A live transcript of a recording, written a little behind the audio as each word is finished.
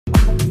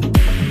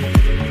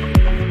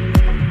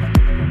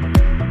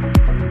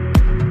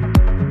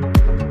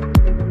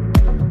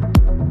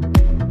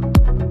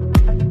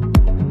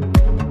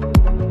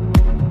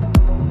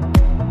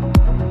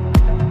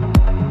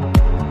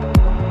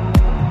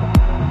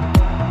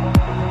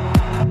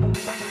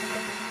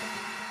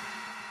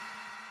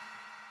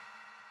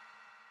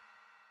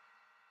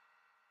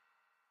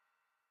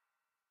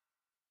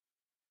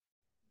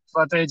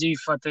ਫਤਿਹ ਜੀ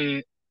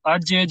ਫਤਿਹ।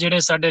 ਅੱਜ ਜਿਹੜੇ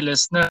ਸਾਡੇ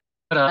ਲਿਸਨਰ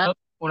ਆ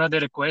ਉਹਨਾਂ ਦੇ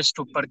ਰਿਕੁਐਸਟ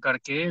ਉੱਪਰ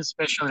ਕਰਕੇ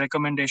ਸਪੈਸ਼ਲ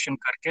ਰਿਕਮੈਂਡੇਸ਼ਨ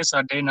ਕਰਕੇ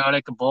ਸਾਡੇ ਨਾਲ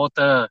ਇੱਕ ਬਹੁਤ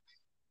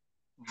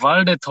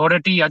ਵਰਲਡ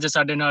ਅਥਾਰਟੀ ਅੱਜ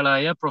ਸਾਡੇ ਨਾਲ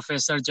ਆਏ ਆ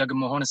ਪ੍ਰੋਫੈਸਰ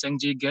ਜਗਮੋਹਨ ਸਿੰਘ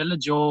ਜੀ ਗਿੱਲ,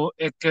 ਜੋ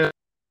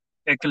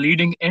ਇੱਕ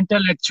ਲੀਡਿੰਗ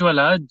ਇੰਟੈਲੈਕਚੁਅਲ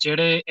ਆ,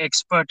 ਜਿਹੜੇ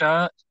ਐਕਸਪਰਟ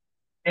ਆ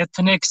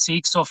ethnic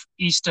Sikhs of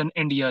Eastern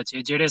India 'ਚ,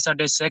 ਜਿਹੜੇ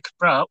ਸਾਡੇ ਸਿੱਖ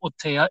ਭਰਾ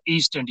ਉੱਥੇ ਆ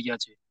ਈਸਟ ਇੰਡੀਆ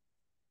 'ਚ।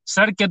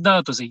 ਸਰ ਕਿੱਦਾਂ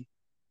ਹੋ ਤੁਸੀਂ?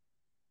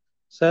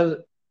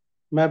 ਸਰ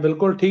ਮੈਂ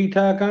ਬਿਲਕੁਲ ਠੀਕ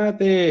ਠਾਕ ਹਾਂ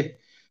ਤੇ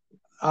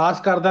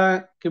ਆਸ ਕਰਦਾ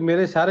ਕਿ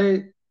ਮੇਰੇ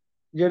ਸਾਰੇ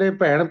ਜਿਹੜੇ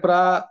ਭੈਣ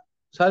ਭਰਾ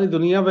ਸਾਰੀ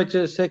ਦੁਨੀਆ ਵਿੱਚ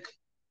ਸਿੱਖ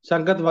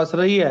ਸੰਗਤ ਵਸ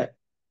ਰਹੀ ਹੈ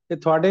ਤੇ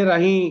ਤੁਹਾਡੇ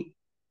ਰਾਹੀਂ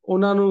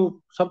ਉਹਨਾਂ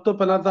ਨੂੰ ਸਭ ਤੋਂ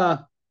ਪਹਿਲਾਂ ਤਾਂ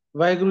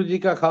ਵਾਹਿਗੁਰੂ ਜੀ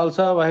ਕਾ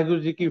ਖਾਲਸਾ ਵਾਹਿਗੁਰੂ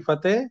ਜੀ ਕੀ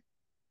ਫਤਿਹ,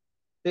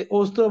 ਤੇ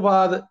ਉਸ ਤੋਂ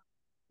ਬਾਅਦ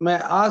ਮੈਂ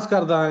ਆਸ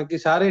ਕਰਦਾ ਹਾਂ ਕਿ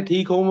ਸਾਰੇ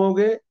ਠੀਕ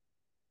ਹੋਵੋਗੇ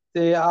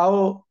ਤੇ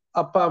ਆਓ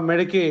ਆਪਾਂ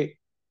ਮਿਲ ਕੇ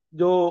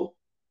ਜੋ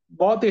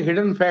ਬਹੁਤ ਹੀ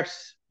ਹਿਡਨ ਫੈਕਟਸ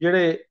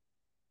ਜਿਹੜੇ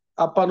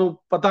ਆਪਾਂ ਨੂੰ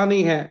ਪਤਾ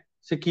ਨਹੀਂ ਹੈ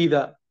ਸਿੱਖੀ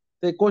ਦਾ,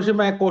 ਤੇ ਕੁਝ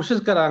ਮੈਂ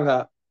ਕੋਸ਼ਿਸ਼ ਕਰਾਂਗਾ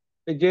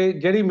ਕਿ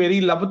ਜਿਹੜੀ ਮੇਰੀ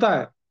ਲੱਭਤਾ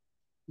ਹੈ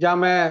ਜਾਂ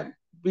ਮੈਂ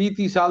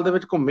 20-30 ਸਾਲ ਦੇ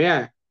ਵਿੱਚ ਘੁੰਮਿਆ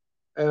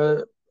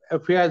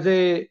ਐਜ਼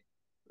ਏ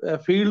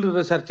ਫੀਲਡ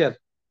ਰਿਸਰਚਰ,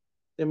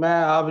 ਤੇ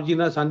ਮੈਂ ਆਪ ਜੀ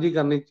ਨਾਲ ਸਾਂਝੀ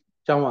ਕਰਨੀ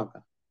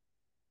ਚਾਹਾਂਗਾ।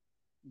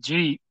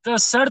 ਜੀ ਤਾਂ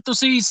ਸਰ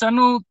ਤੁਸੀਂ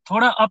ਸਾਨੂੰ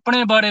ਥੋੜਾ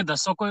ਆਪਣੇ ਬਾਰੇ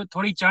ਦੱਸੋ, ਕੋਈ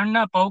ਥੋੜੀ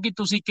ਚਾਨਣਾ ਪਾਓ ਕਿ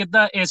ਤੁਸੀਂ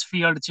ਕਿੱਦਾਂ ਇਸ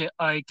ਫੀਲਡ 'ਚ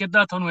ਆਏ,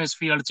 ਕਿੱਦਾਂ ਤੁਹਾਨੂੰ ਇਸ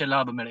ਫੀਲਡ 'ਚ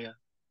ਲਾਭ ਮਿਲਿਆ।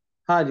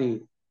 ਹਾਂਜੀ,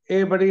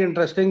 ਇਹ ਬੜੀ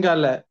ਇੰਟਰਸਟਿੰਗ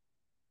ਗੱਲ ਹੈ।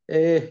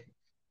 ਇਹ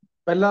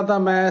ਪਹਿਲਾਂ ਤਾਂ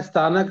ਮੈਂ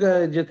ਸਥਾਨਕ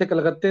ਜਿੱਥੇ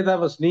ਕਲਕੱਤੇ ਦਾ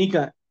ਵਸਨੀਕ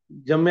ਹਾਂ,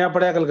 ਜੰਮਿਆ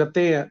ਪੜਿਆ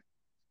ਕਲਕੱਤੇ ਹੈ,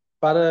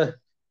 ਪਰ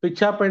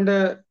ਪਿੱਛਾ ਪਿੰਡ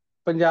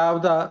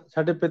ਪੰਜਾਬ ਦਾ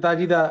ਸਾਡੇ ਪਿਤਾ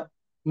ਜੀ ਦਾ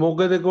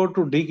ਮੋਗੇ ਦੇ ਕੋਲ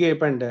ਢੁੱਡੀ ਕੇ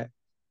ਪਿੰਡ ਹੈ,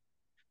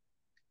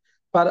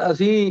 ਪਰ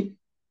ਅਸੀਂ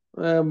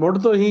ਮੁੱਢ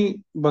ਤੋਂ ਹੀ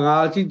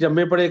ਬੰਗਾਲ 'ਚ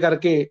ਜੰਮੇ ਪੜੇ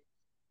ਕਰਕੇ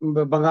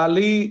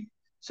ਬੰਗਾਲੀ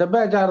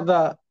ਸੱਭਿਆਚਾਰ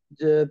ਦਾ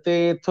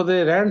ਤੇ ਇੱਥੋਂ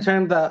ਦੇ ਰਹਿਣ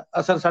ਸਹਿਣ ਦਾ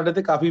ਅਸਰ ਸਾਡੇ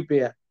ਤੇ ਕਾਫੀ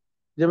ਪਿਆ।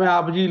 ਜਿਵੇਂ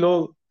ਆਪ ਜੀ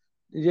ਲੋਕ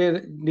ਜੇ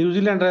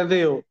ਨਿਊਜ਼ੀਲੈਂਡ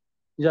ਰਹਿੰਦੇ ਹੋ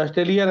ਜਾਂ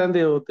ਆਸਟ੍ਰੇਲੀਆ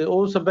ਰਹਿੰਦੇ ਹੋ ਤੇ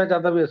ਉਹ ਸੱਭਿਆਚਾਰ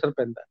ਦਾ ਵੀ ਅਸਰ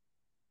ਪੈਂਦਾ।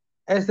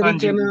 ਇਸ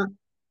ਤਰੀਕੇ ਨਾਲ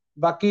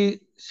ਬਾਕੀ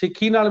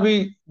ਸਿੱਖੀ ਨਾਲ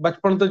ਵੀ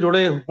ਬਚਪਨ ਤੋਂ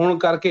ਜੁੜੇ ਹੋਣ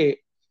ਕਰਕੇ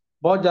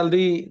ਬਹੁਤ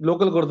ਜਲਦੀ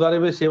ਲੋਕਲ ਗੁਰਦੁਆਰੇ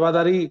ਵਿੱਚ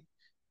ਸੇਵਾਦਾਰੀ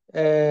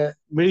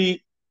ਮਿਲੀ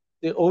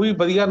ਤੇ ਉਹ ਵੀ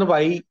ਵਧੀਆ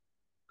ਨਿਭਾਈ,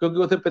 ਕਿਉਂਕਿ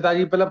ਉੱਥੇ ਪਿਤਾ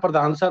ਜੀ ਪਹਿਲਾਂ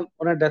ਪ੍ਰਧਾਨ ਸਨ,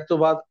 ਉਹਨਾਂ ਡੈਥ ਤੋਂ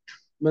ਬਾਅਦ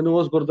ਮੈਨੂੰ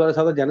ਉਸ ਗੁਰਦੁਆਰਾ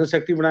ਸਾਹਿਬ ਦਾ ਜਨਰਲ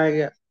ਸੈਕਟਰੀ ਬਣਾਇਆ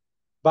ਗਿਆ।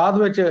 ਬਾਅਦ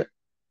ਵਿੱਚ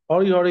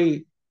ਹੌਲੀ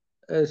ਹੌਲੀ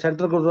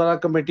ਸੈਂਟਰਲ ਗੁਰਦੁਆਰਾ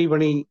ਕਮੇਟੀ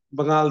ਬਣੀ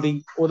ਬੰਗਾਲ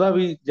ਦੀ, ਉਹਦਾ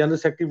ਵੀ ਜਨਰਲ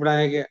ਸੈਕਟਰੀ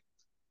ਬਣਾਇਆ ਗਿਆ,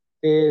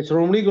 ਤੇ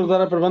ਸ਼੍ਰੋਮਣੀ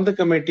ਗੁਰਦੁਆਰਾ ਪ੍ਰਬੰਧਕ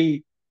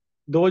ਕਮੇਟੀ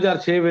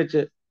 2006 ਵਿੱਚ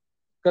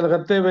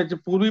ਕਲਕੱਤੇ ਵਿੱਚ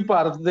ਪੂਰਬੀ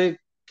ਭਾਰਤ ਦੇ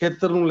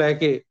ਖੇਤਰ ਨੂੰ ਲੈ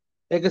ਕੇ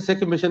ਇੱਕ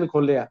ਸਿੱਖ ਮਿਸ਼ਨ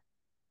ਖੋਲ੍ਹਿਆ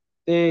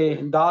ਤੇ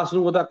ਦਾਸ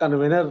ਨੂੰ ਉਹਦਾ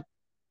ਕਨਵੀਨਰ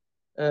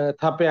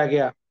ਥਾਪਿਆ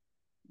ਗਿਆ।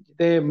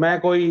 ਤੇ ਮੈਂ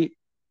ਕੋਈ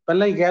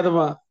ਪਹਿਲਾਂ ਹੀ ਕਹਿ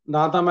ਦੇਵਾਂ,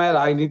 ਨਾ ਤਾਂ ਮੈਂ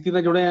ਰਾਜਨੀਤੀ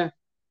ਨਾਲ ਜੁੜਿਆ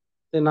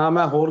ਤੇ ਨਾ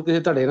ਮੈਂ ਹੋਰ ਕਿਸੇ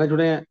ਧੜੇ ਨਾਲ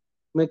ਜੁੜਿਆ,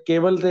 ਮੈਂ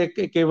ਕੇਵਲ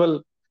ਤੇ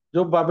ਕੇਵਲ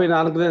ਜੋ ਬਾਬੇ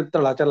ਨਾਨਕ ਨੇ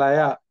ਧੜਾ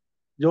ਚਲਾਇਆ,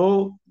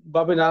 ਜੋ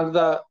ਬਾਬੇ ਨਾਨਕ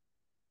ਦਾ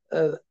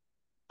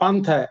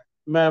ਪੰਥ ਹੈ,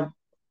 ਮੈਂ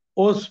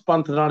ਉਸ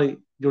ਪੰਥ ਨਾਲ ਹੀ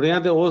ਜੁੜਿਆ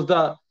ਤੇ ਉਸ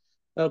ਦਾ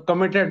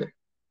ਕਮਿਟਡ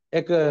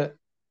ਇੱਕ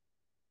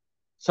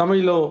ਸਮਝ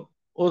ਲਓ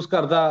ਉਸ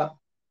ਘਰ ਦਾ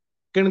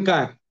ਕਿਣਕਾ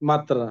ਹੈ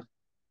ਮਾਤਰ।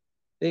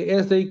 ਤੇ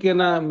ਇਸ ਤਰੀਕੇ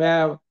ਨਾਲ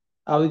ਮੈਂ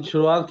ਆਪਦੀ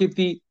ਸ਼ੁਰੂਆਤ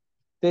ਕੀਤੀ।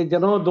 ਤੇ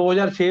ਜਦੋਂ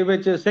 2006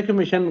 ਵਿੱਚ ਸਿੱਖ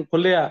ਮਿਸ਼ਨ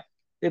ਖੁੱਲਿਆ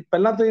ਤੇ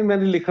ਪਹਿਲਾਂ ਤੋਂ ਹੀ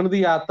ਮੇਰੀ ਲਿਖਣ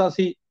ਦੀ ਆਦਤ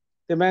ਸੀ,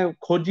 ਤੇ ਮੈਂ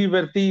ਖੋਜੀ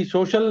ਵਰਤੀ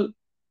ਸੋਸ਼ਲ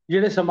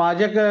ਜਿਹੜੇ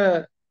ਸਮਾਜਿਕ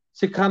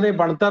ਸਿੱਖਾਂ ਦੇ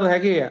ਬਣਤਰ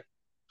ਹੈਗੇ ਆ,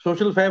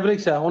 ਸੋਸ਼ਲ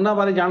ਫੈਬਰਿਕਸ ਆ, ਉਹਨਾਂ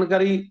ਬਾਰੇ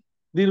ਜਾਣਕਾਰੀ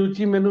ਦੀ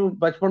ਰੁਚੀ ਮੈਨੂੰ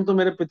ਬਚਪਨ ਤੋਂ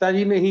ਮੇਰੇ ਪਿਤਾ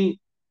ਜੀ ਨੇ ਹੀ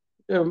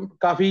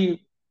ਕਾਫੀ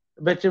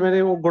ਵਿੱਚ ਮੇਰੇ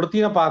ਉਹ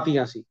ਗੁੜਤੀਆਂ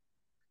ਪਾਤੀਆਂ ਸੀ,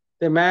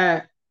 ਤੇ ਮੈਂ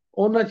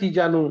ਉਹਨਾਂ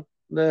ਚੀਜ਼ਾਂ ਨੂੰ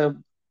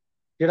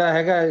ਜਿਹੜਾ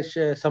ਹੈਗਾ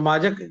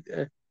ਸਮਾਜਿਕ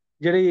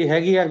ਜਿਹੜੀ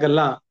ਹੈਗੀ ਆ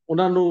ਗੱਲਾਂ,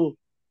 ਉਹਨਾਂ ਨੂੰ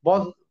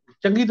ਬਹੁਤ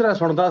ਚੰਗੀ ਤਰ੍ਹਾਂ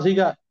ਸੁਣਦਾ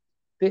ਸੀਗਾ।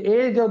 ਤੇ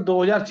ਇਹ ਜੋ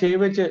 2006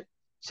 ਵਿੱਚ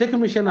ਸਿੱਖ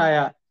ਮਿਸ਼ਨ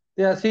ਆਇਆ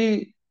ਤੇ ਅਸੀਂ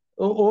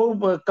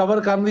ਉਹ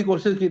ਕਵਰ ਕਰਨ ਦੀ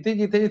ਕੋਸ਼ਿਸ਼ ਕੀਤੀ,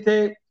 ਜਿੱਥੇ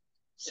ਜਿੱਥੇ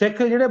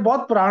ਸਿੱਖ ਜਿਹੜੇ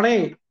ਬਹੁਤ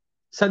ਪੁਰਾਣੇ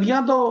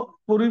ਸਦੀਆਂ ਤੋਂ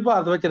ਪੂਰਬੀ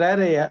ਭਾਰਤ ਵਿੱਚ ਰਹਿ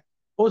ਰਹੇ ਆ,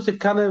 ਉਹ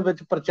ਸਿੱਖਾਂ ਦੇ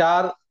ਵਿੱਚ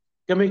ਪ੍ਰਚਾਰ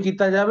ਕਿਵੇਂ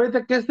ਕੀਤਾ ਜਾਵੇ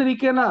ਤੇ ਕਿਸ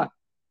ਤਰੀਕੇ ਨਾਲ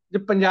ਜੇ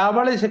ਪੰਜਾਬ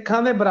ਵਾਲੇ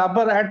ਸਿੱਖਾਂ ਦੇ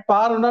ਬਰਾਬਰ ਐਟ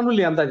ਪਾਰ ਉਹਨਾਂ ਨੂੰ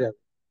ਲਿਆਂਦਾ ਜਾਵੇ।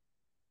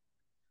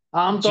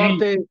 ਆਮ ਤੌਰ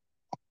ਤੇ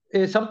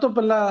ਇਹ ਸਭ ਤੋਂ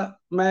ਪਹਿਲਾਂ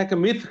ਮੈਂ ਇੱਕ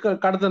ਮਿਥ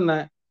ਕੱਢ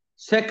ਦਿੰਦਾ,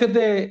 ਸਿੱਖ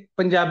ਤੇ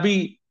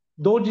ਪੰਜਾਬੀ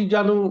ਦੋ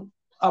ਚੀਜ਼ਾਂ ਨੂੰ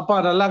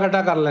ਆਪਾਂ ਰੱਲਾ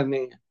ਕੱਟਾ ਕਰ ਲੈਂਦੇ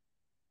ਹਾਂ,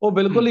 ਉਹ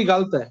ਬਿਲਕੁਲ ਹੀ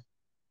ਗਲਤ ਹੈ,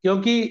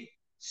 ਕਿਉਂਕਿ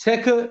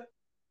ਸਿੱਖ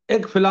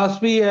ਇੱਕ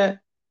ਫਿਲਾਸਫੀ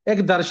ਹੈ,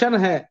 ਇੱਕ ਦਰਸ਼ਨ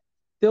ਹੈ,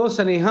 ਤੇ ਉਹ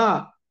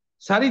ਸੁਨੇਹਾ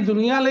ਸਾਰੀ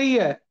ਦੁਨੀਆ ਲਈ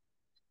ਹੈ।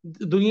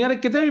 ਦੁਨੀਆ ਦੇ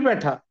ਕਿਤੇ ਵੀ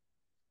ਬੈਠਾ,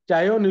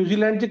 ਚਾਹੇ ਉਹ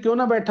ਨਿਊਜ਼ੀਲੈਂਡ 'ਚ ਕਿਉਂ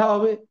ਨਾ ਬੈਠਾ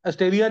ਹੋਵੇ,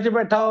 ਆਸਟ੍ਰੇਲੀਆ 'ਚ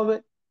ਬੈਠਾ ਹੋਵੇ,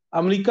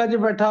 ਅਮਰੀਕਾ 'ਚ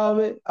ਬੈਠਾ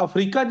ਹੋਵੇ,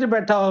 ਅਫਰੀਕਾ 'ਚ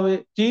ਬੈਠਾ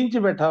ਹੋਵੇ, ਚੀਨ 'ਚ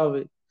ਬੈਠਾ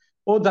ਹੋਵੇ,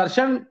 ਉਹ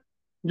ਦਰਸ਼ਨ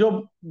ਜੋ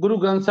ਗੁਰੂ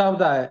ਗ੍ਰੰਥ ਸਾਹਿਬ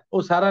ਦਾ ਹੈ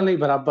ਉਹ ਸਾਰਿਆਂ ਲਈ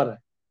ਬਰਾਬਰ ਹੈ।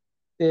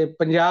 ਤੇ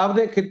ਪੰਜਾਬ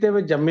ਦੇ ਖਿੱਤੇ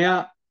ਵਿੱਚ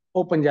ਜੰਮਿਆ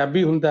ਉਹ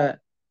ਪੰਜਾਬੀ ਹੁੰਦਾ ਹੈ,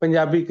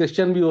 ਪੰਜਾਬੀ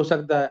ਕ੍ਰਿਸਚਨ ਵੀ ਹੋ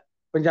ਸਕਦਾ ਹੈ,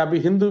 ਪੰਜਾਬੀ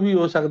ਹਿੰਦੂ ਵੀ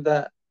ਹੋ ਸਕਦਾ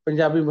ਹੈ,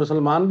 ਪੰਜਾਬੀ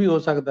ਮੁਸਲਮਾਨ ਵੀ ਹੋ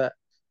ਸਕਦਾ ਹੈ,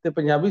 ਤੇ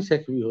ਪੰਜਾਬੀ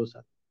ਸਿੱਖ ਵੀ ਹੋ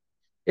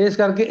ਸਕਦਾ। ਇਸ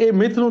ਕਰਕੇ ਇਹ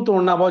ਮਿਥ ਨੂੰ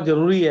ਤੋੜਨਾ ਬਹੁਤ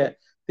ਜ਼ਰੂਰੀ ਹੈ।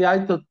 ਤੇ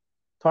ਅੱਜ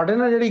ਤੁਹਾਡੇ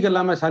ਨਾਲ ਜਿਹੜੀ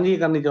ਗੱਲਾਂ ਮੈਂ ਸਾਂਝੀਆਂ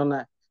ਕਰਨੀ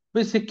ਚਾਹੁੰਦਾ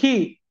ਵੀ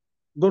ਸਿੱਖੀ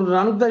ਗੁਰੂ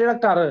ਨਾਨਕ ਦਾ ਜਿਹੜਾ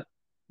ਘਰ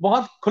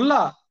ਬਹੁਤ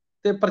ਖੁੱਲ੍ਹਾ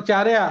ਤੇ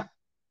ਪ੍ਰਚਾਰਿਆ,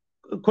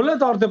 ਖੁੱਲ੍ਹੇ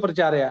ਤੌਰ ਤੇ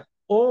ਪ੍ਰਚਾਰਿਆ,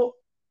 ਉਹ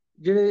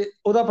ਜਿਹੜੇ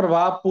ਉਹਦਾ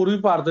ਪ੍ਰਭਾਵ ਪੂਰਬੀ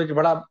ਭਾਰਤ ਵਿੱਚ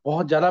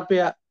ਬਹੁਤ ਜ਼ਿਆਦਾ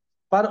ਪਿਆ,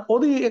 ਪਰ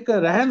ਉਹਦੀ ਇੱਕ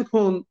ਰਹਿੰਦ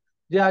ਖੂੰਹਦ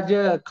ਜੇ ਅੱਜ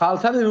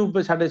ਖਾਲਸਾ ਦੇ ਰੂਪ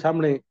ਵਿੱਚ ਸਾਡੇ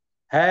ਸਾਹਮਣੇ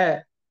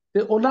ਹੈ, ਤੇ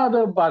ਉਹਨਾਂ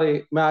ਦੇ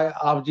ਬਾਰੇ ਮੈਂ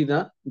ਆਪ ਜੀ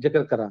ਦਾ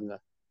ਜ਼ਿਕਰ ਕਰਾਂਗਾ।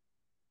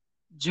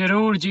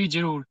 ਜ਼ਰੂਰ ਜੀ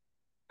ਜ਼ਰੂਰ।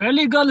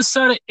 ਪਹਿਲੀ ਗੱਲ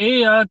ਸਰ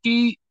ਇਹ ਆ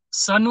ਕਿ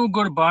ਸਾਨੂੰ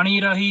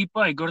ਗੁਰਬਾਣੀ ਰਾਹੀਂ,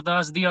 ਭਾਈ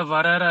ਗੁਰਦਾਸ ਦੀਆਂ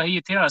ਵਾਰਾਂ ਰਾਹੀਂ,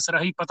 ਇਤਿਹਾਸ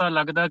ਰਾਹੀਂ ਪਤਾ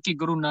ਲੱਗਦਾ ਕਿ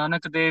ਗੁਰੂ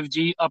ਨਾਨਕ ਦੇਵ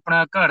ਜੀ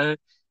ਆਪਣਾ ਘਰ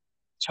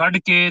ਛੱਡ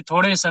ਕੇ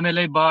ਥੋੜੇ ਸਮੇਂ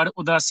ਲਈ ਬਾਹਰ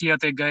ਉਦਾਸੀਆਂ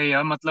ਤੇ ਗਏ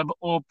ਆ। ਮਤਲਬ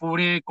ਉਹ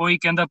ਪੂਰੇ, ਕੋਈ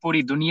ਕਹਿੰਦਾ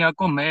ਪੂਰੀ ਦੁਨੀਆ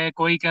ਘੁੰਮੇ,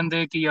 ਕੋਈ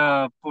ਕਹਿੰਦੇ ਕਿ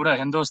ਪੂਰਾ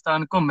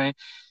ਹਿੰਦੁਸਤਾਨ ਘੁੰਮੇ।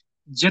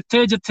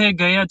 ਜਿੱਥੇ ਜਿੱਥੇ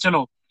ਗਏ ਆ,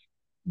 ਚਲੋ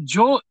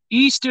ਜੋ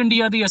ਈਸਟ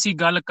ਇੰਡੀਆ ਦੀ ਅਸੀਂ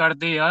ਗੱਲ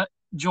ਕਰਦੇ ਆ,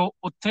 ਜੋ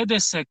ਉੱਥੇ ਦੇ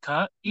ਸਿੱਖ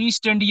ਆ,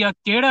 ਈਸਟ ਇੰਡੀਆ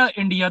ਕਿਹੜਾ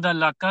ਇੰਡੀਆ ਦਾ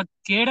ਇਲਾਕਾ,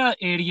 ਕਿਹੜਾ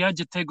ਏਰੀਆ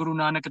ਜਿੱਥੇ ਗੁਰੂ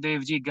ਨਾਨਕ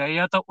ਦੇਵ ਜੀ ਗਏ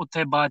ਆ ਤਾਂ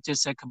ਉੱਥੇ ਬਾਅਦ ਚ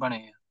ਸਿੱਖ ਬਣੇ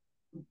ਆ?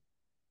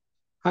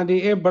 ਹਾਂਜੀ,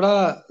 ਇਹ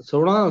ਬੜਾ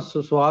ਸੋਹਣਾ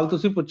ਸਵਾਲ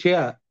ਤੁਸੀਂ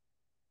ਪੁੱਛਿਆ।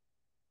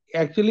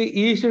 ਐਕਚੁਅਲੀ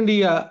ਈਸਟ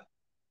ਇੰਡੀਆ,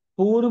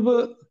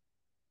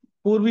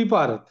 ਪੂਰਬੀ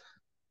ਭਾਰਤ,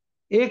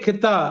 ਇਹ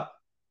ਖਿੱਤਾ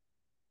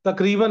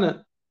ਤਕਰੀਬਨ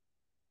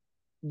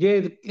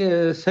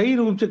ਜੇ ਸਹੀ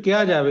ਰੂਪ ਚ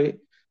ਕਿਹਾ ਜਾਵੇ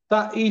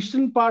ਤਾਂ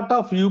ਈਸਟਰਨ ਪਾਰਟ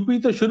ਆਫ ਯੂਪੀ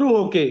ਤੋਂ ਸ਼ੁਰੂ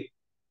ਹੋ ਕੇ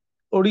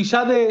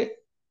ਉੜੀਸਾ ਦੇ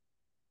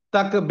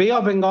ਤੱਕ, ਬੇ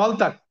ਆਫ ਬੰਗਾਲ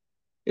ਤੱਕ,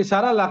 ਇਹ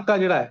ਸਾਰਾ ਇਲਾਕਾ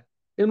ਜਿਹੜਾ ਹੈ,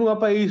 ਇਹਨੂੰ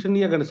ਆਪਾਂ ਈਸਟ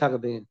ਇੰਡੀਆ ਗਿਣ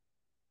ਸਕਦੇ ਹਾਂ।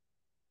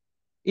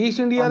 ਈਸਟ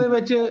ਇੰਡੀਆ ਦੇ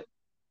ਹਾਂਜੀ ਵਿੱਚ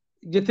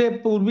ਜਿੱਥੇ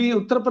ਪੂਰਬੀ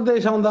ਉੱਤਰ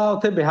ਪ੍ਰਦੇਸ਼ ਆਉਂਦਾ,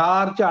 ਉੱਥੇ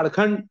ਬਿਹਾਰ,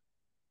 ਝਾਰਖੰਡ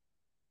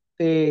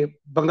ਤੇ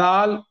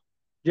ਬੰਗਾਲ,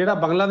 ਜਿਹੜਾ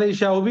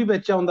ਬੰਗਲਾਦੇਸ਼ ਆ ਉਹ ਵੀ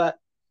ਵਿੱਚ ਆਉਂਦਾ,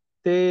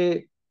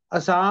 ਤੇ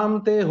ਅਸਾਮ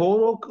ਤੇ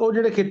ਹੋਰ ਉਹ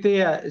ਜਿਹੜੇ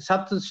ਖਿੱਤੇ ਆ,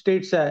 7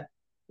 ਸਟੇਟਸ ਹੈ,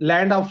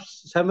 ਲੈਂਡ ਆਫ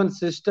 7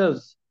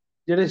 ਸਿਸਟਰਸ,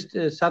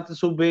 ਜਿਹੜੇ 7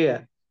 ਸੂਬੇ ਆ,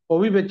 ਉਹ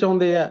ਵੀ ਵਿੱਚ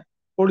ਆਉਂਦੇ ਆ,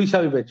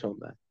 ਉੜੀਸਾ ਵੀ ਵਿੱਚ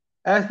ਆਉਂਦਾ।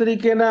 ਇਸ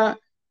ਤਰੀਕੇ ਨਾਲ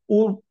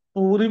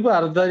ਪੂਰੀ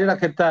ਭਾਰਤ ਦਾ ਜਿਹੜਾ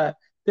ਖਿੱਤਾ ਹੈ,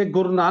 ਤੇ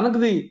ਗੁਰੂ ਨਾਨਕ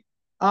ਦੀ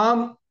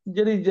ਆਮ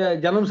ਜਿਹੜੀ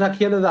ਜਨਮ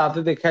ਸਾਖੀਆਂ ਦੇ ਆਧਾਰ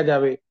ਤੇ ਦੇਖਿਆ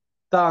ਜਾਵੇ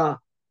ਤਾਂ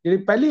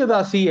ਜਿਹੜੀ ਪਹਿਲੀ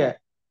ਉਦਾਸੀ ਹੈ,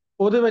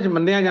 ਉਹਦੇ ਵਿੱਚ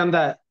ਮੰਨਿਆ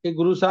ਜਾਂਦਾ ਹੈ ਕਿ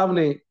ਗੁਰੂ ਸਾਹਿਬ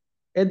ਨੇ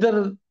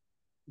ਇੱਧਰ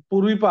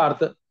ਪੂਰਬੀ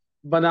ਭਾਰਤ,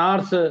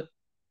 ਬਨਾਰਸ,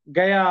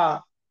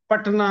 ਗਿਆ,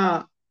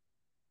 ਪਟਨਾ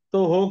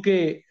ਤੋਂ ਹੋ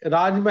ਕੇ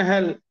ਰਾਜ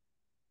ਮਹਿਲ,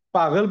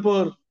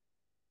 ਭਾਗਲਪੁਰ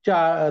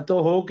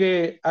ਤੋਂ ਹੋ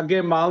ਕੇ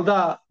ਅੱਗੇ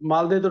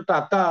ਮਾਲਦੇ ਤੋਂ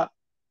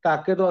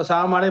ਢਾਕੇ ਤੋਂ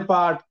ਅਸਾਮ ਵਾਲੇ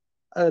ਪਾਰਟ,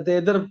 ਤੇ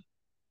ਇੱਧਰ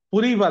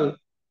ਪੁਰੀ ਵੱਲ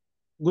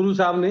ਗੁਰੂ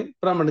ਸਾਹਿਬ ਨੇ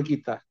ਭ੍ਰਮਣ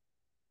ਕੀਤਾ,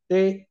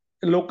 ਤੇ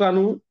ਲੋਕਾਂ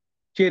ਨੂੰ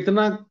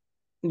ਚੇਤਨਾ,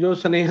 ਜੋ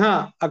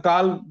ਸੁਨੇਹਾ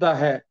ਅਕਾਲ ਦਾ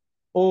ਹੈ,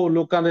 ਉਹ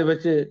ਲੋਕਾਂ ਦੇ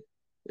ਵਿੱਚ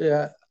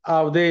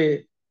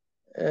ਆਪਦੇ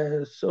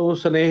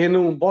ਉਸ ਸੁਨੇਹੇ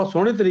ਨੂੰ ਬਹੁਤ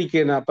ਸੋਹਣੇ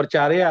ਤਰੀਕੇ ਨਾਲ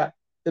ਪ੍ਰਚਾਰਿਆ,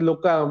 ਤੇ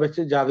ਲੋਕਾਂ ਵਿੱਚ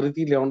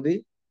ਜਾਗ੍ਰਿਤੀ ਲਿਆਉਣ ਦੀ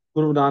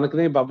ਗੁਰੂ ਨਾਨਕ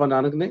ਨੇ, ਬਾਬਾ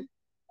ਨਾਨਕ ਨੇ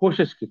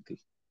ਕੋਸ਼ਿਸ਼ ਕੀਤੀ।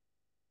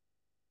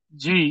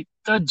 ਜੀ,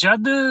 ਤਾਂ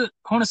ਜਦ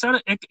ਹੁਣ ਸਰ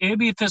ਇੱਕ ਇਹ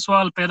ਵੀ ਇੱਥੇ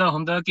ਸਵਾਲ ਪੈਦਾ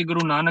ਹੁੰਦਾ ਕਿ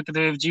ਗੁਰੂ ਨਾਨਕ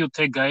ਦੇਵ ਜੀ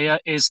ਉੱਥੇ ਗਏ ਆ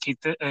ਇਸ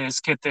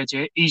ਖਿੱਤੇ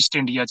 'ਚ, ਈਸਟ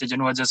ਇੰਡੀਆ 'ਚ,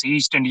 ਜਿਹਨੂੰ ਅੱਜ ਅਸੀਂ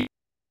ਈਸਟ ਇੰਡੀਆ,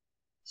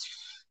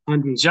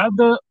 ਹਾਂਜੀ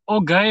ਜਦ ਉਹ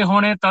ਗਏ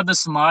ਹੋਣੇ ਤਦ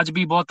ਸਮਾਜ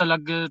ਵੀ ਬਹੁਤ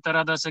ਅਲੱਗ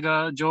ਤਰ੍ਹਾਂ ਦਾ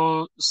ਸੀਗਾ।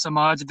 ਜੋ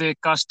ਸਮਾਜ ਦੇ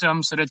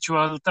ਕਸਟਮਸ,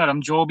 ਰਿਚੁਅਲ, ਧਰਮ,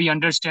 ਜੋ ਵੀ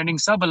ਅੰਡਰਸਟੈਂਡਿੰਗ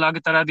ਸਭ ਅਲੱਗ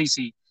ਤਰ੍ਹਾਂ ਦੀ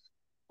ਸੀ।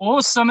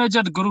 ਉਸ ਸਮੇਂ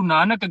ਜਦ ਗੁਰੂ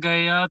ਨਾਨਕ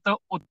ਗਏ ਆ ਤਾਂ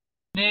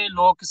ਉਤਨੇ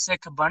ਲੋਕ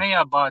ਸਿੱਖ ਬਣੇ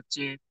ਆ ਬਾਅਦ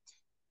 'ਚ।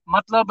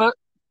 ਮਤਲਬ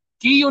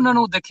ਕੀ ਉਹਨਾਂ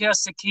ਨੂੰ ਦਿਖਿਆ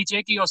ਸਿੱਖੀ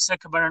 'ਚ ਕਿ ਉਹ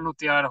ਸਿੱਖ ਬਣਨ ਨੂੰ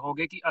ਤਿਆਰ ਹੋ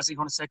ਗਏ ਕਿ ਅਸੀਂ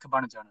ਹੁਣ ਸਿੱਖ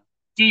ਬਣ ਜਾਣਾ?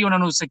 ਕੀ ਉਹਨਾਂ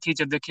ਨੂੰ ਸਿੱਖੀ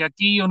 'ਚ ਦਿਖਿਆ?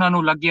 ਕੀ ਉਹਨਾਂ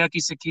ਨੂੰ ਲੱਗਿਆ ਕਿ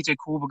ਸਿੱਖੀ 'ਚ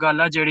ਖੂਬ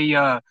ਗੱਲ ਆ ਜਿਹੜੀ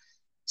ਆ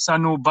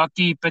ਸਾਨੂੰ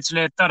ਬਾਕੀ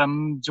ਪਿਛਲੇ ਧਰਮ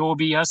ਜੋ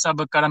ਵੀ ਆ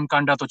ਸਭ ਕਰਮ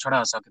ਕਾਂਡਾਂ ਤੋਂ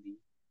ਛੁਡਾ ਸਕਦੀ?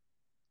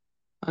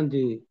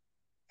 ਹਾਂਜੀ,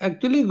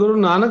 ਐਕਚੁਅਲੀ ਗੁਰੂ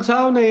ਨਾਨਕ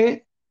ਸਾਹਿਬ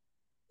ਨੇ,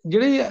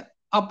 ਜਿਹੜੀ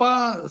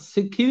ਆਪਾਂ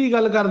ਸਿੱਖੀ ਦੀ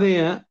ਗੱਲ ਕਰਦੇ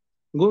ਆ,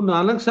 ਗੁਰੂ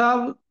ਨਾਨਕ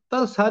ਸਾਹਿਬ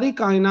ਤਾਂ ਸਾਰੀ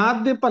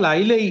ਕਾਇਨਾਤ ਦੇ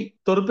ਭਲਾਈ ਲਈ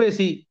ਤੁਰ ਪਏ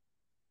ਸੀ।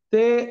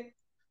 ਤੇ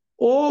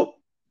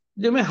ਉਹ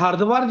ਜਿਵੇਂ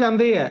ਹਰਿਦੁਆਰ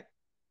ਜਾਂਦੇ ਆ,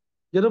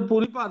 ਜਦੋਂ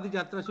ਪੂਰੀ ਭਾਰਤ ਦੀ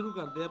ਯਾਤਰਾ ਸ਼ੁਰੂ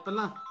ਕਰਦੇ ਆ,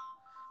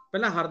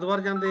 ਪਹਿਲਾਂ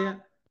ਹਰਿਦੁਆਰ ਜਾਂਦੇ ਆ,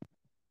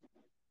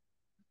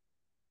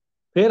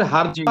 ਫਿਰ ਜੀ,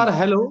 ਹਰਿਦੁਆਰ,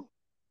 ਹੈਲੋ,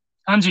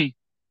 ਹਾਂਜੀ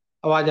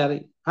ਆਵਾਜ਼ ਆ ਰਹੀ?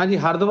 ਹਾਂਜੀ,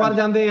 ਹਰਿਦੁਆਰ ਹਾਂਜੀ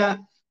ਜਾਂਦੇ ਆ।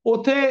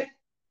 ਉੱਥੇ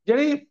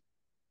ਜਿਹੜੀ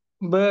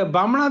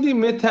ਬਾਹਮਣਾ ਦੀ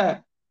ਮਿੱਥ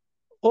ਹੈ,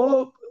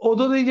 ਉਹ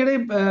ਉਦੋਂ ਦੇ ਜਿਹੜੇ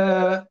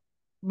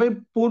ਬਈ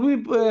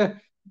ਪੂਰਬੀ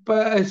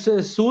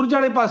ਸੂਰਜ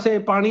ਵਾਲੇ ਪਾਸੇ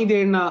ਪਾਣੀ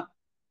ਦੇਣ ਨਾਲ,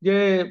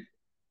 ਜੇ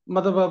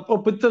ਮਤਲਬ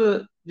ਉਹ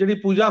ਪਿੱਤਰ ਜਿਹੜੀ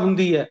ਪੂਜਾ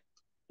ਹੁੰਦੀ ਹੈ,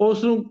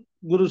 ਉਸ ਨੂੰ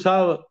ਗੁਰੂ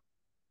ਸਾਹਿਬ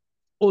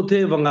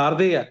ਉੱਥੇ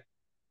ਵੰਗਾਰਦੇ ਆ,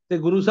 ਤੇ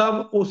ਗੁਰੂ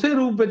ਸਾਹਿਬ ਉਸੇ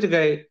ਰੂਪ ਵਿੱਚ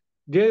ਗਏ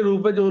ਜਿਹੜੇ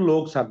ਰੂਪ ਵਿੱਚ ਉਹ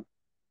ਲੋਕ ਸਨ,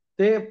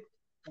 ਤੇ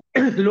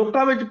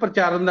ਲੋਕਾਂ ਵਿੱਚ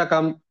ਪ੍ਰਚਾਰਨ ਦਾ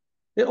ਕੰਮ।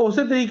 ਤੇ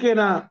ਉਸੇ ਤਰੀਕੇ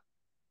ਨਾਲ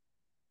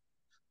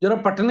ਜਦੋਂ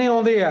ਪਟਨੇ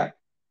ਆਉਂਦੇ ਆ,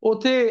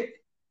 ਉੱਥੇ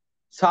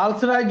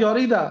ਸਾਲਸਰਾਏ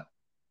ਜੌਹਰੀ ਦਾ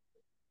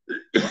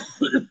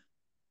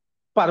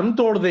ਭਰਮ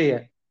ਤੋੜਦੇ ਆ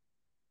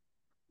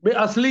ਵੀ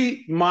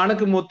ਅਸਲੀ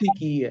ਮਾਣਕ ਮੋਤੀ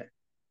ਕੀ ਹੈ।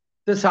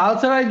 ਤੇ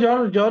ਸਾਲਸਰਾਏ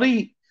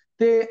ਜੌਹਰੀ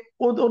ਤੇ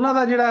ਉਹਨਾਂ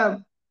ਦਾ ਜਿਹੜਾ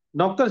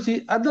ਨੌਕਰ ਸੀ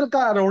ਅਦਰ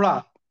ਕਾ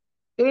ਰੋਲਾ,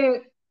 ਇਹ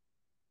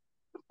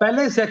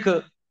ਪਹਿਲੇ ਸਿੱਖ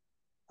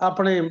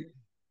ਆਪਣੇ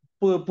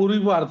ਪੂਰਬੀ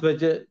ਭਾਰਤ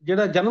ਵਿੱਚ,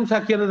 ਜਿਹੜਾ ਜਨਮ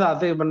ਸਾਖੀਆਂ ਦੇ ਆਧਾਰ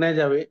ਤੇ ਮੰਨਿਆ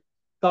ਜਾਵੇ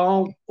ਤਾਂ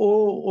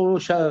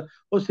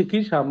ਉਹ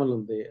ਸਿੱਖੀ ਸ਼ਾਮਲ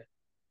ਹੁੰਦੇ ਆ।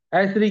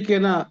 ਇਸ ਤਰੀਕੇ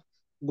ਨਾਲ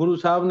ਗੁਰੂ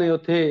ਸਾਹਿਬ ਨੇ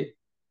ਉੱਥੇ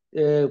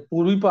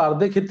ਪੂਰਬੀ ਭਾਰਤ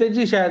ਦੇ ਖਿੱਤੇ 'ਚ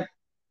ਹੀ ਸ਼ਾਇਦ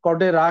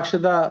ਕੌਡੇ ਰਾਕਸ਼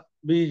ਦਾ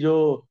ਵੀ ਜੋ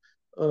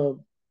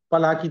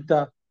ਭਲਾ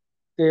ਕੀਤਾ,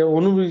 ਤੇ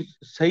ਉਹਨੂੰ ਵੀ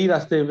ਸਹੀ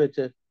ਰਸਤੇ ਵਿੱਚ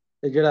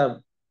ਜਿਹੜਾ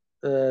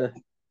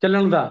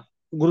ਚੱਲਣ ਦਾ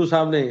ਗੁਰੂ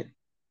ਸਾਹਿਬ ਨੇ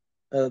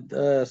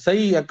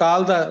ਸਹੀ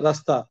ਅਕਾਲ ਦਾ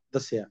ਰਸਤਾ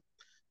ਦੱਸਿਆ,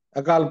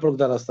 ਅਕਾਲ ਪੁਰਖ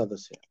ਦਾ ਰਸਤਾ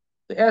ਦੱਸਿਆ।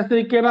 ਤੇ ਇਸ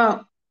ਤਰੀਕੇ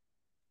ਨਾਲ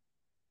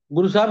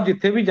ਗੁਰੂ ਸਾਹਿਬ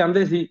ਜਿੱਥੇ ਵੀ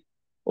ਜਾਂਦੇ ਸੀ,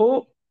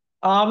 ਉਹ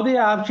ਆਪਦੇ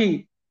ਆਪ 'ਚ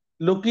ਹੀ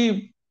ਲੋਕੀ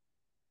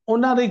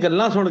ਉਹਨਾਂ ਦੀ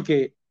ਗੱਲਾਂ ਸੁਣ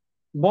ਕੇ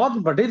ਬਹੁਤ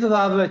ਵੱਡੀ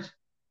ਤਾਦਾਦ ਵਿੱਚ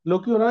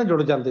ਲੋਕੀ ਉਹਨਾਂ ਨਾਲ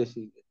ਜੁੜ ਜਾਂਦੇ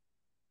ਸੀ।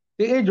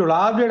 ਤੇ ਇਹ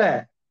ਜੁੜਾਵ ਜਿਹੜਾ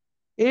ਹੈ,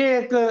 ਇਹ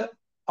ਇੱਕ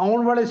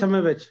ਆਉਣ ਵਾਲੇ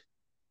ਸਮੇਂ ਵਿੱਚ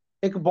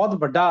ਇੱਕ ਬਹੁਤ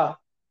ਵੱਡਾ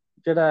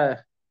ਜਿਹੜਾ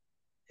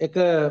ਇੱਕ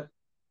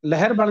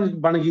ਲਹਿਰ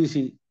ਬਣ ਗਈ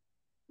ਸੀ,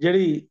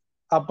 ਜਿਹੜੀ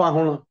ਆਪਾਂ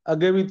ਹੁਣ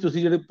ਅੱਗੇ ਵੀ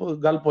ਤੁਸੀਂ ਜਿਹੜੀ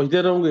ਗੱਲ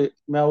ਪੁੱਛਦੇ ਰਹੋਗੇ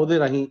ਮੈਂ ਉਹਦੇ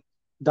ਰਾਹੀਂ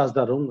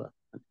ਦੱਸਦਾ ਰਹੂੰਗਾ।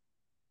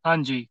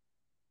 ਹਾਂਜੀ,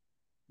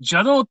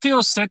 ਜਦੋਂ ਉੱਥੇ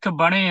ਉਹ ਸਿੱਖ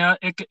ਬਣੇ ਆ,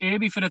 ਇੱਕ ਇਹ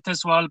ਵੀ ਫਿਰ ਇੱਥੇ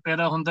ਸਵਾਲ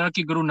ਪੈਦਾ ਹੁੰਦਾ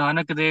ਕਿ ਗੁਰੂ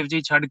ਨਾਨਕ ਦੇਵ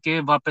ਜੀ ਛੱਡ ਕੇ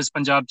ਵਾਪਸ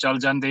ਪੰਜਾਬ ਚੱਲ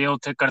ਜਾਂਦੇ ਆ,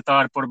 ਉੱਥੇ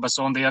ਕਰਤਾਰਪੁਰ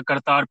ਬਸਾਉਂਦੇ ਆ,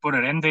 ਕਰਤਾਰਪੁਰ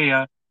ਰਹਿੰਦੇ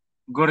ਆ।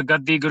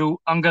 ਗੁਰਗੱਦੀ ਗੁਰੂ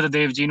ਅੰਗਦ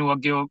ਦੇਵ ਜੀ ਨੂੰ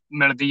ਅੱਗੇ ਉਹ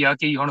ਮਿਲਦੀ ਆ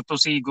ਕਿ ਹੁਣ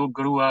ਤੁਸੀਂ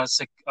ਗੁਰੂ ਆ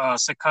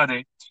ਸਿੱਖਾਂ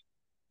ਦੇ।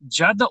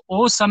 ਜਦ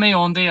ਉਹ ਸਮੇਂ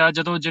ਆਉਂਦੇ ਆ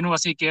ਜਦੋਂ ਜਿਹਨੂੰ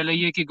ਅਸੀਂ ਕਹਿ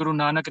ਲਈਏ ਕਿ ਗੁਰੂ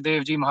ਨਾਨਕ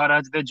ਦੇਵ ਜੀ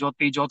ਮਹਾਰਾਜ ਦੇ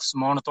ਜੋਤੀ ਜੋਤ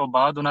ਸਮਾਉਣ ਤੋਂ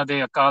ਬਾਅਦ, ਉਹਨਾਂ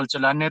ਦੇ ਅਕਾਲ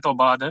ਚਲਾਣੇ ਤੋਂ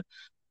ਬਾਅਦ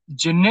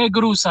ਜਿੰਨੇ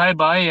ਗੁਰੂ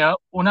ਸਾਹਿਬ ਆਏ ਆ,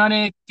 ਉਹਨਾਂ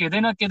ਨੇ ਕਿਤੇ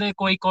ਨਾ ਕਿਤੇ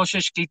ਕੋਈ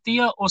ਕੋਸ਼ਿਸ਼ ਕੀਤੀ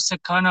ਆ ਉਹ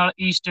ਸਿੱਖਾਂ ਨਾਲ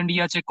ਈਸਟ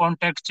ਇੰਡੀਆ 'ਚ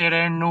ਕੰਟੈਕਟ 'ਚ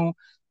ਰਹਿਣ ਨੂੰ,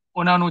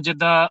 ਉਹਨਾਂ ਨੂੰ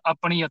ਜਿੱਦਾਂ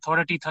ਆਪਣੀ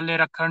ਅਥਾਰਟੀ ਥੱਲੇ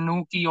ਰੱਖਣ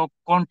ਨੂੰ, ਕਿ ਉਹ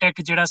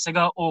ਕੰਟੈਕਟ ਜਿਹੜਾ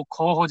ਸੀਗਾ ਉਹ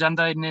ਖੋ ਹੋ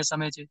ਜਾਂਦਾ ਇੰਨੇ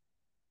ਸਮੇਂ 'ਚ?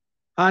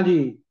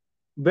 ਹਾਂਜੀ,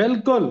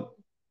 ਬਿਲਕੁਲ।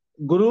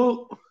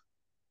 ਗੁਰੂ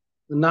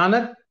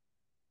ਨਾਨਕ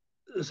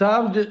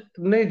ਸਾਹਿਬ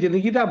ਨੇ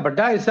ਜ਼ਿੰਦਗੀ ਦਾ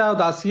ਵੱਡਾ ਹਿੱਸਾ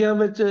ਉਦਾਸੀਆਂ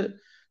ਵਿੱਚ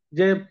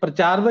ਜੇ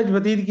ਪ੍ਰਚਾਰ ਵਿੱਚ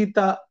ਬਤੀਤ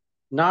ਕੀਤਾ,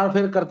 ਨਾਲ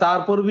ਫਿਰ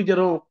ਕਰਤਾਰਪੁਰ ਵੀ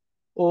ਜਦੋਂ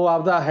ਉਹ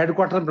ਆਪਦਾ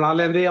ਹੈੱਡਕੁਆਟਰ ਬਣਾ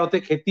ਲੈਂਦੇ ਆ, ਉੱਥੇ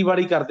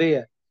ਖੇਤੀਬਾੜੀ ਕਰਦੇ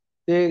ਆ।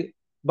 ਤੇ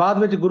ਬਾਅਦ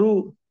ਵਿੱਚ ਗੁਰੂ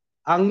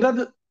ਅੰਗਦ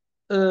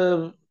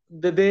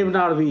ਦੇ ਦੇਵ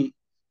ਨਾਲ ਵੀ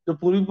ਜੋ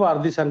ਪੂਰੀ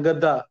ਭਾਰਤ ਦੀ ਸੰਗਤ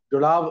ਦਾ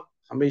ਜੁੜਾਵ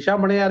ਹਮੇਸ਼ਾ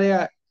ਬਣਿਆ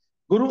ਰਿਹਾ।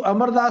 ਗੁਰੂ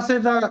ਅਮਰਦਾਸ ਨੇ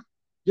ਤਾਂ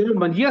ਜਦੋਂ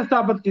ਮੰਜੀਆਂ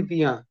ਸਥਾਪਿਤ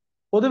ਕੀਤੀਆਂ,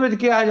 ਉਹਦੇ ਵਿੱਚ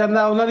ਕਿਹਾ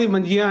ਜਾਂਦਾ ਉਹਨਾਂ ਦੀ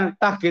ਮੰਜੀਆਂ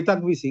ਢਾਕੇ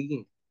ਤੱਕ ਵੀ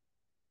ਸੀਗੀਆਂ।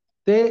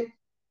 ਤੇ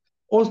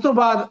ਉਸ ਤੋਂ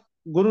ਬਾਅਦ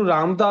ਗੁਰੂ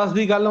ਰਾਮਦਾਸ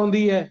ਦੀ ਗੱਲ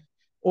ਆਉਂਦੀ ਹੈ,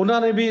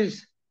 ਉਹਨਾਂ ਨੇ ਵੀ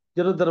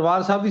ਜਦੋਂ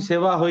ਦਰਬਾਰ ਸਾਹਿਬ ਦੀ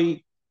ਸੇਵਾ ਹੋਈ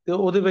ਤੇ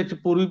ਉਹਦੇ ਵਿੱਚ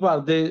ਪੂਰਬੀ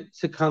ਭਾਰਤ ਦੇ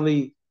ਸਿੱਖਾਂ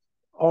ਦੀ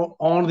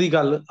ਆਉਣ ਦੀ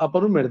ਗੱਲ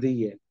ਆਪਾਂ ਨੂੰ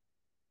ਮਿਲਦੀ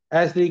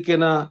ਹੈ। ਇਸ ਤਰੀਕੇ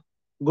ਨਾਲ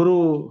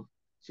ਗੁਰੂ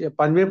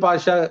ਪੰਜਵੇਂ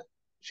ਪਾਤਸ਼ਾਹ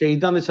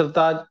ਸ਼ਹੀਦਾਂ ਦੇ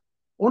ਸਰਤਾਜ,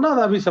 ਉਹਨਾਂ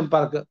ਦਾ ਵੀ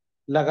ਸੰਪਰਕ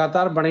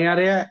ਲਗਾਤਾਰ ਬਣਿਆ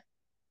ਰਿਹਾ।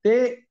 ਤੇ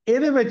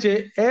ਇਹਦੇ ਵਿੱਚ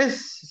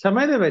ਇਸ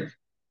ਸਮੇਂ ਦੇ ਵਿੱਚ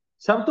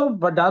ਸਭ ਤੋਂ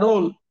ਵੱਡਾ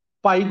ਰੋਲ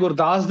ਭਾਈ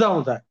ਗੁਰਦਾਸ ਦਾ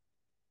ਆਉਂਦਾ ਹੈ।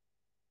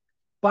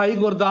 ਭਾਈ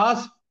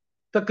ਗੁਰਦਾਸ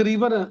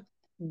ਤਕਰੀਬਨ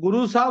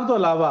ਗੁਰੂ ਸਾਹਿਬ ਤੋਂ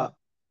ਇਲਾਵਾ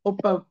ਉਹ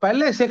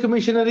ਪਹਿਲੇ ਸਿੱਖ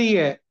ਮਿਸ਼ਨਰੀ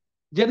ਹੈ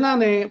ਜਿਨ੍ਹਾਂ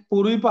ਨੇ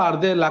ਪੂਰਬੀ ਭਾਰਤ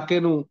ਦੇ ਇਲਾਕੇ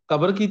ਨੂੰ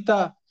ਕਵਰ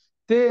ਕੀਤਾ।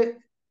 ਤੇ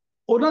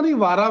ਉਹਨਾਂ ਦੀ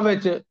ਵਾਰਾਂ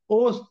ਵਿੱਚ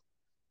ਉਹ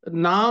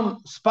ਨਾਮ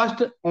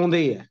ਸਪਸ਼ਟ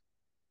ਆਉਂਦੇ ਹੈ,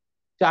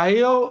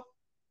 ਚਾਹੇ ਉਹ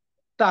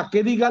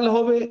ਢਾਕੇ ਦੀ ਗੱਲ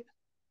ਹੋਵੇ,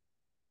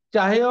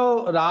 ਚਾਹੇ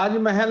ਉਹ ਰਾਜ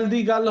ਮਹਿਲ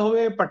ਦੀ ਗੱਲ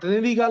ਹੋਵੇ, ਪਟਨੇ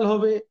ਦੀ ਗੱਲ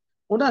ਹੋਵੇ,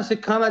 ਉਹਨਾਂ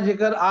ਸਿੱਖਾਂ ਦਾ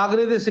ਜ਼ਿਕਰ,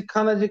 ਆਗਰੇ ਦੇ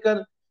ਸਿੱਖਾਂ ਦਾ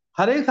ਜ਼ਿਕਰ,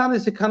 ਹਰੇਕ ਥਾਂ ਦੇ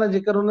ਸਿੱਖਾਂ ਦਾ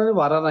ਜ਼ਿਕਰ ਉਹਨਾਂ ਨੇ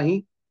ਵਾਰਾਂ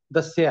ਰਾਹੀਂ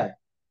ਦੱਸਿਆ ਹੈ।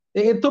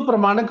 ਤੇ ਇੱਥੋਂ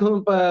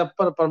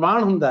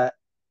ਪ੍ਰਮਾਣ ਹੁੰਦਾ ਹੈ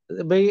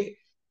ਬਈ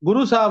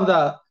ਗੁਰੂ ਸਾਹਿਬ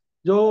ਦਾ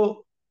ਜੋ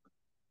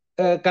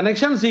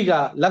ਕਨੈਕਸ਼ਨ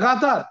ਸੀਗਾ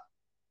ਲਗਾਤਾਰ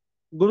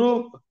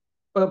ਗੁਰੂ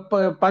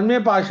ਪੰਜਵੇਂ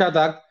ਪਾਤਸ਼ਾਹ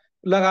ਤੱਕ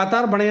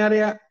ਲਗਾਤਾਰ ਬਣਿਆ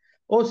ਰਿਹਾ।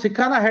 ਉਹ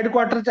ਸਿੱਖਾਂ ਦਾ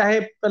ਹੈੱਡਕੁਆਟਰ ਚਾਹੇ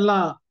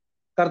ਪਹਿਲਾਂ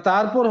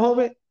ਕਰਤਾਰਪੁਰ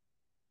ਹੋਵੇ,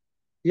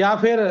 ਜਾਂ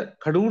ਫਿਰ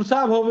ਖਡੂਰ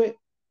ਸਾਹਿਬ ਹੋਵੇ,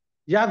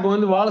 ਜਾਂ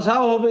ਗੋਇੰਦਵਾਲ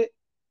ਸਾਹਿਬ ਹੋਵੇ,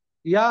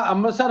 ਜਾਂ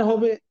ਅੰਮ੍ਰਿਤਸਰ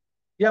ਹੋਵੇ,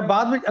 ਜਾਂ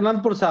ਬਾਅਦ ਵਿੱਚ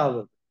ਅਨੰਦਪੁਰ ਸਾਹਿਬ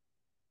ਹੋਵੇ,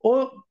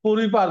 ਉਹ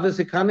ਪੂਰਬੀ ਭਾਰਤ ਦੇ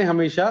ਸਿੱਖਾਂ ਨੇ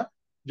ਹਮੇਸ਼ਾ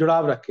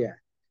ਜੁੜਾਵ ਰੱਖਿਆ।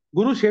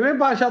 ਗੁਰੂ ਛੇਵੇਂ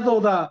ਪਾਤਸ਼ਾਹ ਤੋਂ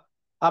ਉਹਦਾ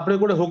ਆਪਣੇ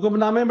ਕੋਲ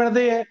ਹੁਕਮਨਾਮੇ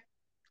ਮਿਲਦੇ ਹੈ।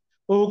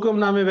 ਉਹ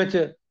ਹੁਕਮਨਾਮੇ ਵਿੱਚ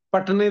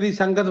ਪਟਨੇ ਦੀ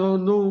ਸੰਗਤ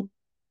ਨੂੰ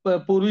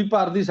ਪੂਰਬੀ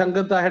ਭਾਰਤ ਦੀ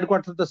ਸੰਗਤ ਦਾ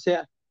ਹੈੱਡਕੁਆਟਰ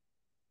ਦੱਸਿਆ।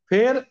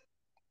 ਫਿਰ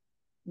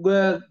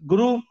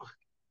ਗੁਰੂ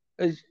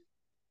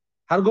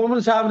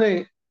ਹਰਗੋਬਿੰਦ ਸਾਹਿਬ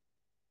ਨੇ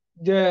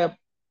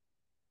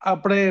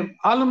ਆਪਣੇ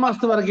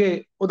ਅਲਮਸਤ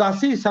ਵਰਗੇ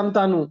ਉਦਾਸੀ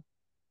ਸੰਤਾਂ ਨੂੰ,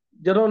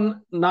 ਜਦੋਂ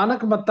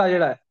ਨਾਨਕ ਮੱਤਾ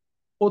ਜਿਹੜਾ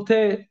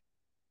ਉੱਥੇ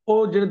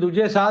ਉਹ ਜਿਹੜੇ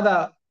ਦੂਜੇ ਸਾਧ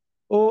ਆ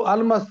ਉਹ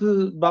ਅਲਮਸਤ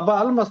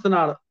ਬਾਬਾ ਅਲਮਸਤ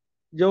ਨਾਲ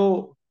ਜੋ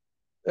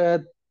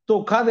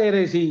ਧੋਖਾ ਦੇ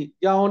ਰਹੇ ਸੀ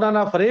ਜਾਂ ਉਹਨਾਂ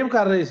ਨਾਲ ਫਰੇਬ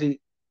ਕਰ ਰਹੇ ਸੀ,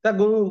 ਤਾਂ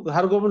ਗੁਰੂ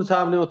ਹਰਗੋਬਿੰਦ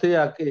ਸਾਹਿਬ ਨੇ ਉੱਥੇ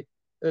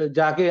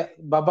ਜਾ ਕੇ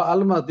ਬਾਬਾ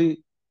ਅਲਮਸਤ ਦੀ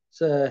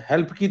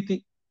ਹੈਲਪ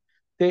ਕੀਤੀ।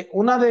 ਤੇ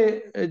ਉਹਨਾਂ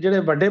ਦੇ ਜਿਹੜੇ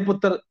ਵੱਡੇ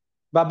ਪੁੱਤਰ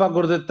ਬਾਬਾ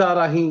ਗੁਰਦਿੱਤਾ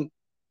ਰਾਹੀਂ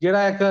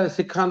ਜਿਹੜਾ ਇੱਕ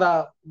ਸਿੱਖਾਂ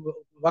ਦਾ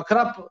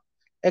ਵੱਖਰਾ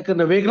ਇੱਕ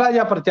ਨਵੇਕਲਾ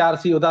ਜਿਹਾ ਪ੍ਰਚਾਰ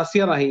ਸੀ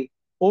ਉਦਾਸੀਆਂ ਰਾਹੀਂ,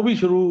 ਉਹ ਵੀ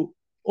ਸ਼ੁਰੂ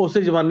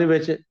ਉਸੇ ਜ਼ਮਾਨੇ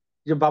ਵਿੱਚ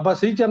ਜੋ ਬਾਬਾ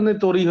ਸ੍ਰੀ ਚੰਦ ਨੇ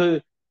ਤੋਰੀ ਹੋਈ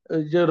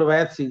ਜੋ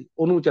ਰਵਾਇਤ ਸੀ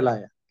ਉਹਨੂੰ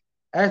ਚਲਾਇਆ।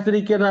 ਇਸ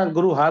ਤਰੀਕੇ ਨਾਲ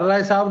ਗੁਰੂ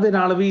ਹਰਿਰਾਏ ਸਾਹਿਬ ਦੇ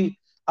ਨਾਲ ਵੀ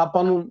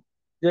ਆਪਾਂ ਨੂੰ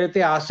ਜੇ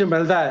ਇਤਿਹਾਸ 'ਚ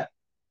ਮਿਲਦਾ ਹੈ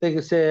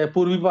ਤੇ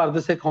ਪੂਰਬੀ ਭਾਰਤ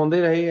ਦੇ ਸਿੱਖ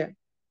ਆਉਂਦੇ ਰਹੇ ਹੈ।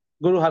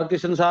 ਗੁਰੂ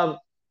ਹਰਕ੍ਰਿਸ਼ਨ ਸਾਹਿਬ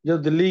ਜਦੋਂ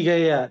ਦਿੱਲੀ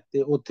ਗਏ ਆ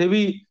ਤੇ ਉੱਥੇ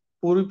ਵੀ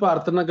ਪੂਰਬੀ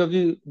ਭਾਰਤ ਨਾਲ,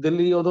 ਕਿਉਂਕਿ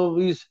ਦਿੱਲੀ ਉਦੋਂ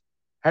ਵੀ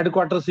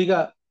ਹੈੱਡਕੁਆਟਰ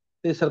ਸੀਗਾ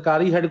ਤੇ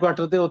ਸਰਕਾਰੀ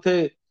ਹੈੱਡਕੁਆਟਰ, ਤੇ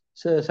ਉੱਥੇ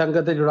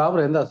ਸੰਗਤ ਦੇ ਜੁੜਾਵ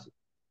ਰਹਿੰਦਾ ਸੀ।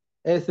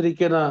 ਇਸ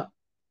ਤਰੀਕੇ ਨਾਲ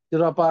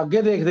ਜਦੋਂ ਆਪਾਂ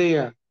ਅੱਗੇ ਦੇਖਦੇ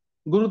ਹਾਂ,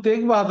 ਗੁਰੂ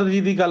ਤੇਗ ਬਹਾਦਰ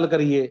ਜੀ ਦੀ ਗੱਲ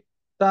ਕਰੀਏ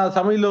ਤਾਂ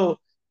ਸਮਝ ਲਓ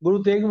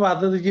ਗੁਰੂ ਤੇਗ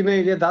ਬਹਾਦਰ ਜੀ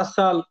ਨੇ ਜੇ 10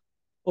 ਸਾਲ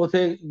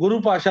ਉੱਥੇ ਗੁਰੂ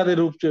ਪਾਤਸ਼ਾਹ ਦੇ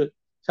ਰੂਪ 'ਚ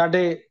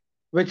ਸਾਡੇ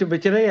ਵਿੱਚ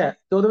ਵਿਚਰੇ ਹੈ,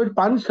 ਤੇ ਉਹਦੇ ਵਿੱਚ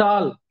 5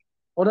 ਸਾਲ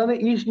ਉਹਨਾਂ ਨੇ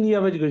ਈਸਟ ਇੰਡੀਆ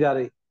ਵਿੱਚ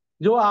ਗੁਜ਼ਾਰੇ,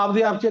 ਜੋ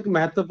ਆਪਦੇ ਆਪ 'ਚ ਇੱਕ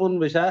ਮਹੱਤਵਪੂਰਨ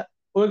ਵਿਸ਼ਾ ਹੈ।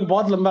 ਉਹ ਇੱਕ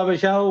ਬਹੁਤ ਲੰਬਾ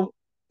ਵਿਸ਼ਾ, ਉਹ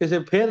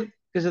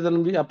ਕਿਸੇ ਦਿਨ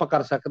ਵੀ ਆਪਾਂ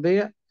ਕਰ ਸਕਦੇ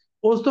ਆ।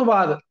 ਉਸ ਤੋਂ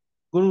ਬਾਅਦ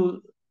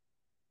ਗੁਰੂ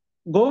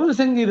ਗੋਬਿੰਦ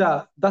ਸਿੰਘ ਜੀ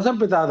ਦਾ ਦਸਮ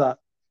ਪਿਤਾ ਦਾ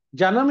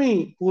ਜਨਮ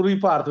ਹੀ ਪੂਰਬੀ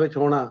ਭਾਰਤ ਵਿੱਚ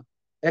ਹੋਣਾ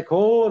ਇੱਕ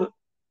ਹੋਰ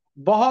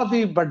ਬਹੁਤ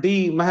ਹੀ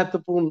ਵੱਡੀ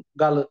ਮਹੱਤਵਪੂਰਨ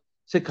ਗੱਲ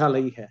ਸਿੱਖਾਂ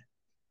ਲਈ ਹੈ।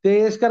 ਤੇ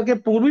ਇਸ ਕਰਕੇ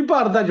ਪੂਰਬੀ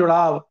ਭਾਰਤ ਦਾ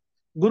ਜੁੜਾਵ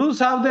ਗੁਰੂ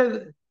ਸਾਹਿਬ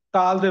ਦੇ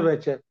ਕਾਲ ਦੇ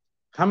ਵਿੱਚ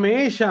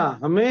ਹਮੇਸ਼ਾ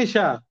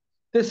ਹਮੇਸ਼ਾ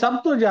ਤੇ ਸਭ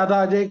ਤੋਂ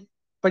ਜ਼ਿਆਦਾ ਜੇ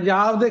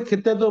ਪੰਜਾਬ ਦੇ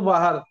ਖਿੱਤੇ ਤੋਂ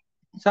ਬਾਹਰ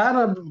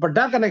ਸਾਰਾ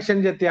ਵੱਡਾ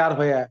ਕਨੈਕਸ਼ਨ ਜੇ ਤਿਆਰ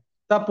ਹੋਇਆ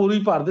ਤਾਂ ਪੂਰੀ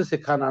ਭਾਰਤ ਦੇ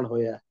ਸਿੱਖਾਂ ਨਾਲ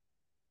ਹੋਇਆ।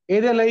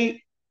 ਇਹਦੇ ਲਈ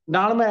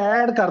ਨਾਲ ਮੈਂ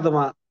ਐਡ ਕਰ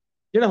ਦੇਵਾਂ,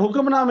 ਜਿਹੜੇ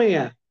ਹੁਕਮਨਾਮੇ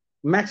ਆ,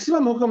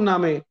 ਮੈਕਸਿਮਮ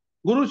ਹੁਕਮਨਾਮੇ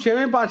ਗੁਰੂ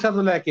 6ਵੇਂ ਪਾਤਸ਼ਾਹ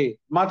ਤੋਂ ਲੈ ਕੇ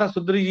ਮਾਤਾ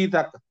ਸੁੰਦਰੀ ਜੀ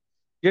ਤੱਕ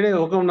ਜਿਹੜੇ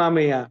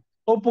ਹੁਕਮਨਾਮੇ ਆ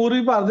ਉਹ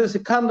ਪੂਰੀ ਭਾਰਤ ਦੇ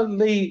ਸਿੱਖਾਂ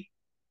ਲਈ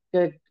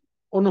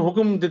ਉਹਨੂੰ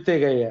ਹੁਕਮ ਦਿੱਤੇ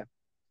ਗਏ ਆ।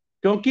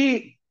 ਕਿਉਂਕਿ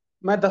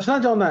ਮੈਂ ਦੱਸਣਾ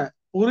ਚਾਹੁੰਦਾ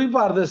ਪੂਰੀ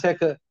ਭਾਰਤ ਦੇ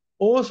ਸਿੱਖ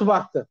ਉਸ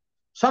ਵਕਤ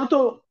ਸਭ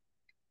ਤੋਂ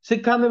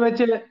ਸਿੱਖਾਂ ਦੇ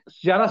ਵਿੱਚ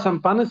ਜ਼ਿਆਦਾ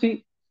ਸੰਪੰਨ ਸੀ।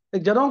 ਤੇ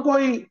ਜਦੋਂ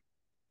ਕੋਈ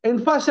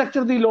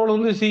ਇਨਫਰਾਸਟ੍ਰਕਚਰ ਦੀ ਲੋੜ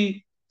ਹੁੰਦੀ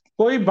ਸੀ,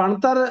 ਕੋਈ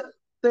ਬਣਤਰ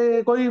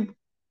ਤੇ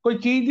ਕੋਈ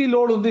ਚੀਜ਼ ਦੀ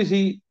ਲੋੜ ਹੁੰਦੀ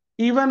ਸੀ,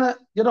 ਈਵਨ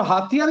ਜਦੋਂ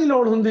ਹਾਥੀਆਂ ਦੀ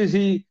ਲੋੜ ਹੁੰਦੀ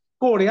ਸੀ,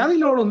 ਘੋੜਿਆਂ ਦੀ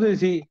ਲੋੜ ਹੁੰਦੀ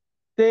ਸੀ,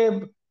 ਤੇ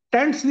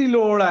ਟੈਂਟਸ ਦੀ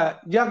ਲੋੜ ਹੈ,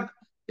 ਜਾਂ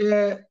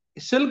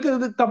ਸਿਲਕ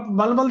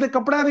ਮਲਮਲ ਦੇ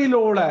ਕੱਪੜਿਆਂ ਦੀ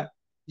ਲੋੜ ਹੈ,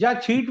 ਜਾਂ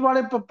ਛੀਟ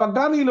ਵਾਲੇ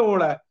ਪੱਗਾਂ ਦੀ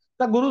ਲੋੜ ਹੈ,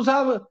 ਤਾਂ ਗੁਰੂ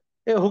ਸਾਹਿਬ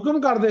ਇਹ ਹੁਕਮ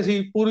ਕਰਦੇ ਸੀ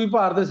ਪੂਰੀ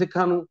ਭਾਰਤ ਦੇ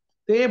ਸਿੱਖਾਂ ਨੂੰ।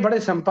 ਤੇ ਇਹ ਬੜੇ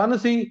ਸੰਪੰਨ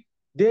ਸੀ।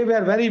 ਦੇ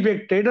ਵੇਰ ਵੈਰੀ ਬਿਗ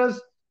ਟ੍ਰੇਡਰਸ,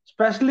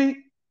 ਸਪੈਸ਼ਲੀ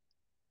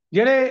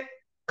ਜਿਹੜੇ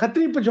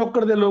ਖੱਤਰੀ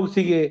ਪਿਛੋਕੜ ਦੇ ਲੋਕ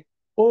ਸੀਗੇ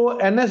ਉਹ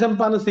ਇੰਨੇ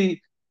ਸੰਪੰਨ ਸੀ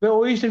ਕਿ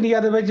ਉਹ ਈਸਟ ਇੰਡੀਆ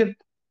ਦੇ ਵਿੱਚ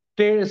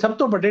ਸਭ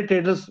ਤੋਂ ਵੱਡੇ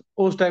ਟ੍ਰੇਡਰਸ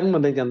ਉਸ ਟਾਈਮ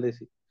ਮੰਨੇ ਜਾਂਦੇ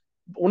ਸੀ।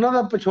 ਉਹਨਾਂ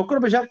ਦਾ ਪਿਛੋਕੜ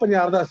ਬੇਸ਼ੱਕ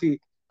ਪੰਜਾਬ ਦਾ ਸੀ,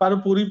 ਪਰ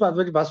ਪੂਰੀ ਭਾਰਤ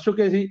ਵਿੱਚ ਵੱਸ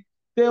ਚੁੱਕੇ ਸੀ।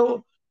 ਤੇ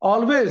ਉਹ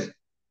ਆਲਵੇਜ਼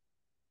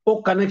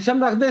ਉਹ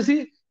ਕਨੈਕਸ਼ਨ ਰੱਖਦੇ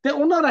ਸੀ ਤੇ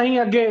ਉਹਨਾਂ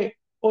ਰਾਹੀਂ ਅੱਗੇ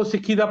ਉਹ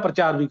ਸਿੱਖੀ ਦਾ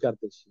ਪ੍ਰਚਾਰ ਵੀ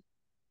ਕਰਦੇ ਸੀ।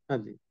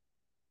 ਹਾਂਜੀ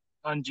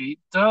ਹਾਂਜੀ,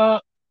 ਤਾਂ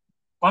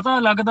ਪਤਾ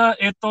ਲੱਗਦਾ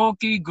ਇਹ ਤੋਂ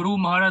ਕਿ ਗੁਰੂ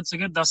ਮਹਾਰਾਜ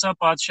ਸੀਗੇ 10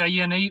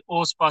 ਪਾਤਸ਼ਾਹੀਆਂ ਨੇ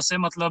ਉਸ ਪਾਸੇ,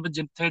 ਮਤਲਬ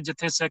ਜਿੱਥੇ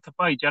ਜਿੱਥੇ ਸਿੱਖ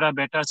ਭਾਈਚਾਰਾ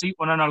ਬੈਠਾ ਸੀ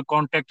ਉਹਨਾਂ ਨਾਲ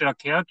ਕੰਟੈਕਟ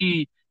ਰੱਖਿਆ,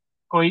 ਕਿ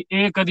ਕੋਈ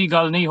ਇਹ ਕਦੀ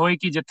ਗੱਲ ਨਹੀਂ ਹੋਈ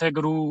ਕਿ ਜਿੱਥੇ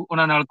ਗੁਰੂ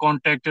ਉਹਨਾਂ ਨਾਲ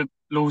ਕੰਟੈਕਟ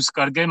ਲੂਜ਼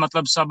ਕਰ ਗਏ।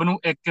 ਮਤਲਬ ਸਭ ਨੂੰ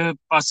ਇੱਕ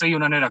ਪਾਸੇ ਹੀ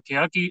ਉਹਨਾਂ ਨੇ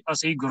ਰੱਖਿਆ ਕਿ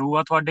ਅਸੀਂ ਗੁਰੂ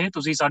ਆ ਤੁਹਾਡੇ,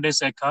 ਤੁਸੀਂ ਸਾਡੇ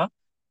ਸਿੱਖ ਆ,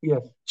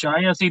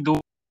 ਚਾਹੇ ਅਸੀਂ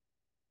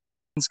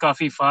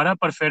ਕਾਫੀ ਫਾਰ ਆ,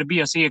 ਪਰ ਫਿਰ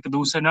ਵੀ ਅਸੀਂ ਇੱਕ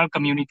ਦੂਸਰੇ ਨਾਲ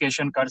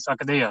ਕਮਿਊਨੀਕੇਸ਼ਨ ਕਰ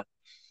ਸਕਦੇ ਆ।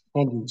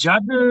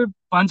 ਜਦ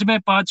ਪੰਜਵੇਂ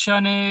ਪਾਤਸ਼ਾਹ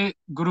ਨੇ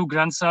ਗੁਰੂ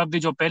ਗ੍ਰੰਥ ਸਾਹਿਬ ਦੀ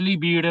ਜੋ ਪਹਿਲੀ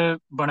ਬੀੜ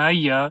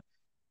ਬਣਾਈ ਆ,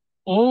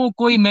 ਉਹ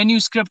ਕੋਈ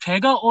ਮੈਨੂਸਕ੍ਰਿਪਟ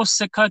ਹੈਗਾ ਉਸ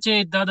ਸਿੱਖਾਂ 'ਚ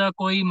ਏਦਾਂ ਦਾ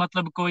ਕੋਈ,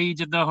 ਮਤਲਬ ਕੋਈ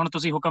ਜਿੱਦਾਂ ਹੁਣ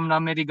ਤੁਸੀਂ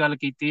ਹੁਕਮਨਾਮੇ ਦੀ ਗੱਲ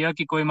ਕੀਤੀ ਆ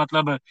ਕਿ ਕੋਈ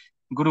ਮਤਲਬ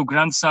ਗੁਰੂ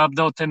ਗ੍ਰੰਥ ਸਾਹਿਬ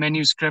ਦਾ ਉੱਥੇ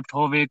ਮੈਨੂਸਕ੍ਰਿਪਟ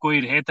ਹੋਵੇ,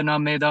 ਕੋਈ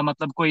ਰਹਿਤਨਾਮੇ ਦਾ,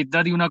 ਮਤਲਬ ਕੋਈ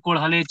ਏਦਾਂ ਦੀ ਉਹਨਾਂ ਕੋਲ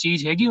ਹਲੇ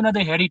ਚੀਜ਼ ਹੈਗੀ ਉਹਨਾਂ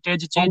ਦੇ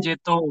ਹੈਰੀਟੇਜ 'ਚ ਜੇ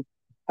ਤੋਂ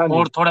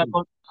ਹੋਰ ਥੋੜਾ?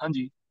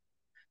 ਹਾਂਜੀ,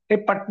 ਇਹ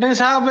ਪਟਨੇ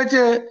ਸਾਹਿਬ ਵਿੱਚ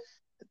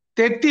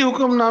 33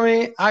 ਹੁਕਮਨਾਮੇ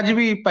ਅੱਜ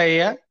ਵੀ ਪਏ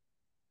ਆ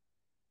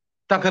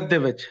ਤਖਤ ਦੇ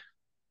ਵਿੱਚ।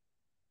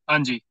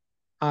 ਹਾਂਜੀ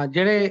ਹਾਂ,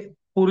 ਜਿਹੜੇ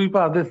ਪੂਰੀ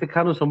ਭਾਰਤ ਦੇ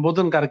ਸਿੱਖਾਂ ਨੂੰ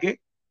ਸੰਬੋਧਨ ਕਰਕੇ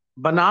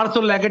ਬਨਾਰਸ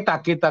ਤੋਂ ਲੈ ਕੇ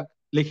ਢਾਕੇ ਤੱਕ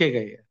ਲਿਖੇ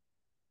ਗਏ ਆ।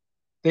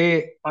 ਤੇ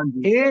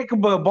ਇਹ ਇੱਕ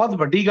ਬਹੁਤ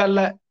ਵੱਡੀ ਗੱਲ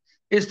ਹੈ।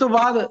 ਇਸ ਤੋਂ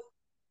ਬਾਅਦ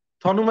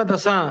ਤੁਹਾਨੂੰ ਮੈਂ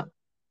ਦੱਸਾਂ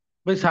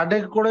ਵੀ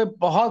ਸਾਡੇ ਕੋਲੇ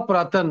ਬਹੁਤ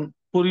ਪੁਰਾਤਨ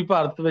ਪੂਰੀ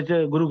ਭਾਰਤ ਵਿੱਚ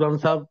ਗੁਰੂ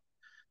ਗ੍ਰੰਥ ਸਾਹਿਬ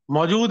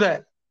ਮੌਜੂਦ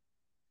ਹੈ।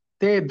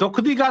 ਤੇ ਦੁੱਖ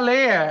ਦੀ ਗੱਲ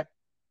ਇਹ ਹੈ,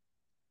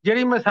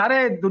 ਜਿਹੜੀ ਮੈਂ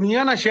ਸਾਰੇ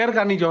ਦੁਨੀਆ ਨਾਲ ਸ਼ੇਅਰ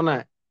ਕਰਨੀ ਚਾਹੁੰਦਾ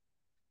ਹੈ,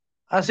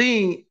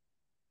 ਅਸੀਂ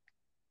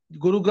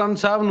ਗੁਰੂ ਗ੍ਰੰਥ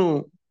ਸਾਹਿਬ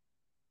ਨੂੰ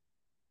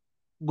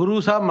ਗੁਰੂ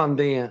ਸਾਹਿਬ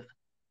ਮੰਨਦੇ ਆ,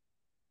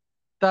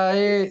 ਤਾਂ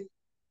ਇਹ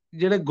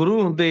ਜਿਹੜੇ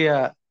ਗੁਰੂ ਹੁੰਦੇ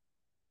ਆ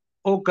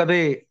ਉਹ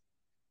ਕਦੇ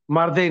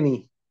ਮਰਦੇ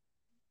ਨਹੀਂ,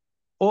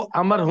 ਉਹ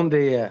ਅਮਰ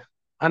ਹੁੰਦੇ ਆ,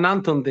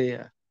 ਅਨੰਤ ਹੁੰਦੇ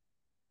ਆ।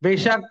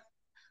 ਬੇਸ਼ੱਕ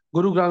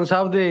ਗੁਰੂ ਗ੍ਰੰਥ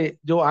ਸਾਹਿਬ ਦੇ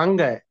ਜੋ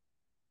ਅੰਗ ਹੈ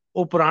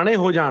ਉਹ ਪੁਰਾਣੇ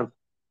ਹੋ ਜਾਣ,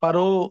 ਪਰ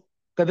ਉਹ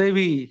ਕਦੇ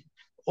ਵੀ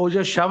ਉਹ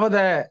ਜੋ ਸ਼ਬਦ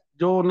ਹੈ,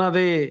 ਜੋ ਉਹਨਾਂ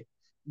ਦੇ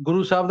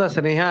ਗੁਰੂ ਸਾਹਿਬ ਦਾ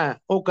ਸੁਨੇਹਾ ਹੈ,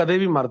 ਉਹ ਕਦੇ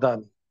ਵੀ ਮਰਦਾ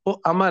ਨਹੀਂ,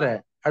 ਉਹ ਅਮਰ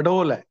ਹੈ,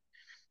 ਅਡੋਲ ਹੈ।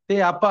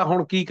 ਤੇ ਆਪਾਂ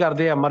ਹੁਣ ਕੀ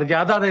ਕਰਦੇ ਆ,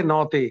 ਮਰਜ਼ਾਦਾ ਦੇ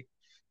ਨਾਂ ਤੇ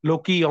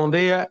ਲੋਕੀ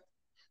ਆਉਂਦੇ ਆ।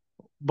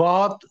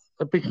 ਬਹੁਤ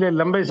ਪਿਛਲੇ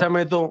ਲੰਬੇ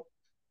ਸਮੇਂ ਤੋਂ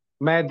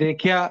ਮੈਂ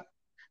ਦੇਖਿਆ,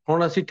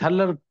 ਹੁਣ ਅਸੀਂ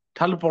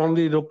ਠੱਲ ਪਾਉਣ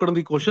ਦੀ, ਰੋਕਣ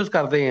ਦੀ ਕੋਸ਼ਿਸ਼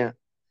ਕਰਦੇ ਆ।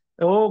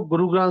 ਉਹ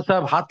ਗੁਰੂ ਗ੍ਰੰਥ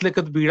ਸਾਹਿਬ ਹੱਥ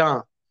ਲਿਖਤ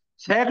ਬੀੜਾਂ,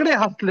 ਸੈਂਕੜੇ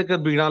ਹੱਥ ਲਿਖਤ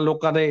ਬੀੜਾਂ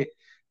ਲੋਕਾਂ ਦੇ,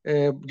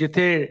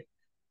 ਜਿੱਥੇ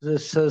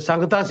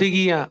ਸੰਗਤਾਂ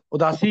ਸੀਗੀਆਂ,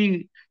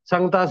 ਉਦਾਸੀ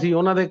ਸੰਗਤਾਂ ਸੀ,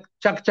 ਉਹਨਾਂ ਦੇ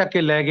ਚੱਕ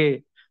ਕੇ ਲੈ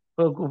ਗਏ।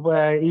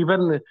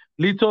 ਈਵਨ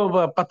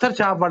ਲੀਥੋ ਪੱਥਰ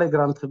ਛਾਪ ਵਾਲੇ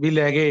ਗ੍ਰੰਥ ਵੀ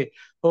ਲੈ ਗਏ।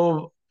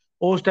 ਉਹ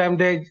ਉਸ ਟਾਈਮ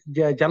ਦੇ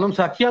ਜਨਮ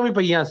ਸਾਖੀਆਂ ਵੀ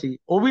ਪਈਆਂ ਸੀ,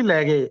 ਉਹ ਵੀ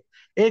ਲੈ ਗਏ।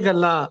 ਇਹ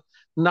ਗੱਲਾਂ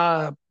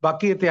ਨਾ,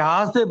 ਬਾਕੀ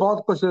ਇਤਿਹਾਸ ਦੇ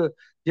ਬਹੁਤ ਕੁਝ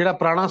ਜਿਹੜਾ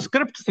ਪੁਰਾਣਾ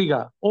ਸਕ੍ਰਿਪਟ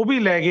ਸੀਗਾ ਉਹ ਵੀ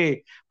ਲੈ ਗਏ।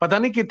 ਪਤਾ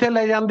ਨਹੀਂ ਕਿੱਥੇ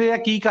ਲੈ ਜਾਂਦੇ ਆ,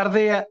 ਕੀ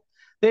ਕਰਦੇ ਆ।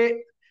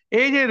 ਤੇ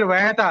ਇਹ ਜੇ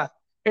ਰਵਾਇਤ ਆ,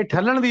 ਇਹ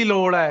ਠੱਲਣ ਦੀ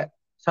ਲੋੜ ਹੈ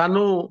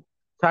ਸਾਨੂੰ।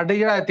 ਸਾਡੇ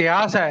ਜਿਹੜਾ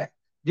ਇਤਿਹਾਸ ਹੈ,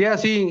 ਜੇ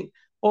ਅਸੀਂ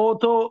ਉਹ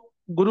ਤੋਂ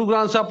ਗੁਰੂ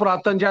ਗ੍ਰੰਥ ਸਾਹਿਬ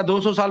ਪੁਰਾਤਨ ਜਾਂ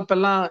 200 ਸਾਲ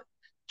ਪਹਿਲਾਂ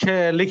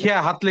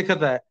ਲਿਖਿਆ ਹੱਥ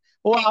ਲਿਖਤ ਹੈ,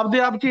 ਉਹ ਆਪਦੇ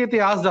ਆਪ 'ਚ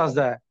ਇਤਿਹਾਸ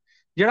ਦੱਸਦਾ ਹੈ।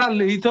 ਜਿਹੜਾ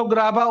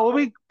ਲਿਥੋਗ੍ਰਾਫ ਆ ਉਹ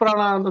ਵੀ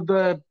ਪੁਰਾਣਾ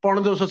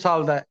ਪੌਣੇ 200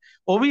 ਸਾਲ ਦਾ ਹੈ,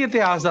 ਉਹ ਵੀ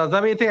ਇਤਿਹਾਸ ਦੱਸਦਾ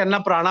ਵੀ ਇੱਥੇ ਇੰਨਾ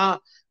ਪੁਰਾਣਾ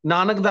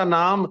ਨਾਨਕ ਦਾ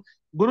ਨਾਮ,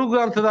 ਗੁਰੂ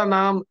ਗ੍ਰੰਥ ਦਾ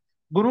ਨਾਮ,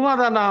 ਗੁਰੂਆਂ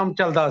ਦਾ ਨਾਮ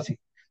ਚੱਲਦਾ ਸੀ।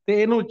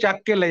 ਤੇ ਇਹਨੂੰ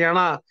ਚੱਕ ਕੇ ਲੈ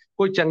ਜਾਣਾ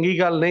ਕੋਈ ਚੰਗੀ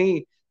ਗੱਲ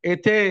ਨਹੀਂ।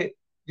 ਇੱਥੇ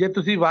ਜੇ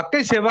ਤੁਸੀਂ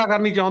ਵਾਕਈ ਸੇਵਾ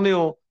ਕਰਨੀ ਚਾਹੁੰਦੇ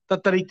ਹੋ ਤਾਂ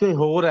ਤਰੀਕੇ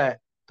ਹੋਰ ਹੈ।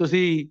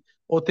 ਤੁਸੀਂ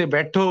ਉੱਥੇ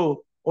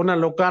ਬੈਠੋ ਉਹਨਾਂ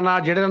ਲੋਕਾਂ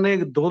ਨਾਲ ਜਿਹੜਿਆਂ ਨੇ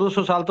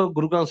 200 ਸਾਲ ਤੋਂ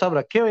ਗੁਰੂ ਗ੍ਰੰਥ ਸਾਹਿਬ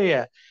ਰੱਖੇ ਹੋਏ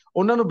ਆ।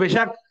 ਉਹਨਾਂ ਨੂੰ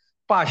ਬੇਸ਼ੱਕ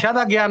ਭਾਸ਼ਾ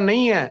ਦਾ ਗਿਆਨ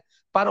ਨਹੀਂ ਹੈ,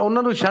 ਪਰ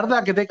ਉਹਨਾਂ ਨੂੰ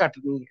ਸ਼ਰਧਾ ਕਿਤੇ ਘੱਟ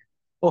ਨਹੀਂ ਹੈ।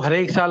 ਉਹ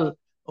ਹਰੇਕ ਸਾਲ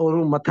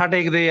ਉਹਨੂੰ ਮੱਥਾ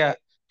ਟੇਕਦੇ ਆ,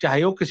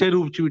 ਚਾਹੇ ਉਹ ਕਿਸੇ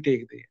ਰੂਪ 'ਚ ਵੀ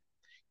ਟੇਕਦੇ ਆ।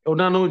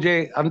 ਉਹਨਾਂ ਨੂੰ ਜੇ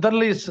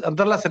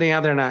ਅੰਦਰਲਾ ਸੁਨੇਹਾ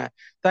ਦੇਣਾ ਹੈ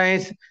ਤਾਂ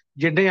ਇਸ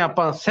ਜਿਹੜੇ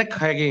ਆਪਾਂ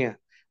ਸਿੱਖ ਹੈਗੇ ਆ,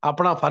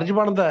 ਆਪਣਾ ਫਰਜ਼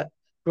ਬਣਦਾ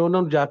ਵੀ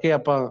ਉਹਨਾਂ ਨੂੰ ਜਾ ਕੇ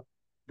ਆਪਾਂ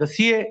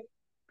ਦੱਸੀਏ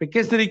ਵੀ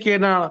ਕਿਸ ਤਰੀਕੇ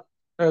ਨਾਲ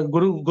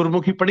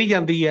ਗੁਰਮੁਖੀ ਪੜ੍ਹੀ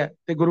ਜਾਂਦੀ ਹੈ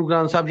ਤੇ ਗੁਰੂ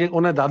ਗ੍ਰੰਥ ਸਾਹਿਬ ਜੀ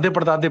ਉਹਨਾਂ ਦਾਦੇ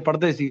ਪੜਦਾਦੇ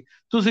ਪੜ੍ਹਦੇ ਸੀ,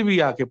 ਤੁਸੀਂ ਵੀ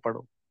ਆ ਕੇ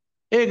ਪੜ੍ਹੋ।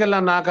 ਇਹ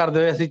ਗੱਲਾਂ ਨਾ ਕਰਦੇ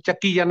ਹੋਏ ਅਸੀਂ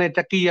ਚੱਕੀ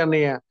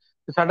ਜਾਂਦੇ ਆ,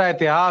 ਸਾਡਾ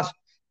ਇਤਿਹਾਸ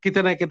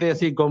ਕਿਤੇ ਨਾ ਕਿਤੇ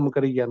ਅਸੀਂ ਗੁੰਮ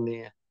ਕਰੀ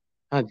ਜਾਂਦੇ ਆ।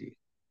 ਹਾਂਜੀ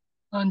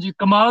ਹਾਂਜੀ,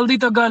 ਕਮਾਲ ਦੀ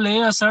ਤਾਂ ਗੱਲ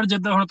ਇਹ ਆ ਸਰ,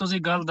 ਜਿੱਦਾਂ ਹੁਣ ਤੁਸੀਂ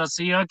ਗੱਲ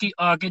ਦੱਸੀ ਆ ਕਿ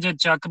ਆ ਕੇ ਜੇ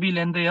ਚੱਕ ਵੀ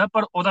ਲੈਂਦੇ ਆ,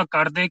 ਪਰ ਉਹਦਾ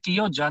ਕਰਦੇ ਕੀ,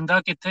 ਉਹ ਜਾਂਦਾ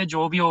ਕਿੱਥੇ?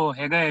 ਜੋ ਵੀ ਉਹ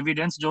ਹੈਗਾ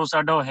ਐਵੀਡੈਂਸ, ਜੋ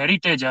ਸਾਡਾ ਉਹ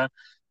ਹੈਰੀਟੇਜ ਆ,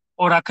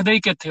 ਉਹ ਰੱਖਦੇ ਹੀ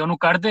ਕਿੱਥੇ, ਉਹਨੂੰ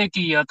ਕਰਦੇ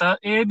ਕੀ ਆ? ਤਾਂ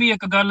ਇਹ ਵੀ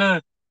ਇੱਕ ਗੱਲ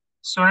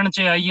ਸੁਣਨ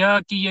ਚ ਆਈ ਆ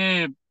ਕਿ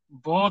ਇਹ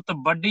ਬਹੁਤ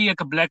ਵੱਡੀ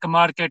ਇੱਕ ਬਲੈਕ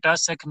ਮਾਰਕੀਟ ਆ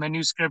ਸਿੱਖ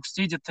ਮੈਨੂਸਕ੍ਰਿਪਟਸ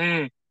ਦੀ,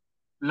 ਜਿੱਥੇ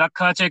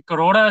ਲੱਖਾਂ ਚ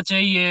ਕਰੋੜਾਂ ਚ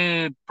ਹੀ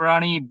ਇਹ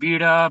ਪੁਰਾਣੀ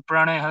ਬੀੜਾ,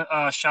 ਪੁਰਾਣੇ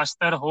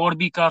ਸ਼ਾਸਤਰ, ਹੋਰ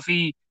ਵੀ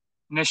ਕਾਫੀ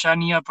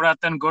ਨਿਸ਼ਾਨੀਆਂ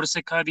ਪੁਰਾਤਨ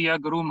ਗੁਰਸਿੱਖਾਂ ਦੀਆਂ,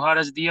 ਗੁਰੂ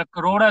ਮਹਾਰਾਜ ਦੀਆਂ,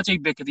 ਕਰੋੜਾਂ ਚ ਹੀ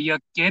ਵਿਕਦੀ ਆ।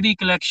 ਕਿਹਦੀ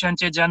ਕਲੈਕਸ਼ਨ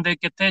ਚ ਜਾਂਦੇ,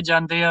 ਕਿੱਥੇ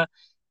ਜਾਂਦੇ ਆ,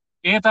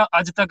 ਇਹ ਤਾਂ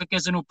ਅੱਜ ਤੱਕ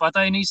ਕਿਸੇ ਨੂੰ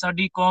ਪਤਾ ਹੀ ਨਹੀਂ।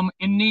 ਸਾਡੀ ਕੌਮ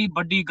ਇੰਨੀ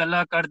ਵੱਡੀ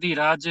ਗੱਲਾਂ ਕਰਦੀ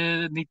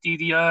ਰਾਜਨੀਤੀ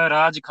ਦੀਆਂ,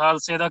 ਰਾਜ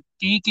ਖਾਲਸੇ ਦਾ,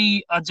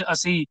 ਕੀ ਅੱਜ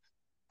ਅਸੀਂ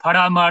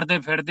ਫੜਾ ਮਾਰਦੇ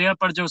ਫਿਰਦੇ ਆ,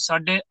 ਪਰ ਜੋ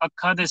ਸਾਡੇ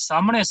ਅੱਖਾਂ ਦੇ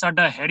ਸਾਹਮਣੇ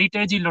ਸਾਡਾ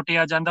ਹੈਰੀਟੇਜ ਹੀ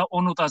ਲੁੱਟਿਆ ਜਾਂਦਾ,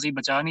 ਉਹਨੂੰ ਤਾਂ ਅਸੀਂ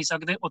ਬਚਾ ਨਹੀਂ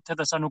ਸਕਦੇ। ਉੱਥੇ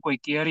ਤਾਂ ਸਾਨੂੰ ਕੋਈ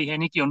ਕੇਅਰ ਹੀ ਹੈ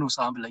ਨਹੀਂ ਕਿ ਉਹਨੂੰ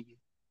ਸਾਂਭ ਲਈਏ।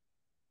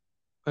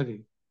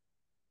 ਹਾਂਜੀ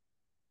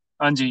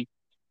ਹਾਂਜੀ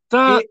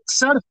ਤਾਂ ਇਹ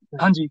ਸਰ,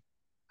 ਹਾਂਜੀ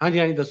ਹਾਂਜੀ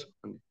ਹਾਂਜੀ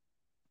ਦੱਸੋ।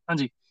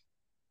 ਹਾਂਜੀ,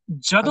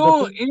 ਜਦੋਂ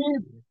ਦੱਸੋ।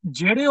 ਇਹ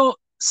ਜਿਹੜੇ ਉਹ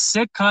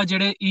ਸਿੱਖ ਆ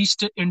ਜਿਹੜੇ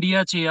ਈਸਟ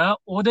ਇੰਡੀਆ 'ਚ ਆ,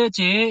 ਉਹਦੇ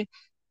 'ਚ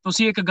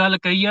ਤੁਸੀਂ ਇੱਕ ਗੱਲ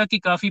ਕਹੀ ਆ ਕਿ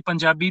ਕਾਫੀ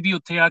ਪੰਜਾਬੀ ਵੀ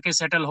ਉੱਥੇ ਆ ਕੇ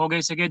ਸੈਟਲ ਹੋ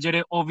ਗਏ ਸੀਗੇ,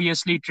 ਜਿਹੜੇ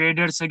ਓਬਵੀਅਸਲੀ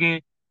ਟ੍ਰੇਡਰ ਸੀਗੇ।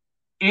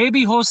 ਇਹ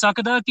ਵੀ ਹੋ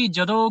ਸਕਦਾ ਕਿ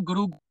ਜਦੋਂ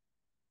ਗੁਰੂ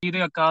ਜੀ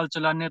ਦੇ ਅਕਾਲ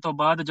ਚਲਾਣੇ ਤੋਂ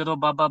ਬਾਅਦ, ਜਦੋਂ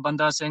ਬਾਬਾ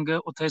ਬੰਦਾ ਸਿੰਘ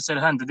ਉੱਥੇ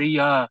ਸਰਹੰਦ ਦੀ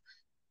ਆ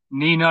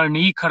ਨੀ ਨਾਲ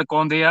ਨੀ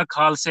ਖੜਕਾਉਂਦੇ ਆ,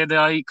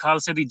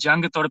 ਖਾਲਸੇ ਦੀ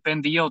ਜੰਗ ਤੁਰ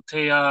ਪੈਂਦੀ ਆ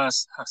ਉੱਥੇ ਆ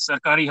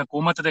ਸਰਕਾਰੀ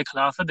ਹਕੂਮਤ ਦੇ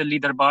ਖਿਲਾਫ, ਦਿੱਲੀ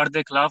ਦਰਬਾਰ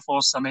ਦੇ ਖਿਲਾਫ।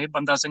 ਉਸ ਸਮੇਂ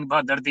ਬੰਦਾ ਸਿੰਘ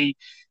ਬਹਾਦਰ ਦੀ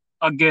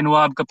ਅੱਗੇ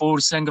ਨਵਾਬ ਕਪੂਰ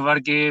ਸਿੰਘ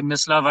ਵਰਗੇ,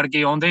 ਮਿਸਲਾ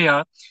ਵਰਗੇ ਆਉਂਦੇ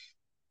ਆ।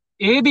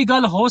 ਇਹ ਵੀ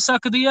ਗੱਲ ਹੋ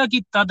ਸਕਦੀ ਆ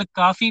ਕਿ ਤਦ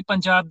ਕਾਫੀ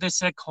ਪੰਜਾਬ ਦੇ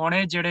ਸਿੱਖ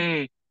ਹੋਣੇ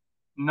ਜਿਹੜੇ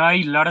ਨਾ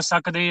ਹੀ ਲੜ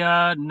ਸਕਦੇ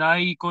ਆ, ਨਾ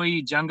ਹੀ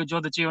ਕੋਈ ਜੰਗ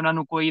ਜੁੱਧ 'ਚ ਉਹਨਾਂ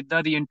ਨੂੰ ਕੋਈ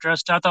ਇਦਾਂ ਦੀ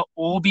ਇੰਟਰਸਟ ਆ, ਤਾਂ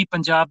ਉਹ ਵੀ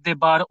ਪੰਜਾਬ ਦੇ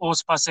ਬਾਹਰ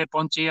ਉਸ ਪਾਸੇ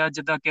ਪਹੁੰਚੇ ਆ,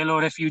 ਜਿੱਦਾਂ ਕਹਿ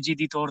ਲਓ ਰੈਫਿਊਜੀ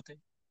ਦੀ ਤੌਰ ਤੇ।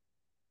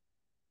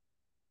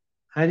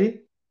 ਹਾਂਜੀ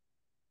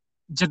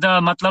ਜਿੱਦਾਂ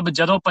ਮਤਲਬ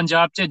ਜਦੋਂ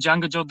ਪੰਜਾਬ 'ਚ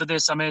ਜੰਗ ਜੁੱਧ ਦੇ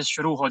ਸਮੇਂ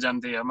ਸ਼ੁਰੂ ਹੋ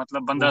ਜਾਂਦੇ ਆ,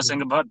 ਮਤਲਬ ਬੰਦਾ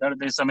ਸਿੰਘ ਬਹਾਦਰ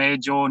ਦੇ ਸਮੇਂ,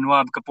 ਜੋ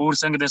ਨਵਾਬ ਕਪੂਰ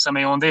ਸਿੰਘ ਦੇ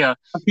ਸਮੇਂ ਆਉਂਦੇ ਆ।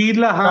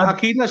 ਅਖੀਰਲਾ, ਹਾਂ ਤਦ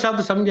ਅਖੀਰਲਾ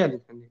ਸ਼ਬਦ ਸਮਝਿਆ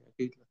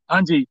ਨਹੀਂ।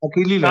 ਹਾਂਜੀ,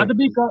 ਅਖੀਰਲੀ ਤਦ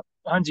ਵੀ ਲਾਈਨ।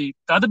 ਹਾਂਜੀ,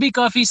 ਤਦ ਵੀ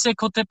ਕਾਫੀ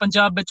ਸਿੱਖ ਉੱਥੇ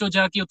ਪੰਜਾਬ ਵਿੱਚੋਂ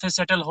ਜਾ ਕੇ ਉੱਥੇ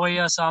ਸੈਟਲ ਹੋਏ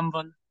ਆ ਆਸਾਮ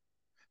ਵੱਲ।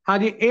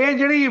 ਹਾਂਜੀ, ਇਹ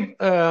ਜਿਹੜੀ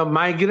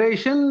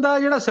ਮਾਈਗ੍ਰੇਸ਼ਨ ਦਾ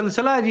ਜਿਹੜਾ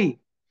ਸਿਲਸਿਲਾ ਹੈ ਜੀ,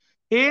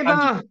 ਇਹ ਹਾਂਜੀ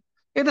ਤਾਂ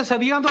ਇਹ ਤਾਂ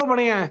ਸਦੀਆਂ ਤੋਂ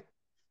ਬਣਿਆ ਹੈ।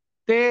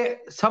 ਤੇ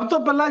ਸਭ ਤੋਂ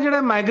ਪਹਿਲਾਂ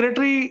ਜਿਹੜੇ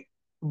ਮਾਈਗ੍ਰੇਟਰੀ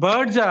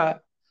ਬਰਡਸ ਆ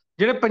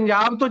ਜਿਹੜੇ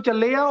ਪੰਜਾਬ ਤੋਂ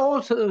ਚੱਲੇ ਆ,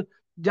 ਉਹ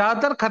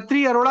ਜ਼ਿਆਦਾਤਰ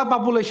ਖੱਤਰੀ ਅਰੋੜਾ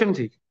ਪਾਪੂਲੇਸ਼ਨ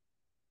ਸੀ।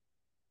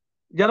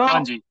 ਜਦੋਂ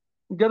ਹਾਂਜੀ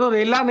ਜਦੋਂ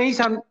ਰੇਲਾਂ ਨਹੀਂ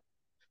ਸਨ,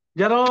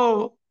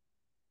 ਜਦੋਂ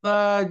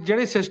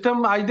ਜਿਹੜੇ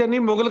ਸਿਸਟਮ ਅੱਜ ਦੇ ਨਹੀਂ,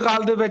 ਮੁਗਲ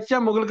ਕਾਲ ਦੇ ਵਿੱਚ,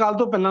 ਜਾਂ ਮੁਗਲ ਕਾਲ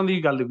ਤੋਂ ਪਹਿਲਾਂ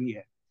ਦੀ ਗੱਲ ਵੀ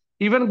ਹੈ।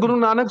 ਈਵਨ ਗੁਰੂ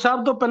ਨਾਨਕ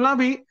ਸਾਹਿਬ ਤੋਂ ਪਹਿਲਾਂ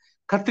ਵੀ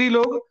ਖੱਤਰੀ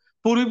ਲੋਕ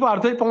ਪੂਰਬੀ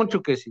ਭਾਰਤ ਵਿੱਚ ਪਹੁੰਚ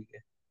ਚੁੱਕੇ ਸੀਗੇ।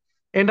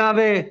 ਇਹਨਾਂ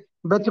ਦੇ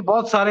ਵਿੱਚ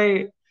ਬਹੁਤ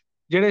ਸਾਰੇ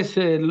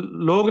ਜਿਹੜੇ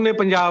ਲੋਕ ਨੇ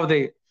ਪੰਜਾਬ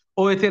ਦੇ,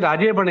 ਉਹ ਇੱਥੇ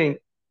ਰਾਜੇ ਬਣੇ।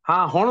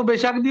 ਹਾਂ, ਹੁਣ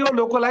ਬੇਸ਼ੱਕ ਦੀ ਉਹ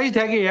ਲੋਕਲਾਈਜ਼ਡ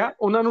ਹੈਗੇ ਆ,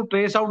 ਉਹਨਾਂ ਨੂੰ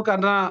ਟ੍ਰੇਸ ਆਊਟ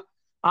ਕਰਨਾ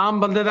ਆਮ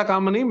ਬੰਦੇ ਦਾ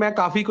ਕੰਮ ਨਹੀਂ। ਮੈਂ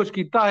ਕਾਫੀ ਕੁਝ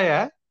ਕੀਤਾ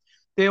ਹੋਇਆ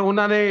ਤੇ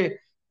ਉਹਨਾਂ ਦੇ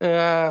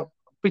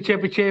ਪਿੱਛੇ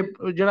ਪਿੱਛੇ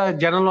ਜਿਹੜਾ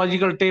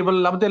ਜੈਨੋਲੋਜੀਕਲ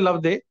ਟੇਬਲ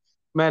ਲੱਭਦੇ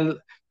ਮੈਂ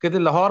ਕਿਤੇ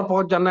ਲਾਹੌਰ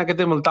ਪਹੁੰਚ ਜਾਂਦਾ,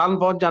 ਕਿਤੇ ਮੁਲਤਾਨ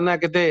ਪਹੁੰਚ ਜਾਂਦਾ,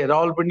 ਕਿਤੇ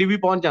ਰਾਵਲਪਿੰਡੀ ਵੀ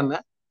ਪਹੁੰਚ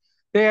ਜਾਂਦਾ।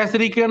 ਤੇ ਇਸ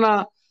ਤਰੀਕੇ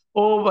ਨਾਲ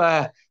ਉਹ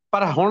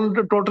ਪਰ ਹੁਣ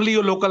ਟੋਟਲੀ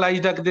ਉਹ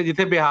ਲੋਕਲਾਈਜ਼ਡ ਹੈ। ਕਿਤੇ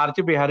ਜਿੱਥੇ ਬਿਹਾਰ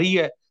 'ਚ ਬਿਹਾਰੀ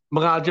ਹੈ,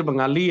 ਬੰਗਾਲ 'ਚ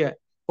ਬੰਗਾਲੀ ਹੈ,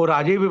 ਉਹ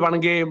ਰਾਜੇ ਵੀ ਬਣ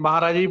ਗਏ,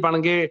 ਮਹਾਰਾਜੇ ਵੀ ਬਣ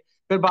ਗਏ,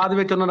 ਫਿਰ ਬਾਅਦ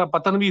ਵਿੱਚ ਉਹਨਾਂ ਦਾ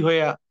ਪਤਨ ਵੀ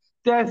ਹੋਇਆ।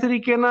 ਤੇ ਇਸ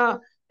ਤਰੀਕੇ ਨਾਲ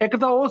ਇੱਕ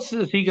ਤਾਂ ਉਹ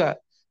ਸੀਗਾ।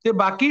 ਤੇ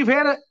ਬਾਕੀ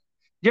ਫਿਰ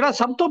ਜਿਹੜਾ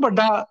ਸਭ ਤੋਂ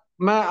ਵੱਡਾ,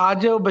 ਮੈਂ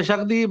ਅੱਜ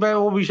ਬੇਸ਼ੱਕ ਦੀ ਮੈਂ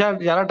ਉਹ ਵਿਸ਼ਾ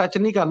ਜ਼ਿਆਦਾ ਟੱਚ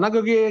ਨਹੀਂ ਕਰਨਾ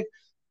ਕਿਉਂਕਿ ਇਹ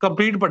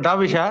ਕੰਪਲੀਟ ਵੱਡਾ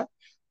ਵਿਸ਼ਾ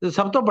ਹੈ।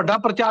 ਸਭ ਤੋਂ ਵੱਡਾ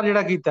ਪ੍ਰਚਾਰ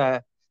ਜਿਹੜਾ ਕੀਤਾ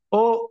ਹੈ,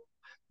 ਉਹ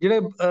ਜਿਹੜੇ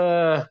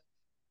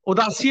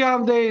ਉਦਾਸੀਆਂ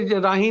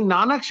ਦੇ ਰਾਹੀਂ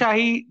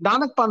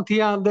ਨਾਨਕ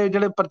ਪੰਥੀਆਂ ਦੇ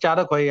ਜਿਹੜੇ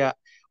ਪ੍ਰਚਾਰਕ ਹੋਏ ਆ,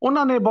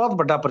 ਉਹਨਾਂ ਨੇ ਬਹੁਤ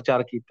ਵੱਡਾ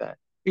ਪ੍ਰਚਾਰ ਕੀਤਾ ਹੈ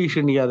ਈਸਟ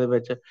ਇੰਡੀਆ ਦੇ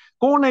ਵਿੱਚ।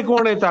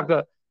 ਕੋਨੇ ਤੱਕ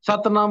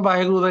ਸਤਨਾਮ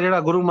ਵਾਹਿਗੁਰੂ ਦਾ ਜਿਹੜਾ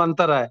ਗੁਰੂ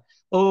ਮੰਤਰ ਹੈ,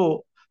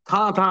 ਉਹ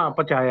ਥਾਂ ਥਾਂ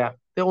ਪਹੁੰਚਾਇਆ।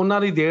 ਤੇ ਉਹਨਾਂ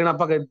ਦੀ ਦੇਣ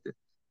ਆਪਾਂ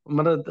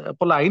ਮਤਲਬ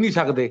ਭੁਲਾ ਹੀ ਨਹੀਂ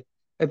ਸਕਦੇ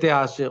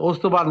ਇਤਿਹਾਸ 'ਚ। ਉਸ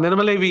ਤੋਂ ਬਾਅਦ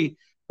ਨਿਰਮਲੇ ਵੀ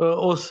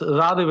ਉਸ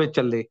ਰਾਹ ਦੇ ਵਿੱਚ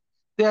ਚੱਲੇ।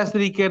 ਤੇ ਇਸ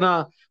ਤਰੀਕੇ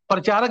ਨਾਲ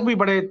ਪ੍ਰਚਾਰਕ ਵੀ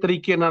ਬੜੇ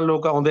ਤਰੀਕੇ ਨਾਲ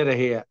ਲੋਕ ਆਉਂਦੇ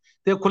ਰਹੇ ਆ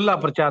ਤੇ ਖੁੱਲਾ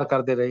ਪ੍ਰਚਾਰ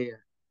ਕਰਦੇ ਰਹੇ ਆ।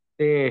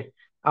 ਤੇ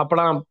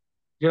ਆਪਣਾ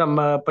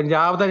ਜਿਹੜਾ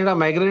ਪੰਜਾਬ ਦਾ ਜਿਹੜਾ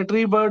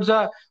ਮਾਈਗ੍ਰੇਟਰੀ ਬਰਡਸ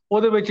ਆ,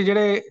 ਉਹਦੇ ਵਿੱਚ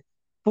ਜਿਹੜੇ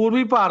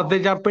ਪੂਰਬੀ ਭਾਰਤ ਦੇ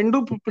ਜਾਂ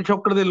ਪੇਂਡੂ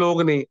ਪਿਛੋਕੜ ਦੇ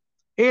ਲੋਕ ਨੇ,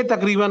 ਇਹ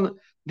ਤਕਰੀਬਨ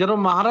ਜਦੋਂ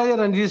ਮਹਾਰਾਜਾ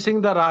ਰਣਜੀਤ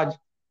ਸਿੰਘ ਦਾ ਰਾਜ,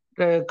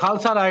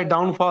 ਖਾਲਸਾ ਰਾਜ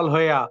ਡਾਊਨਫਾਲ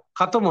ਹੋਇਆ,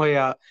 ਖਤਮ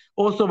ਹੋਇਆ,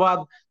 ਉਸ ਤੋਂ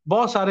ਬਾਅਦ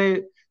ਬਹੁਤ ਸਾਰੇ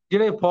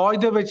ਜਿਹੜੇ ਫੌਜ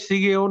ਦੇ ਵਿੱਚ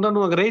ਸੀਗੇ, ਉਹਨਾਂ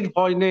ਨੂੰ ਅੰਗਰੇਜ਼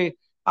ਫੌਜ ਨੇ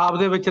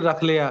ਆਪਦੇ ਵਿੱਚ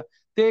ਰੱਖ ਲਿਆ।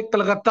 ਤੇ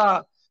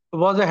ਕਲਕੱਤਾ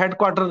ਵਾਜ਼ ਅ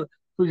ਹੈਡਕੁਆਟਰ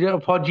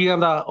ਫੌਜੀਆਂ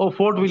ਦਾ, ਉਹ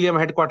ਫੋਰਟ ਵਿਲੀਅਮ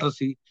ਹੈਡਕੁਆਟਰ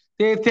ਸੀ।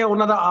 ਤੇ ਇੱਥੇ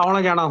ਉਹਨਾਂ ਦਾ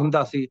ਆਉਣਾ ਜਾਣਾ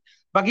ਹੁੰਦਾ ਸੀ।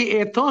 ਬਾਕੀ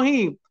ਇੱਥੋਂ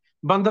ਹੀ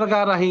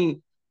ਬੰਦਰਗਾਹ ਰਾਹੀਂ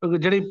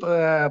ਜਿਹੜੀ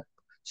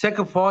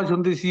ਸਿੱਖ ਫੌਜ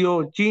ਹੁੰਦੀ ਸੀ,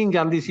 ਉਹ ਚੀਨ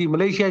ਜਾਂਦੀ ਸੀ,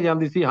 ਮਲੇਸ਼ੀਆ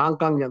ਜਾਂਦੀ ਸੀ,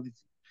 ਹਾਂਗਕਾਂਗ ਜਾਂਦੀ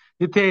ਸੀ,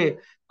 ਜਿੱਥੇ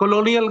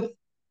ਕਲੋਨੀਅਲ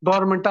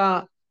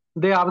ਗੌਰਮੈਂਟਾਂ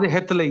ਦੇ ਆਪਦੇ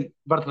ਹਿੱਤ ਲਈ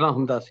ਵਰਤਣਾ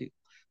ਹੁੰਦਾ ਸੀ।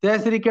 ਤੇ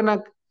ਇਸ ਤਰੀਕੇ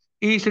ਨਾਲ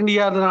ਈਸਟ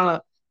ਇੰਡੀਆ ਦੇ ਨਾਲ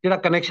ਜਿਹੜਾ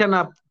ਕਨੈਕਸ਼ਨ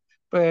ਆ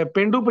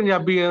ਪੇਂਡੂ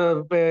ਪੰਜਾਬੀ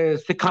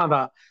ਸਿੱਖਾਂ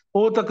ਦਾ,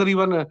 ਉਹ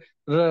ਤਕਰੀਬਨ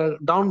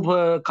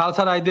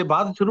ਖਾਲਸਾ ਰਾਜ ਦੇ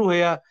ਬਾਅਦ ਸ਼ੁਰੂ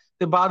ਹੋਇਆ।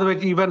 ਤੇ ਬਾਅਦ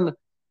ਵਿੱਚ ਈਵਨ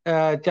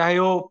ਚਾਹੇ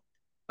ਉਹ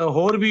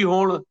ਹੋਰ ਵੀ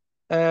ਹੋਣ,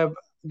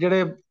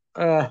 ਜਿਹੜੇ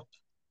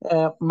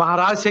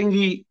ਮਹਾਰਾਜ ਸਿੰਘ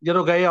ਜੀ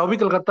ਜਦੋਂ ਗਏ ਆ ਉਹ ਵੀ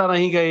ਕਲਕੱਤਾ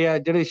ਨਹੀਂ ਗਏ ਆ,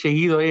 ਜਿਹੜੇ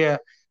ਸ਼ਹੀਦ ਹੋਏ ਆ,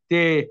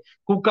 ਤੇ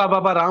ਕੂਕਾ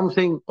ਬਾਬਾ ਰਾਮ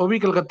ਸਿੰਘ ਉਹ ਵੀ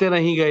ਕਲਕੱਤੇ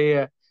ਨਹੀਂ ਗਏ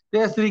ਆ। ਤੇ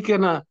ਇਸ ਤਰੀਕੇ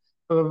ਨਾਲ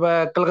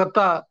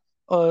ਕਲਕੱਤਾ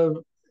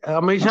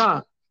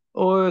ਹਮੇਸ਼ਾ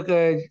ਉਹ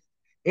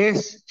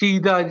ਇਸ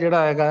ਚੀਜ਼ ਦਾ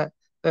ਜਿਹੜਾ ਹੈਗਾ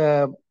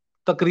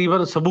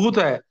ਤਕਰੀਬਨ ਸਬੂਤ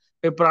ਹੈ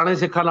ਇਹ ਪੁਰਾਣੇ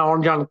ਸਿੱਖਾਂ ਦਾ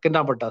ਆਉਣ ਜਾਣ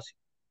ਕਿੰਨਾ ਵੱਡਾ ਸੀ।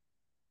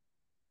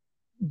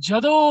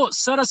 ਜਦੋਂ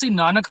ਸਰ ਅਸੀਂ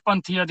ਨਾਨਕ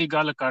ਪੰਥੀਆਂ ਦੀ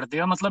ਗੱਲ ਕਰਦੇ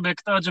ਆ, ਮਤਲਬ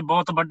ਇੱਕ ਤਾਂ ਅੱਜ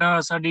ਬਹੁਤ ਵੱਡਾ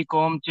ਸਾਡੀ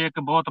ਕੌਮ 'ਚ ਇੱਕ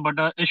ਬਹੁਤ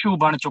ਵੱਡਾ ਇਸ਼ੂ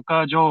ਬਣ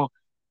ਚੁੱਕਾ, ਜੋ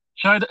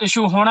ਸ਼ਾਇਦ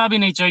ਇਸ਼ੂ ਹੋਣਾ ਵੀ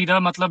ਨਹੀਂ ਚਾਹੀਦਾ।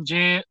 ਮਤਲਬ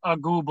ਜੇ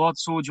ਆਗੂ ਬਹੁਤ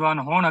ਸੂਝਵਾਨ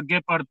ਹੋਣ ਅੱਗੇ,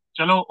 ਪਰ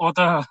ਚਲੋ ਉਹ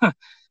ਤਾਂ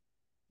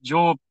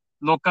ਜੋ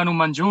ਲੋਕਾਂ ਨੂੰ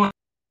ਮਨਜ਼ੂਰ।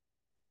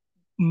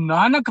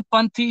 ਨਾਨਕ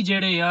ਪੰਥੀ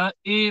ਜਿਹੜੇ ਆ,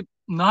 ਇਹ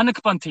ਨਾਨਕ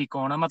ਪੰਥੀ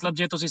ਕੌਣ ਆ? ਮਤਲਬ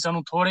ਜੇ ਤੁਸੀਂ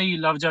ਸਾਨੂੰ ਥੋੜੇ ਹੀ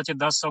ਲਫ਼ਜ਼ਾਂ 'ਚ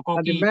ਦੱਸ ਸਕੋ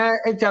ਕਿ। ਮੈਂ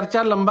ਇਹ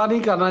ਚਰਚਾ ਲੰਬਾ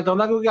ਨਹੀਂ ਕਰਨਾ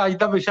ਚਾਹੁੰਦਾ ਕਿਉਂਕਿ ਅੱਜ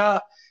ਦਾ ਵਿਸ਼ਾ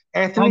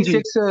ਐਥਨਿਕ ਹਾਂਜੀ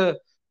ਸਿੱਖਸ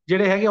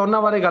ਜਿਹੜੇ ਹੈਗੇ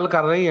ਉਹਨਾਂ ਬਾਰੇ ਗੱਲ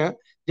ਕਰ ਰਹੇ ਆ,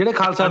 ਜਿਹੜੇ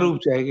ਖਾਲਸਾ ਹਾਂਜੀ ਰੂਪ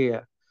ਚ ਹੈਗੇ ਆ।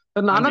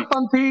 ਤੇ ਨਾਨਕ ਹਾਂਜੀ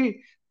ਪੰਥੀ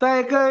ਤਾਂ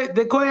ਇੱਕ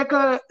ਦੇਖੋ ਇੱਕ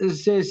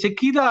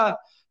ਸਿੱਖੀ ਦਾ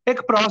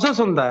ਇੱਕ ਪ੍ਰੋਸੈਸ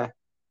ਹੁੰਦਾ ਹੈ।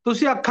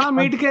 ਤੁਸੀਂ ਅੱਖਾਂ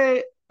ਮੀਟ ਕੇ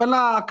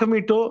ਪਹਿਲਾਂ ਅੱਖ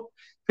ਮੀਟੋ,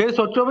 ਫਿਰ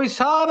ਸੋਚੋ ਵੀ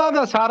ਸਾਰਾ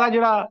ਦਾ ਸਾਰਾ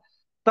ਜਿਹੜਾ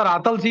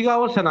ਧਰਾਤਲ ਸੀਗਾ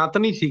ਉਹ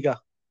ਸਨਾਤਨੀ ਸੀਗਾ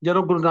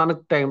ਜਦੋਂ ਗੁਰੂ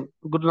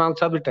ਨਾਨਕ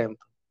ਸਾਹਿਬ ਦੇ ਟਾਈਮ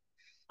ਤੋਂ।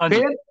 ਹਾਂਜੀ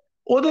ਫਿਰ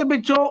ਉਹਦੇ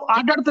ਵਿੱਚੋਂ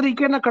ਅੱਡ-ਅੱਡ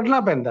ਤਰੀਕੇ ਨਾਲ ਕੱਢਣਾ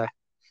ਪੈਂਦਾ ਹੈ।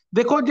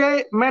 ਦੇਖੋ ਜੇ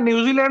ਮੈਂ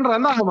ਨਿਊਜ਼ੀਲੈਂਡ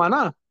ਰਹਿੰਦਾ ਹੋਵਾਂ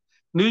ਨਾ,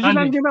 ਨਿਊਜ਼ੀਲੈਂਡ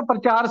ਹਾਂਜੀ ਜੇ ਮੈਂ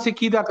ਪ੍ਰਚਾਰ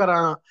ਸਿੱਖੀ ਦਾ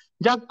ਕਰਾਂ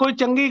ਜਾਂ ਕੋਈ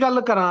ਚੰਗੀ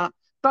ਗੱਲ ਕਰਾਂ,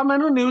 ਤਾਂ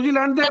ਮੈਨੂੰ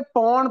ਨਿਊਜ਼ੀਲੈਂਡ ਦੇ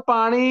ਪੌਣ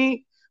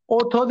ਪਾਣੀ,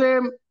 ਉੱਥੋਂ ਦੇ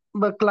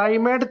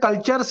ਕਲਾਈਮੇਟ,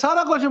 ਕਲਚਰ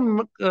ਸਾਰਾ ਕੁਝ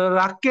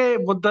ਰੱਖ ਕੇ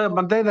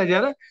ਬੰਦੇ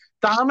ਨਜ਼ਰ,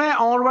 ਤਾਂ ਮੈਂ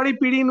ਆਉਣ ਵਾਲੀ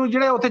ਪੀੜ੍ਹੀ ਨੂੰ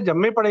ਜਿਹੜੇ ਉੱਥੇ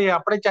ਜੰਮੇ ਪੜੇ ਆ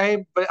ਆਪਣੇ, ਚਾਹੇ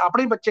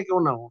ਆਪਣੇ ਬੱਚੇ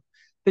ਕਿਉਂ ਨਾ ਹੋਣ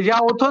ਤੇ ਜਾਂ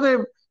ਉੱਥੋਂ ਦੇ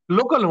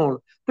ਲੋਕਲ ਹੋਣ,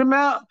 ਤੇ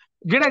ਮੈਂ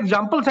ਜਿਹੜੇ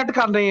ਐਗਜ਼ਾਮਪਲ ਸੈੱਟ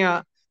ਕਰਨੇ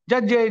ਆ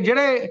ਜਾਂ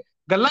ਜਿਹੜੇ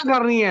ਗੱਲਾਂ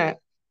ਕਰਨੀਆਂ,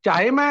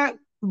 ਚਾਹੇ ਮੈਂ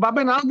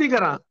ਬਾਬੇ ਨਾਨਕ ਦੀ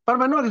ਕਰਾਂ, ਪਰ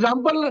ਮੈਨੂੰ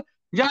ਐਗਜ਼ਾਮਪਲ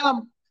ਜਾਂ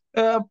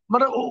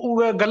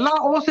ਮਤਲਬ ਗੱਲਾਂ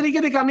ਉਸ ਤਰੀਕੇ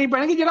ਦੀ ਕਰਨੀ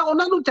ਪੈਣਗੀ ਜਿਹੜਾ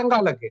ਉਹਨਾਂ ਨੂੰ ਚੰਗਾ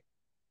ਲੱਗੇ।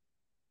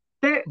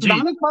 ਤੇ ਜੀ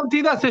ਨਾਨਕ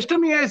ਪੰਥੀ ਦਾ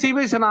ਸਿਸਟਮ ਹੀ ਇਹ ਸੀ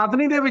ਵੀ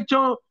ਸਨਾਤਨੀ ਦੇ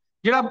ਵਿੱਚੋਂ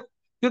ਜਿਹੜਾ,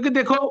 ਕਿਉਂਕਿ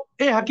ਦੇਖੋ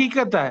ਇਹ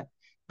ਹਕੀਕਤ ਹੈ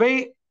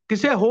ਬਈ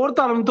ਕਿਸੇ ਹੋਰ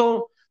ਧਰਮ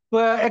ਤੋਂ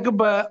ਇੱਕ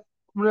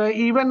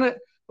ਈਵਨ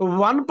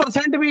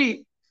 1%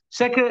 ਵੀ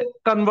ਸਿੱਖ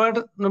ਕਨਵਰਟ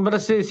ਮਤਲਬ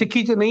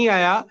ਸਿੱਖੀ ਚ ਨਹੀਂ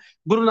ਆਇਆ,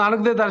 ਗੁਰੂ ਨਾਨਕ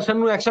ਦੇ ਦਰਸ਼ਨ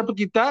ਨੂੰ ਐਕਸੈਪਟ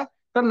ਕੀਤਾ,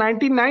 ਤਾਂ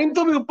 99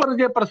 ਤੋਂ ਵੀ ਉੱਪਰ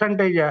ਜੇ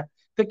ਪਰਸੈਂਟੇਜ ਹੈ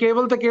ਤੇ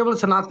ਕੇਵਲ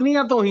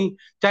ਸਨਾਤਨੀਆਂ ਤੋਂ ਹੀ,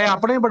 ਚਾਹੇ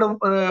ਆਪਣੇ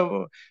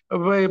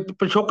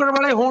ਪਿਛੋਕੜ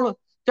ਵਾਲੇ ਹੋਣ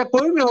ਜਾਂ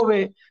ਕੋਈ ਵੀ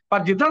ਹੋਵੇ।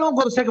 ਪਰ ਜਿੱਦਣ ਉਹ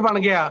ਗੁਰਸਿੱਖ ਬਣ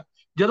ਗਿਆ,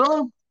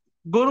 ਜਦੋਂ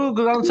ਗੁਰੂ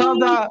ਗ੍ਰੰਥ ਸਾਹਿਬ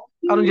ਦਾ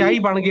ਅਨੁਯਾਈ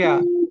ਬਣ ਗਿਆ,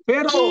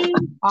 ਫਿਰ ਉਹ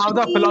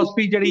ਆਪਦਾ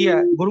ਫਿਲਾਸਫੀ ਜਿਹੜੀ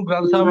ਹੈ ਗੁਰੂ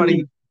ਗ੍ਰੰਥ ਸਾਹਿਬ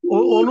ਵਾਲੀ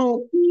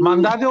ਉਹਨੂੰ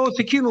ਮੰਨਦਾ ਤੇ ਉਹ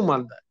ਸਿੱਖੀ ਨੂੰ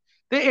ਮੰਨਦਾ।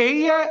 ਤੇ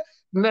ਇਹੀ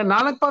ਹੈ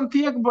ਨਾਨਕ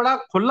ਪੰਥੀ ਇੱਕ ਬੜਾ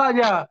ਖੁੱਲਾ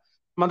ਜਿਹਾ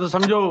ਮਤਲਬ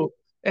ਸਮਝੋ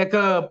ਇੱਕ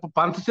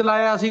ਪੰਥ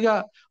ਚਲਾਇਆ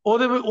ਸੀਗਾ,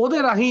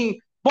 ਉਹਦੇ ਰਾਹੀਂ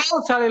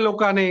ਬਹੁਤ ਸਾਰੇ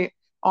ਲੋਕਾਂ ਨੇ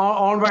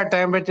ਆਉਣ ਵਾਲੇ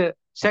ਟਾਈਮ ਵਿੱਚ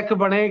ਸਿੱਖ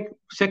ਬਣੇ,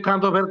 ਸਿੱਖਾਂ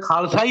ਤੋਂ ਫਿਰ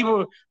ਖਾਲਸਾਈ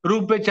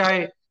ਰੂਪ ਵਿੱਚ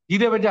ਆਏ,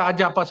 ਜਿਹਦੇ ਵਿੱਚ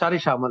ਅੱਜ ਆਪਾਂ ਸਾਰੇ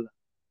ਸ਼ਾਮਲ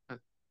ਹਾਂ।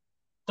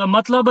 ਤਾਂ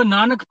ਮਤਲਬ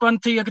ਨਾਨਕ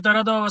ਪੰਥੀ ਇੱਕ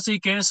ਤਰ੍ਹਾਂ ਦਾ ਅਸੀਂ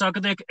ਕਹਿ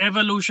ਸਕਦੇ ਇੱਕ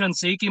ਐਵੋਲੂਸ਼ਨ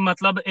ਸੀ, ਕਿ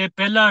ਮਤਲਬ ਇਹ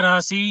ਪਹਿਲਾ ਰਾਹ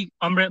ਸੀ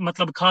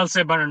ਮਤਲਬ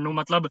ਖਾਲਸੇ ਬਣਨ ਨੂੰ,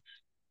 ਮਤਲਬ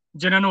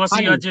ਜਿਨ੍ਹਾਂ ਨੂੰ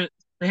ਅਸੀਂ ਹਾਂਜੀ ਅੱਜ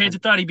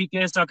ਸਹਿਜਧਾਰੀ ਵੀ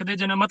ਕਹਿ ਸਕਦੇ।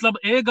 ਜਿਹਨਾਂ ਮਤਲਬ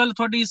ਇਹ ਗੱਲ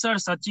ਤੁਹਾਡੀ ਸਰ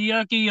ਸੱਚੀ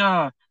ਆ ਕਿ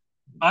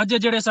ਅੱਜ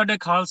ਜਿਹੜੇ ਸਾਡੇ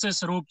ਖਾਲਸੇ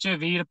ਸਰੂਪ 'ਚ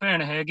ਵੀਰ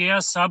ਭੈਣ ਹੈਗੇ ਆ,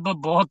 ਸਭ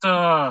ਬਹੁਤ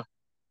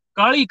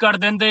ਕਾਹਲੀ ਕਰ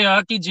ਦਿੰਦੇ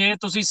ਆ ਕਿ ਜੇ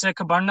ਤੁਸੀਂ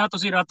ਸਿੱਖ ਬਣਨਾ,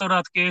 ਤੁਸੀਂ ਰਾਤੋਂ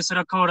ਰਾਤ ਕੇਸ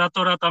ਰੱਖੋ,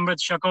 ਰਾਤੋਂ ਰਾਤ ਅੰਮ੍ਰਿਤ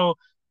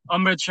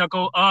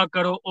ਛਕੋ, ਆਹ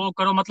ਕਰੋ ਉਹ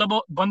ਕਰੋ। ਮਤਲਬ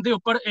ਉਹ ਬੰਦੇ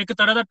ਉੱਪਰ ਇੱਕ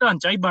ਤਰ੍ਹਾਂ ਦਾ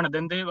ਢਾਂਚਾ ਹੀ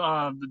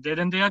ਦੇ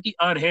ਦਿੰਦੇ ਆ ਕਿ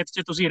ਆਹ ਰੇਤ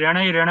 'ਚ ਤੁਸੀਂ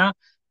ਰਹਿਣਾ ਹੀ ਰਹਿਣਾ,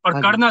 ਪਰ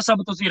ਹਾਂਜੀ ਕਰਨਾ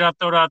ਸਭ ਤੁਸੀਂ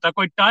ਰਾਤੋਂ ਰਾਤ ਆ।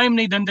 ਕੋਈ ਟਾਈਮ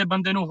ਨਹੀਂ ਦਿੰਦੇ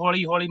ਬੰਦੇ ਨੂੰ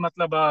ਹੌਲੀ ਹੌਲੀ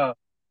ਮਤਲਬ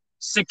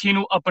ਸਿੱਖੀ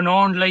ਨੂੰ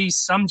ਅਪਣਾਉਣ ਲਈ,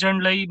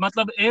 ਸਮਝਣ ਲਈ।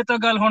 ਮਤਲਬ ਇਹ ਤਾਂ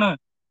ਗੱਲ ਹੁਣ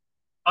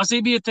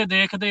ਅਸੀਂ ਵੀ ਇੱਥੇ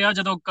ਦੇਖਦੇ ਆ,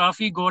 ਜਦੋਂ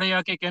ਕਾਫੀ ਗੋਰੇ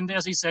ਆ ਕੇ ਕਹਿੰਦੇ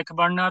ਅਸੀਂ ਸਿੱਖ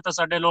ਬਣਨਾ, ਤਾਂ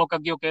ਸਾਡੇ ਲੋਕ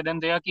ਅੱਗੇ ਕਹਿ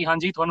ਦਿੰਦੇ ਆ ਕਿ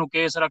ਹਾਂਜੀ ਤੁਹਾਨੂੰ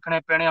ਕੇਸ ਰੱਖਣੇ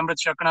ਪੈਣੇ, ਅੰਮ੍ਰਿਤ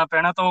ਛਕਣਾ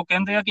ਪੈਣਾ। ਤਾਂ ਉਹ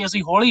ਕਹਿੰਦੇ ਆ ਕਿ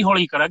ਅਸੀਂ ਹੌਲੀ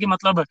ਹੌਲੀ ਕਰਾਂਗੇ।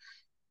 ਮਤਲਬ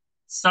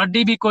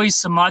ਸਾਡੀ ਵੀ ਕੋਈ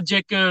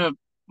ਸਮਾਜਿਕ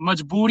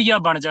ਮਜਬੂਰੀਆਂ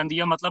ਬਣ ਜਾਂਦੀ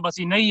ਆ, ਮਤਲਬ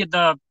ਅਸੀਂ ਨਹੀਂ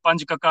ਏਦਾਂ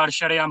 5 ਕਕਾਰ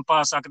ਸ਼ਰੇਆਮ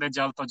ਪਾ ਸਕਦੇ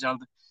ਜਲਦ ਤੋਂ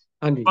ਜਲਦ।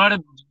 ਹਾਂਜੀ ਪਰ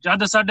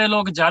ਜਦ ਸਾਡੇ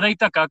ਲੋਕ ਜ਼ਿਆਦਾ ਹੀ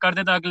ਧੱਕਾ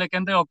ਕਰਦੇ ਤਾਂ ਅਗਲੇ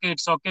ਕਹਿੰਦੇ ਓਕੇ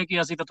ਇਟਸ ਓਕੇ,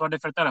 ਕਿ ਅਸੀਂ ਤਾਂ ਤੁਹਾਡੇ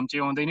ਫਿਰ ਧਰਮ 'ਚ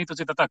ਆਉਂਦੇ ਨਹੀਂ,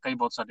 ਤੁਸੀਂ ਤਾਂ ਧੱਕਾ ਹੀ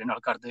ਬਹੁਤ ਸਾਡੇ ਨਾਲ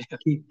ਕਰਦੇ ਆ।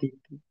 ਠੀਕ ਠੀਕ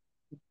ਠੀਕ।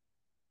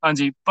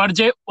 ਹਾਂਜੀ, ਪਰ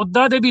ਜੇ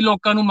ਉੱਦਾਂ ਦੇ ਵੀ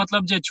ਲੋਕਾਂ ਨੂੰ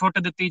ਮਤਲਬ ਜੇ ਛੁੱਟ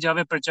ਦਿੱਤੀ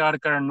ਜਾਵੇ ਪ੍ਰਚਾਰ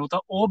ਕਰਨ ਨੂੰ, ਤਾਂ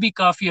ਉਹ ਵੀ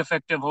ਕਾਫੀ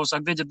ਇਫੈਕਟਿਵ ਹੋ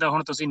ਸਕਦੇ, ਜਿੱਦਾਂ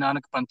ਹੁਣ ਤੁਸੀਂ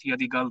ਨਾਨਕ ਪੰਥੀਆਂ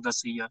ਦੀ ਗੱਲ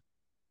ਦੱਸੀ ਆ।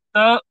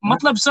 ਤਾਂ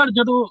ਮਤਲਬ ਸਰ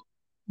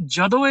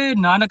ਜਦੋਂ ਇਹ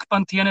ਨਾਨਕ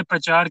ਪੰਥੀਆਂ ਨੇ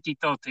ਪ੍ਰਚਾਰ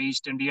ਕੀਤਾ ਉੱਥੇ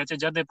ਈਸਟ ਇੰਡੀਆ 'ਚ,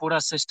 ਜਦ ਇਹ ਪੂਰਾ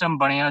ਸਿਸਟਮ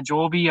ਬਣਿਆ,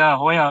 ਜੋ ਵੀ ਆ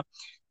ਹੋਇਆ,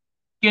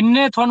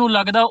 ਕਿੰਨੇ ਤੁਹਾਨੂੰ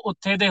ਲੱਗਦਾ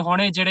ਉੱਥੇ ਦੇ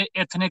ਹੋਣੇ ਜਿਹੜੇ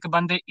ਐਥਨਿਕ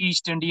ਬੰਦੇ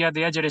ਈਸਟ ਇੰਡੀਆ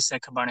ਦੇ ਆ ਜਿਹੜੇ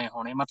ਸਿੱਖ ਬਣੇ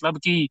ਹੋਣੇ? ਮਤਲਬ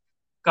ਕਿ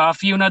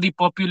ਕਾਫੀ ਉਹਨਾਂ ਦੀ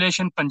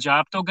ਪੋਪੂਲੇਸ਼ਨ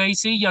ਪੰਜਾਬ ਤੋਂ ਗਈ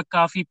ਸੀ, ਜਾਂ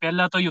ਕਾਫੀ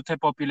ਪਹਿਲਾਂ ਤੋਂ ਹੀ ਉੱਥੇ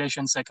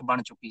ਪੋਪੂਲੇਸ਼ਨ ਸਿੱਖ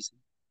ਬਣ ਚੁੱਕੀ ਸੀ?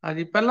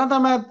 ਹਾਂਜੀ, ਪਹਿਲਾਂ ਤਾਂ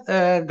ਮੈਂ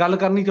ਗੱਲ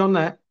ਕਰਨੀ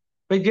ਚਾਹੁੰਦਾ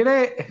ਵੀ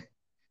ਜਿਹੜੇ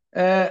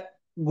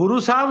ਗੁਰੂ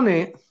ਸਾਹਿਬ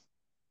ਨੇ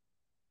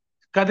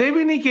ਕਦੇ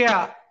ਵੀ ਨਹੀਂ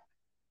ਕਿਹਾ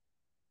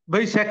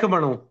ਬਈ ਸਿੱਖ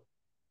ਬਣੋ,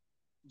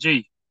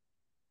 ਜੀ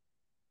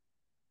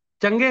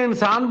ਚੰਗੇ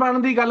ਇਨਸਾਨ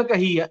ਬਣਨ ਦੀ ਗੱਲ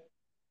ਕਹੀ ਹੈ,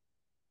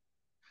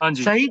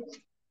 ਹਾਂਜੀ ਸਹੀ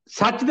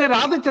ਸੱਚ ਦੇ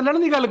ਰਾਹ ਤੇ ਚੱਲਣ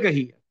ਦੀ ਗੱਲ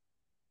ਕਹੀ ਹੈ।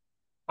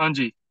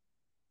 ਹਾਂਜੀ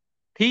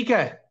ਠੀਕ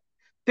ਹੈ।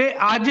 ਤੇ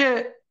ਅੱਜ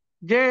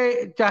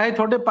ਜੇ ਚਾਹੇ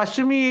ਤੁਹਾਡੇ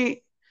ਪੱਛਮੀ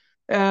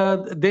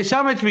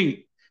ਦੇਸ਼ਾਂ ਵਿੱਚ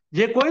ਵੀ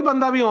ਜੇ ਕੋਈ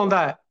ਬੰਦਾ ਵੀ ਆਉਂਦਾ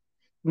ਹੈ,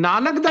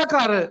 ਨਾਨਕ ਦਾ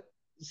ਘਰ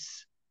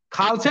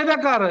ਖਾਲਸੇ ਦਾ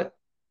ਘਰ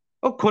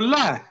ਉਹ ਖੁੱਲਾ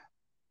ਹੈ,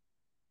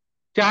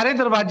 ਚਾਰੇ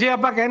ਦਰਵਾਜ਼ੇ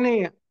ਆਪਾਂ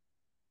ਕਹਿੰਦੇ ਆ,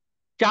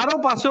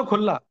 ਚਾਰੋਂ ਪਾਸੋਂ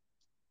ਖੁੱਲਾ।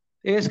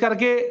 ਇਸ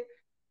ਕਰਕੇ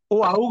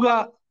ਉਹ ਆਊਗਾ।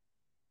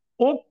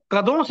 ਉਹ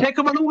ਕਦੋਂ ਸਿੱਖ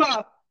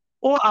ਬਣੂਗਾ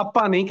ਉਹ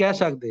ਆਪਾਂ ਨਹੀਂ ਕਹਿ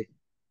ਸਕਦੇ।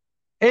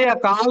 ਇਹ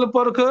ਅਕਾਲ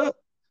ਪੁਰਖ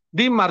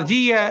ਦੀ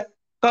ਮਰਜ਼ੀ ਹੈ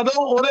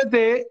ਕਦੋਂ ਉਹਦੇ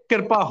ਤੇ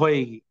ਕਿਰਪਾ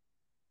ਹੋਏਗੀ।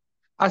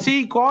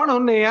 ਅਸੀਂ ਕੌਣ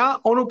ਹੁੰਨੇ ਆ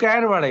ਉਹਨੂੰ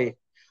ਕਹਿਣ ਵਾਲੇ?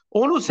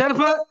 ਉਹਨੂੰ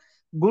ਸਿਰਫ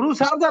ਗੁਰੂ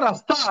ਸਾਹਿਬ ਦਾ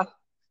ਰਸਤਾ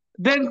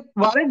ਦੇ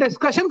ਬਾਰੇ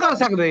ਡਿਸਕਸ਼ਨ ਕਰ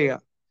ਸਕਦੇ ਆ।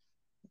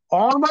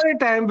 ਆਉਣ ਵਾਲੇ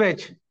ਟਾਈਮ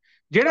ਵਿੱਚ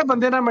ਜਿਹੜੇ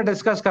ਬੰਦੇ ਨਾਲ ਮੈਂ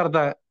ਡਿਸਕਸ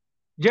ਕਰਦਾ,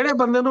 ਜਿਹੜੇ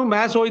ਬੰਦੇ ਨੂੰ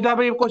ਮੈਂ ਸੋਚਦਾ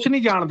ਵੀ ਕੁਝ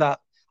ਨਹੀਂ ਜਾਣਦਾ,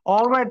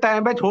 ਆਉਣ ਵਾਲੇ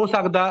ਟਾਈਮ ਵਿੱਚ ਹੋ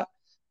ਸਕਦਾ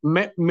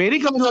ਮੇਰੀ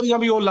ਕਮਜ਼ੋਰੀਆਂ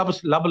ਵੀ ਉਹ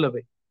ਲੱਭ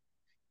ਲਵੇ।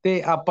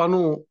 ਤੇ ਆਪਾਂ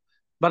ਨੂੰ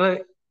ਪਰ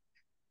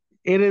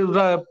ਇਹਦੇ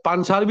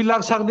 5 ਸਾਲ ਵੀ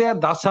ਲੱਗ ਸਕਦੇ ਆ,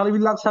 10 ਸਾਲ ਵੀ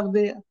ਲੱਗ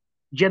ਸਕਦੇ ਆ,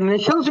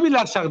 ਜਨਰੇਸ਼ਨਸ ਵੀ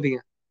ਲੱਗ ਸਕਦੀਆਂ।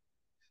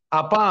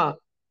 ਆਪਾਂ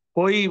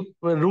ਕੋਈ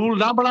ਰੂਲ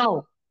ਨਾ ਬਣਾਓ,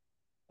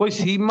 ਕੋਈ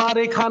ਸੀਮਾ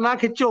ਰੇਖਾ ਨਾ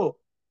ਖਿੱਚੋ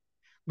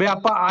ਵੀ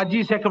ਆਪਾਂ ਅੱਜ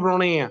ਹੀ ਸਿੱਖ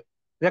ਬਣਾਉਣੇ ਆ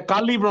ਜਾਂ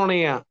ਕੱਲ ਹੀ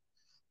ਬਣਾਉਣੇ ਆ।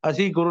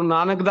 ਅਸੀਂ ਗੁਰੂ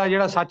ਨਾਨਕ ਦਾ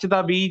ਜਿਹੜਾ ਸੱਚ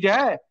ਦਾ ਬੀਜ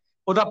ਹੈ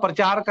ਉਹਦਾ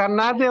ਪ੍ਰਚਾਰ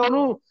ਕਰਨਾ ਹੈ ਤੇ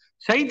ਉਹਨੂੰ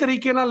ਸਹੀ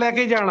ਤਰੀਕੇ ਨਾਲ ਲੈ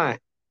ਕੇ ਜਾਣਾ ਹੈ।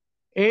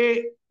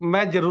 ਇਹ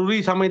ਮੈਂ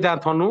ਜ਼ਰੂਰੀ ਸਮਝਦਾ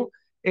ਤੁਹਾਨੂੰ।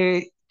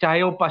 ਇਹ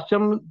ਚਾਹੇ ਉਹ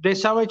ਪੱਛਮ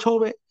ਦੇਸ਼ਾਂ ਵਿੱਚ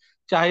ਹੋਵੇ,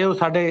 ਚਾਹੇ ਉਹ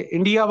ਸਾਡੇ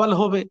ਇੰਡੀਆ ਵੱਲ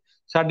ਹੋਵੇ,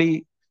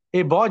 ਸਾਡੀ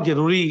ਇਹ ਬਹੁਤ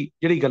ਜ਼ਰੂਰੀ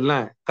ਜਿਹੜੀ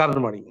ਗੱਲਾਂ ਕਰਨ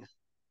ਵਾਲੀਆਂ।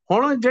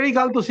 ਹੁਣ ਜਿਹੜੀ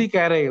ਗੱਲ ਤੁਸੀਂ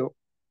ਕਹਿ ਰਹੇ ਹੋ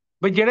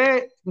ਵੀ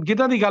ਜਿਹੜੇ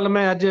ਜਿਨ੍ਹਾਂ ਦੀ ਗੱਲ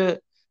ਮੈਂ ਅੱਜ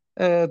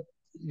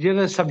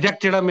ਜਿਹੜਾ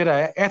ਸਬਜੈਕਟ ਜਿਹੜਾ ਮੇਰਾ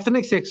ਹੈ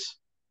ਐਥਨਿਕ ਸਿੱਖਸ,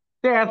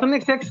 ਤੇ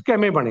ਐਥਨਿਕ ਸਿੱਖਸ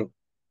ਕਿਵੇਂ ਬਣੇ?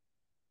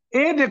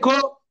 ਇਹ ਦੇਖੋ,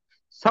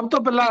 ਸਭ ਤੋਂ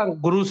ਪਹਿਲਾਂ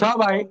ਗੁਰੂ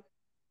ਸਾਹਿਬ ਆਏ,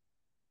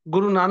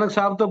 ਗੁਰੂ ਨਾਨਕ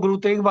ਸਾਹਿਬ ਤੋਂ ਗੁਰੂ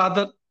ਤੇਗ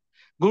ਬਹਾਦਰ।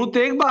 ਗੁਰੂ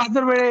ਤੇਗ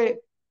ਬਹਾਦਰ ਵੇਲੇ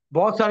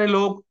ਬਹੁਤ ਸਾਰੇ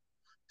ਲੋਕ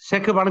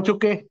ਸਿੱਖ ਬਣ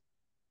ਚੁੱਕੇ,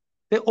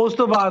 ਤੇ ਉਸ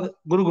ਤੋਂ ਬਾਅਦ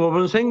ਗੁਰੂ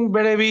ਗੋਬਿੰਦ ਸਿੰਘ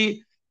ਵੇਲੇ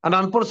ਵੀ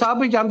ਅਨੰਦਪੁਰ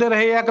ਸਾਹਿਬ ਵੀ ਜਾਂਦੇ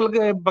ਰਹੇ ਆ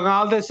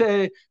ਬੰਗਾਲ ਦੇ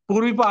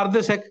ਪੂਰਬੀ ਭਾਰਤ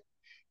ਦੇ ਸਿੱਖ।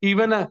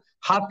 ਈਵਨ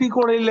ਹਾਥੀ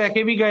ਘੋੜੇ ਲੈ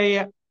ਕੇ ਵੀ ਗਏ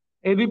ਆ,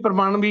 ਇਹ ਵੀ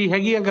ਪ੍ਰਮਾਣ ਵੀ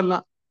ਹੈਗੀਆਂ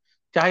ਗੱਲਾਂ।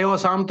 ਚਾਹੇ ਉਹ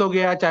ਅਸਾਮ ਤੋਂ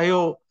ਗਿਆ, ਚਾਹੇ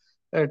ਉਹ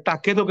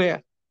ਢਾਕੇ ਤੋਂ ਗਿਆ,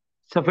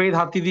 ਸਫੇਦ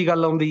ਹਾਥੀ ਦੀ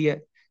ਗੱਲ ਆਉਂਦੀ ਹੈ।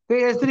 ਤੇ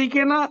ਇਸ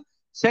ਤਰੀਕੇ ਨਾਲ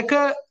ਸਿੱਖ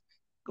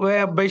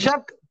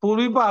ਬੇਸ਼ੱਕ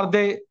ਪੂਰਬੀ ਭਾਰਤ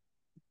ਦੇ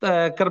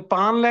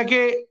ਕਿਰਪਾਨ ਲੈ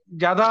ਕੇ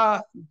ਜ਼ਿਆਦਾ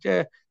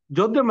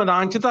ਯੁੱਧ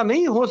ਮੈਦਾਨ 'ਚ ਤਾਂ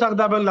ਨਹੀਂ ਹੋ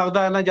ਸਕਦਾ, ਮੈਨੂੰ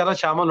ਲੱਗਦਾ ਇਹਨਾਂ ਜ਼ਿਆਦਾ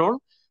ਸ਼ਾਮਲ ਹੋਣ,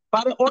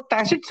 ਪਰ ਉਹ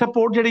ਟੈਸਿਟ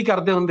ਸਪੋਰਟ ਜਿਹੜੀ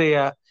ਕਰਦੇ ਹੁੰਦੇ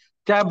ਆ,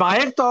 ਚਾਹੇ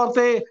ਬਾਹਿਕ ਤੌਰ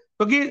ਤੇ,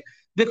 ਕਿਉਂਕਿ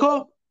ਦੇਖੋ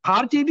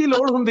ਹਰ ਚੀਜ਼ ਦੀ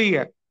ਲੋੜ ਹੁੰਦੀ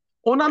ਹੈ,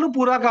 ਉਹਨਾਂ ਨੂੰ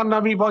ਪੂਰਾ ਕਰਨਾ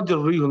ਵੀ ਬਹੁਤ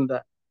ਜ਼ਰੂਰੀ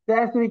ਹੁੰਦਾ।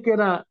 ਤੇ ਇਸ ਤਰੀਕੇ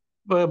ਨਾਲ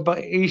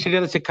ਈਸਟ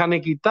ਇੰਡੀਆ ਦੇ ਸਿੱਖਾਂ ਨੇ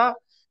ਕੀਤਾ।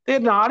 ਤੇ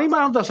ਨਾਲ ਹੀ ਮੈਂ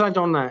ਤੁਹਾਨੂੰ ਦੱਸਣਾ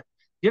ਚਾਹੁੰਦਾ,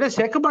 ਜਿਹੜੇ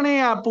ਸਿੱਖ ਬਣੇ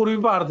ਆ ਪੂਰਬੀ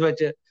ਭਾਰਤ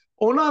ਵਿੱਚ,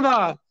 ਉਹਨਾਂ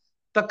ਦਾ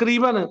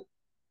ਤਕਰੀਬਨ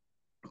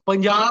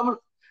ਪੰਜਾਬ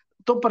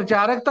ਤੋਂ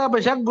ਪ੍ਰਚਾਰਕ ਤਾਂ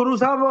ਬੇਸ਼ੱਕ ਗੁਰੂ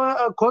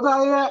ਸਾਹਿਬ ਖੁਦ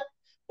ਆਏ ਆ,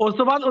 ਉਸ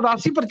ਤੋਂ ਬਾਅਦ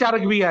ਉਦਾਸੀ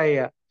ਪ੍ਰਚਾਰਕ ਵੀ ਆਏ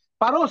ਆ,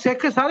 ਪਰ ਉਹ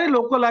ਸਿੱਖ ਸਾਰੇ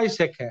ਲੋਕਲਾਈਜ਼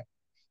ਸਿੱਖ ਹੈ।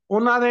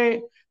 ਉਹਨਾਂ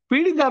ਦੇ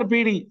ਪੀੜ੍ਹੀ ਦਰ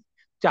ਪੀੜ੍ਹੀ,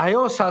 ਚਾਹੇ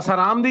ਉਹ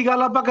ਸਾਸਾਰਾਮ ਦੀ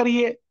ਗੱਲ ਆਪਾਂ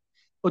ਕਰੀਏ,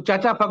 ਉਹ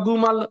ਚਾਚਾ ਫੱਗੂ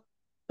ਮੱਲ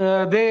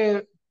ਦੇ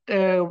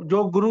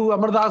ਜੋ ਗੁਰੂ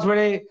ਅਮਰਦਾਸ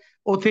ਵੇਲੇ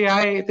ਉੱਥੇ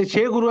ਆਏ ਤੇ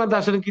 6 ਗੁਰੂਆਂ ਦੇ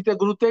ਦਰਸ਼ਨ ਕੀਤੇ,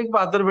 ਗੁਰੂ ਤੇਗ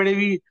ਬਹਾਦਰ ਵੇਲੇ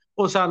ਵੀ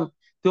ਉਹ ਸਨ,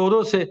 ਤੇ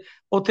ਉਦੋਂ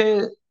ਉੱਥੇ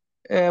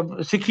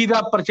ਸਿੱਖੀ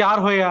ਦਾ ਪ੍ਰਚਾਰ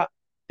ਹੋਇਆ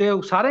ਤੇ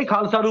ਸਾਰੇ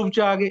ਖਾਲਸਾ ਰੂਪ 'ਚ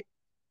ਆ ਗਏ।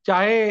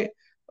 ਚਾਹੇ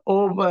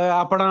ਉਹ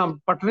ਆਪਣਾ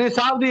ਪਟਨੇ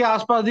ਸਾਹਿਬ ਦੇ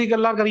ਆਸ-ਪਾਸ ਦੀ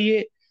ਗੱਲਾਂ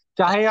ਕਰੀਏ,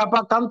 ਚਾਹੇ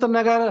ਆਪਾਂ ਕੰਤ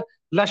ਨਗਰ,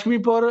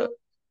 ਲక్ష్ਮੀਪੁਰ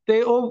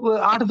ਤੇ ਉਹ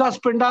 8-10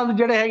 ਪਿੰਡਾਂ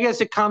ਜਿਹੜੇ ਹੈਗੇ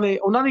ਸਿੱਖਾਂ ਦੇ,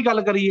 ਉਹਨਾਂ ਦੀ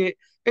ਗੱਲ ਕਰੀਏ,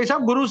 ਇਹ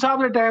ਸਭ ਗੁਰੂ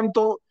ਸਾਹਿਬ ਦੇ ਟਾਈਮ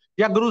ਤੋਂ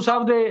ਜਾਂ ਗੁਰੂ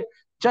ਸਾਹਿਬ ਦੇ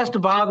ਜਸਟ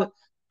ਬਾਅਦ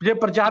ਜੇ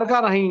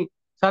ਪ੍ਰਚਾਰਕਾਂ ਰਾਹੀਂ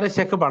ਸਾਰੇ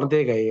ਸਿੱਖ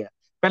ਬਣਦੇ ਗਏ ਆ।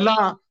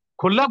 ਪਹਿਲਾਂ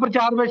ਖੁੱਲਾ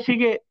ਪ੍ਰਚਾਰ ਵਿੱਚ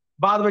ਸੀਗੇ,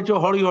 ਬਾਅਦ ਵਿੱਚ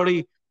ਹੌਲੀ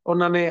ਹੌਲੀ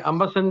ਉਹਨਾਂ ਨੇ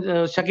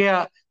ਅੰਮ੍ਰਿਤ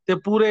ਛਕਿਆ ਤੇ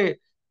ਪੂਰੇ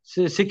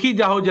ਸਿੱਖੀ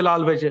ਜਾਹੋ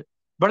ਜਲਾਲ ਵਿੱਚ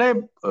ਬੜੇ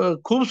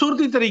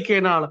ਖੂਬਸੂਰਤੀ ਤਰੀਕੇ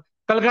ਨਾਲ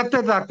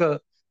ਕਲਕੱਤੇ ਤੱਕ,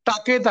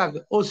 ਢਾਕੇ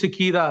ਤੱਕ ਉਹ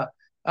ਸਿੱਖੀ ਦਾ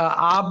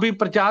ਆਪ ਵੀ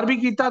ਪ੍ਰਚਾਰ ਵੀ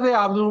ਕੀਤਾ ਤੇ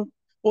ਆਪ ਨੂੰ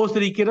ਉਸ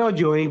ਤਰੀਕੇ ਨਾਲ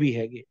ਜਿਉਏ ਵੀ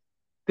ਹੈਗੇ।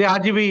 ਤੇ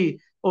ਅੱਜ ਵੀ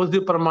ਉਸ ਦੀ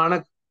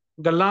ਪ੍ਰਮਾਣਕ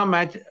ਗੱਲਾਂ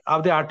ਮੈਂ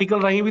ਆਪਦੇ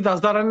ਆਰਟੀਕਲ ਰਾਹੀਂ ਵੀ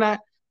ਦੱਸਦਾ ਰਹਿੰਦਾ,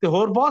 ਤੇ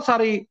ਹੋਰ ਬਹੁਤ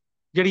ਸਾਰੀ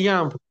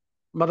ਜਿਹੜੀਆਂ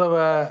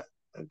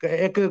ਮਤਲਬ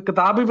ਇੱਕ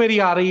ਕਿਤਾਬ ਵੀ ਮੇਰੀ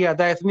ਆ ਰਹੀ ਹੈ,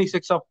 the ethnic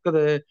Sikhs of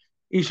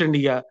East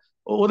India,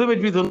 ਉਹਦੇ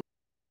ਵਿੱਚ ਵੀ ਤੁਹਾਨੂੰ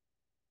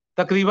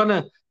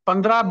ਤਕਰੀਬਨ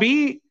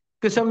 15-20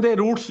 ਕਿਸਮ ਦੇ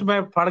ਰੂਟਸ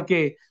ਮੈਂ ਫੜ ਕੇ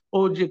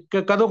ਉਹ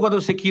ਕਦੋਂ ਕਦੋਂ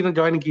ਸਿੱਖੀ ਨੂੰ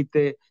ਜੁਆਇਨ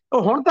ਕੀਤੇ,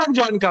 ਉਹ ਹੁਣ ਤੱਕ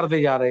ਜੁਆਇਨ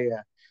ਕਰਦੇ ਜਾ ਰਹੇ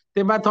ਆ।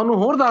 ਤੇ ਮੈਂ ਤੁਹਾਨੂੰ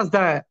ਹੋਰ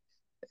ਦੱਸਦਾ ਹੈ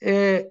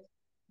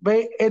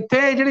ਬਈ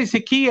ਇੱਥੇ ਜਿਹੜੀ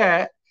ਸਿੱਖੀ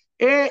ਹੈ,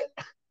 ਇਹ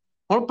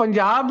ਹੁਣ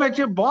ਪੰਜਾਬ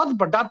ਵਿੱਚ ਬਹੁਤ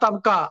ਵੱਡਾ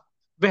ਤਬਕਾ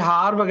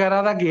ਬਿਹਾਰ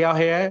ਵਗੈਰਾ ਦਾ ਗਿਆ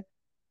ਹੋਇਆ ਹੈ,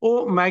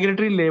 ਉਹ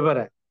ਮਾਈਗ੍ਰੇਟਰੀ ਲੇਬਰ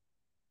ਹੈ,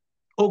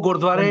 ਉਹ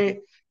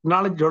ਗੁਰਦੁਆਰੇ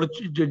ਨਾਲ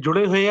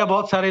ਜੁੜੇ ਹੋਏ ਆ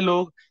ਬਹੁਤ ਸਾਰੇ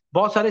ਲੋਕ,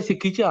 ਬਹੁਤ ਸਾਰੇ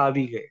ਸਿੱਖੀ 'ਚ ਆ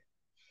ਵੀ ਗਏ।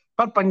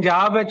 ਪਰ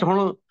ਪੰਜਾਬ ਵਿੱਚ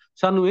ਹੁਣ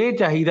ਸਾਨੂੰ ਇਹ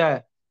ਚਾਹੀਦਾ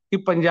ਹੈ ਕਿ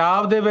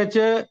ਪੰਜਾਬ ਦੇ ਵਿੱਚ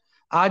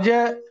ਅੱਜ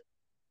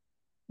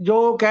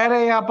ਜੋ ਕਹਿ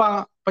ਰਹੇ ਆ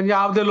ਆਪਾਂ,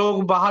 ਪੰਜਾਬ ਦੇ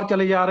ਲੋਕ ਬਾਹਰ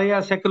ਚਲੇ ਜਾ ਰਹੇ ਆ,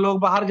 ਸਿੱਖ ਲੋਕ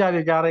ਬਾਹਰ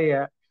ਜਾ ਰਹੇ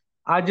ਆ,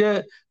 ਅੱਜ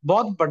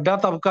ਬਹੁਤ ਵੱਡਾ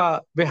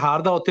ਤਬਕਾ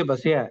ਬਿਹਾਰ ਦਾ ਉੱਥੇ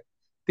ਵਸਿਆ,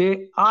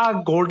 ਤੇ ਆਹ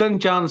ਗੋਲਡਨ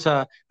ਚਾਂਸ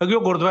ਆ, ਕਿਉਂਕਿ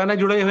ਉਹ ਗੁਰਦੁਆਰਿਆਂ ਨਾਲ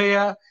ਜੁੜੇ ਹੋਏ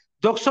ਆ,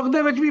 ਦੁੱਖ ਸੁੱਖ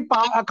ਦੇ ਵਿੱਚ ਵੀ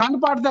ਅਖੰਡ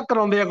ਪਾਠ ਤੱਕ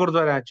ਕਰਾਉਂਦੇ ਆ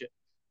ਗੁਰਦੁਆਰਿਆਂ 'ਚ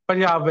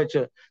ਪੰਜਾਬ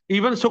ਵਿੱਚ।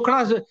 ਈਵਨ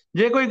ਸੁਖਣਾ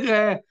ਜੇ ਕੋਈ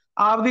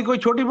ਆਪਦੀ ਕੋਈ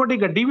ਛੋਟੀ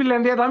ਮੋਟੀ ਗੱਡੀ ਵੀ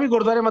ਲੈਂਦੇ ਆ ਤਾਂ ਵੀ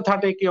ਗੁਰਦੁਆਰੇ ਮੱਥਾ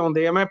ਟੇਕ ਕੇ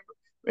ਆਉਂਦੇ ਆ, ਮੈਂ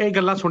ਇਹ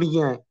ਗੱਲਾਂ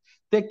ਸੁਣੀਆਂ।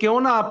 ਤੇ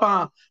ਕਿਉਂ ਨਾ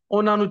ਆਪਾਂ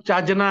ਉਹਨਾਂ ਨੂੰ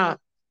ਚੱਜ ਨਾਲ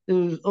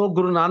ਉਹ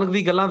ਗੁਰੂ ਨਾਨਕ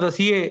ਦੀ ਗੱਲਾਂ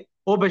ਦਸੀਏ।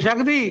 ਉਹ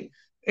ਬੇਸ਼ੱਕ ਦੀ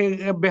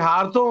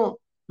ਬਿਹਾਰ ਤੋਂ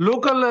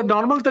ਲੋਕਲ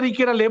ਨਾਰਮਲ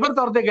ਤਰੀਕੇ ਨਾਲ ਲੇਬਰ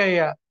ਤੌਰ ਤੇ ਗਏ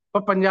ਆ,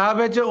 ਪਰ ਪੰਜਾਬ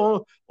ਵਿੱਚ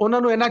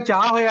ਉਹਨਾਂ ਨੂੰ ਇੰਨਾ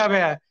ਚਾਹ ਹੋਇਆ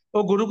ਹੋਇਆ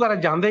ਉਹ ਗੁਰੂ ਘਰ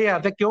ਜਾਂਦੇ ਆ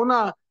ਤੇ ਕਿਉਂ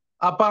ਨਾ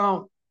ਆਪਾਂ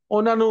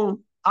ਉਹਨਾਂ ਨੂੰ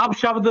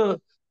ਅਪਸ਼ਬਦ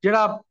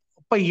ਜਿਹੜਾ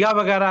ਭਈਆ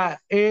ਵਗੈਰਾ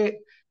ਇਹ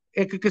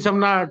ਇੱਕ ਕਿਸਮ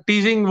ਨਾਲ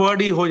ਟੀਜ਼ਿੰਗ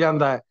ਵਰਡ ਹੀ ਹੋ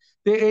ਜਾਂਦਾ ਹੈ,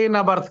 ਤੇ ਇਹ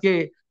ਨਾ ਵਰਤ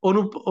ਕੇ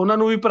ਉਹਨਾਂ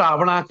ਨੂੰ ਵੀ ਭਰਾ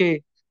ਬਣਾ ਕੇ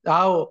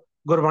ਆਓ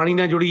ਗੁਰਬਾਣੀ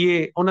ਨਾਲ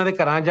ਜੁੜੀਏ, ਉਹਨਾਂ ਦੇ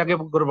ਘਰਾਂ ਜਾ ਕੇ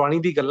ਗੁਰਬਾਣੀ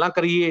ਦੀ ਗੱਲਾਂ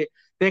ਕਰੀਏ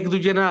ਤੇ ਇੱਕ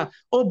ਦੂਜੇ ਨਾਲ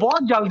ਉਹ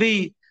ਬਹੁਤ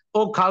ਜਲਦੀ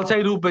ਉਹ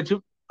ਖਾਲਸਾਈ ਰੂਪ ਵਿੱਚ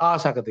ਆ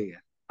ਸਕਦੇ ਆ।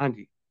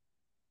 ਹਾਂਜੀ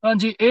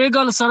ਹਾਂਜੀ, ਇਹ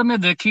ਗੱਲ ਸਰ ਮੈਂ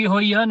ਦੇਖੀ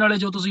ਹੋਈ ਆ। ਨਾਲੇ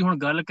ਜੋ ਤੁਸੀਂ ਹੁਣ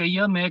ਗੱਲ ਕਹੀ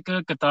ਆ, ਮੈਂ ਇੱਕ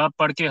ਕਿਤਾਬ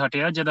ਪੜ੍ਹ ਕੇ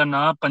ਹਟਿਆ ਜਿਹਦਾ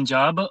ਨਾਂ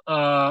ਪੰਜਾਬ,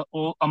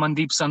 ਉਹ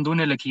ਅਮਨਦੀਪ ਸੰਧੂ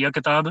ਨੇ ਲਿਖੀ ਆ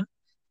ਕਿਤਾਬ।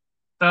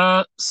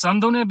 ਤਾਂ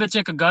ਸੰਧੂ ਨੇ ਵਿੱਚ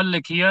ਇੱਕ ਗੱਲ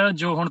ਲਿਖੀ ਆ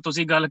ਜੋ ਹੁਣ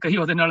ਤੁਸੀਂ ਗੱਲ ਕਹੀ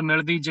ਉਹਦੇ ਨਾਲ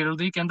ਮਿਲਦੀ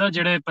ਜੁਲਦੀ। ਕਹਿੰਦਾ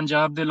ਜਿਹੜੇ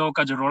ਪੰਜਾਬ ਦੇ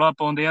ਲੋਕ ਅੱਜ ਰੌਲਾ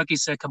ਪਾਉਂਦੇ ਆ ਕਿ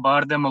ਸਿੱਖ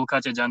ਬਾਹਰ ਦੇ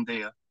ਮੁਲਕਾਂ 'ਚ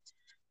ਜਾਂਦੇ ਆ,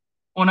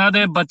 ਉਹਨਾਂ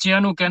ਦੇ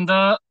ਬੱਚਿਆਂ ਨੂੰ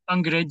ਕਹਿੰਦਾ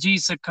ਅੰਗਰੇਜ਼ੀ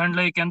ਸਿੱਖਣ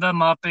ਲਈ ਕਹਿੰਦਾ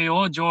ਮਾਪੇ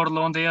ਉਹ ਜ਼ੋਰ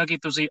ਲਾਉਂਦੇ ਆ ਕਿ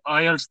ਤੁਸੀਂ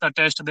ਆਇਲਟਸ ਦਾ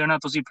ਟੈਸਟ ਦੇਣਾ,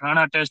 ਤੁਸੀਂ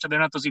ਫਲਾਣਾ ਟੈਸਟ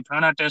ਦੇਣਾ, ਤੁਸੀਂ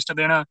ਫਲਾਣਾ ਟੈਸਟ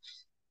ਦੇਣਾ।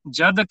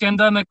 ਜਦ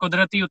ਕਹਿੰਦਾ ਮੈਂ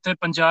ਕੁਦਰਤੀ ਉੱਥੇ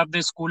ਪੰਜਾਬ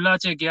ਦੇ ਸਕੂਲਾਂ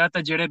 'ਚ ਗਿਆ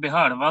ਤਾਂ ਜਿਹੜੇ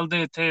ਬਿਹਾਰ ਵੱਲ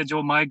ਦੇ ਇੱਥੇ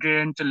ਜੋ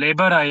ਮਾਈਗ੍ਰੇਂਟ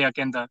ਲੇਬਰ ਆਏ ਆ,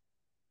 ਕਹਿੰਦਾ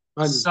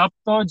ਹਾਂਜੀ ਸਭ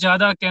ਤੋਂ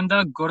ਜ਼ਿਆਦਾ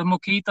ਕਹਿੰਦਾ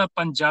ਗੁਰਮੁਖੀ ਤਾਂ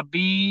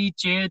ਪੰਜਾਬੀ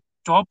 'ਚ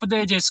ਟੌਪ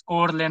ਦੇ ਜੇ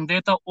ਸਕੋਰ ਲੈਂਦੇ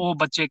ਤਾਂ ਉਹ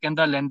ਬੱਚੇ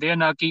ਕਹਿੰਦਾ ਲੈਂਦੇ ਆ,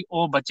 ਨਾ ਕਿ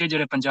ਉਹ ਬੱਚੇ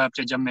ਜਿਹੜੇ ਪੰਜਾਬ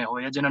 'ਚ ਜੰਮੇ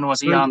ਹੋਏ ਆ ਜਿਨ੍ਹਾਂ ਨੂੰ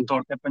ਅਸੀਂ ਆਮ ਹਾਂਜੀ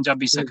ਤੌਰ ਤੇ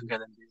ਪੰਜਾਬੀ ਸਿੱਖ ਹਾਂਜੀ ਕਹਿ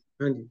ਦਿੰਦੇ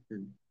ਆ। ਹਾਂਜੀ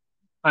ਹਾਂਜੀ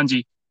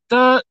ਹਾਂਜੀ,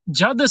 ਤਾਂ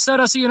ਜਦ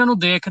ਸਰ ਅਸੀਂ ਇਹਨਾਂ ਨੂੰ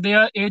ਦੇਖਦੇ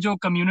ਆ, ਇਹ ਜੋ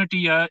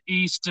ਕਮਿਊਨਿਟੀ ਆ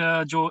ਈਸਟ,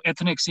 ਜੋ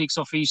ethnic Sikhs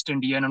of East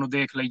India, ਇਹਨਾਂ ਨੂੰ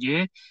ਦੇਖ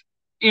ਲਈਏ,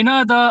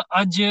 ਇਹਨਾਂ ਦਾ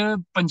ਅੱਜ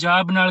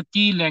ਪੰਜਾਬ ਨਾਲ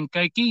ਕੀ ਲਿੰਕ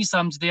ਹੈ? ਕੀ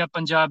ਸਮਝਦੇ ਆ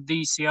ਪੰਜਾਬ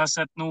ਦੀ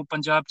ਸਿਆਸਤ ਨੂੰ,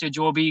 ਪੰਜਾਬ 'ਚ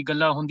ਜੋ ਵੀ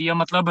ਗੱਲਾਂ ਹੁੰਦੀਆਂ?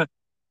 ਮਤਲਬ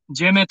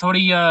ਜੇ ਮੈਂ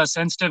ਥੋੜੀ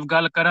ਸੈਂਸਿਟਿਵ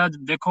ਗੱਲ ਕਰਾਂ,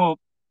 ਦੇਖੋ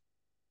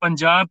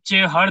ਪੰਜਾਬ 'ਚ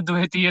ਹਰ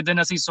ਦੂਜੇ ਤੀਏ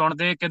ਦਿਨ ਅਸੀਂ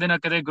ਸੁਣਦੇ ਕਿਤੇ ਨਾ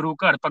ਕਿਤੇ ਗੁਰੂ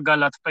ਘਰ ਪੱਗਾ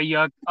ਲੱਥ ਪਈ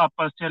ਆ,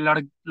 ਆਪਸ 'ਚ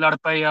ਲੜ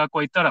ਪਏ ਆ,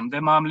 ਕੋਈ ਧਰਮ ਦੇ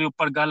ਮਾਮਲੇ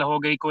ਉੱਪਰ ਗੱਲ ਹੋ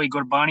ਗਈ, ਕੋਈ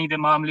ਗੁਰਬਾਣੀ ਦੇ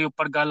ਮਾਮਲੇ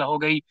ਉੱਪਰ ਗੱਲ ਹੋ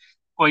ਗਈ,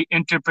 ਕੋਈ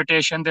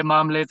ਇੰਟਰਪ੍ਰੀਟੇਸ਼ਨ ਦੇ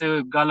ਮਾਮਲੇ ਤੇ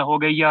ਗੱਲ ਹੋ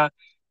ਗਈ ਆ।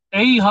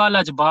 ਇਹੀ ਹਾਲ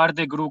ਅੱਜ ਬਾਹਰ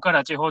ਦੇ ਗੁਰੂ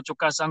ਘਰਾਂ 'ਚ ਹੋ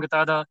ਚੁੱਕਾ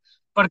ਸੰਗਤਾਂ ਦਾ।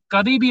 ਪਰ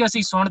ਕਦੀ ਵੀ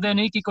ਅਸੀਂ ਸੁਣਦੇ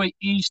ਨਹੀਂ ਕਿ ਕੋਈ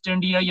ਈਸਟ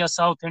ਇੰਡੀਆ ਜਾਂ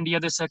ਸਾਊਥ ਇੰਡੀਆ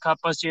ਦੇ ਸਿੱਖ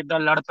ਆਪਸ 'ਚ ਏਦਾਂ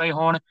ਲੜ ਪਏ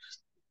ਹੋਣ।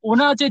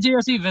 ਉਹਨਾਂ 'ਚ ਜੇ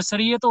ਅਸੀਂ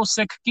ਵਿਸਰੀਏ ਤਾਂ ਉਹ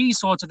ਸਿੱਖ ਕੀ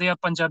ਸੋਚਦੇ ਆ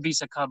ਪੰਜਾਬੀ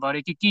ਸਿੱਖਾਂ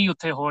ਬਾਰੇ, ਕਿ ਕੀ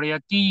ਉੱਥੇ ਹੋ ਰਿਹਾ,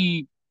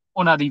 ਕੀ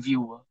ਉਹਨਾਂ ਦੀ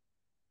ਵਿਊ ਆ?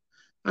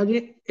 ਹਾਂਜੀ,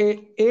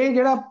 ਇਹ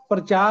ਜਿਹੜਾ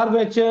ਪ੍ਰਚਾਰ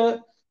ਵਿੱਚ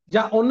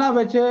ਜਾਂ ਉਹਨਾਂ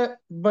ਵਿੱਚ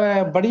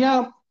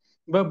ਬੜੀਆਂ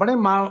ਬੜੇ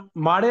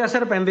ਮਾੜੇ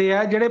ਅਸਰ ਪੈਂਦੇ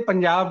ਆ ਜਿਹੜੇ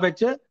ਪੰਜਾਬ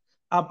ਵਿੱਚ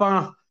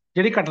ਆਪਾਂ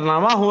ਜਿਹੜੀ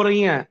ਘਟਨਾਵਾਂ ਹੋ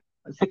ਰਹੀਆਂ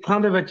ਸਿੱਖਾਂ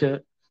ਦੇ ਵਿੱਚ,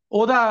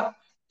 ਉਹਦਾ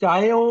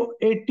ਚਾਹੇ ਉਹ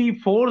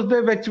 84 ਦੇ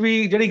ਵਿੱਚ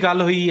ਵੀ ਜਿਹੜੀ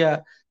ਗੱਲ ਹੋਈ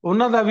ਆ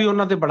ਉਹਨਾਂ ਦਾ ਵੀ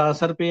ਉਹਨਾਂ ਤੇ ਬੜਾ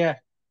ਅਸਰ ਪਿਆ,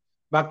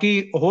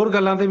 ਬਾਕੀ ਹੋਰ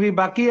ਗੱਲਾਂ ਤੇ ਵੀ।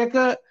 ਬਾਕੀ ਇੱਕ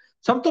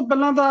ਸਭ ਤੋਂ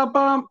ਪਹਿਲਾਂ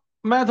ਤਾਂ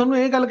ਮੈਂ ਤੁਹਾਨੂੰ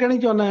ਇਹ ਗੱਲ ਕਹਿਣੀ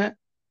ਚਾਹੁੰਦਾ,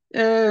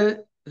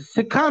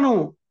 ਸਿੱਖਾਂ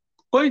ਨੂੰ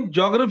ਕੋਈ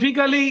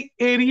ਜੋਗ੍ਰਾਫਿਕਲੀ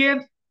ਏਰੀਏ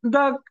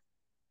ਦਾ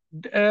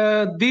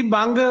ਦੀ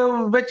ਮੰਗ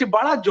ਵਿੱਚ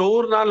ਬੜਾ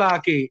ਜ਼ੋਰ ਨਾ ਲਾ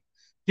ਕੇ,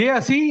 ਜੇ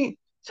ਅਸੀਂ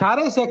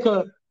ਸਾਰੇ ਸਿੱਖ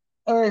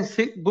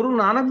ਗੁਰੂ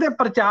ਨਾਨਕ ਦੇ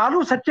ਪ੍ਰਚਾਰ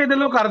ਨੂੰ ਸੱਚੇ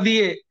ਦਿਲੋਂ ਕਰ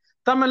ਦਈਏ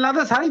ਤਾਂ ਮੈਨੂੰ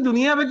ਲੱਗਦਾ ਸਾਰੀ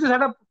ਦੁਨੀਆ ਵਿੱਚ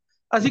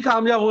ਅਸੀਂ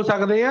ਕਾਮਯਾਬ ਹੋ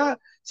ਸਕਦੇ ਆ।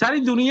 ਸਾਰੀ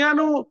ਦੁਨੀਆ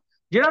ਨੂੰ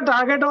ਜਿਹੜਾ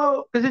ਟਾਰਗੇਟ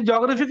ਉਹ ਕਿਸੇ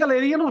ਜੋਗ੍ਰਾਫਿਕਲ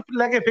ਏਰੀਆ ਨੂੰ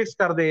ਲੈ ਕੇ ਫਿਕਸ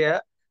ਕਰਦੇ ਆ,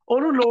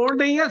 ਉਹਨੂੰ ਲੋੜ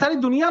ਨਹੀਂ ਹੈ। ਸਾਰੀ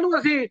ਦੁਨੀਆ ਨੂੰ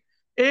ਅਸੀਂ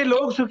ਇਹ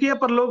ਲੋਕ ਸੁਖੀ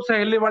ਪਰਲੋਕ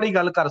ਸਹੇਲੇ ਵਾਲੀ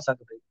ਗੱਲ ਕਰ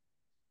ਸਕਦੇ।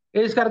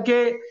 ਇਸ ਕਰਕੇ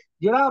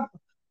ਜਿਹੜਾ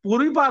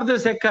ਪੂਰੀ ਭਾਰਤ ਦੇ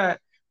ਸਿੱਖ ਹੈ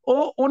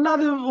ਉਹ ਉਹਨਾਂ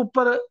ਦੇ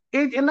ਉੱਪਰ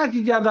ਇਹਨਾਂ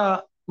ਚੀਜ਼ਾਂ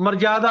ਦਾ,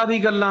 ਮਰਜ਼ਾਦਾ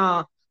ਦੀ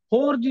ਗੱਲਾਂ,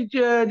 ਹੋਰ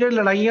ਜਿਹੜੇ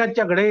ਲੜਾਈਆਂ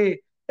ਝਗੜੇ,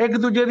 ਇੱਕ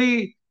ਦੂਜੇ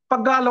ਦੀ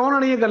ਪੱਗਾਂ ਲਾਉਣ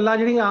ਵਾਲੀਆਂ ਗੱਲਾਂ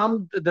ਜਿਹੜੀਆਂ ਆਮ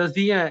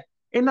ਦੱਸਦੀਆਂ,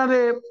 ਇਹਨਾਂ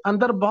ਦੇ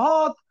ਅੰਦਰ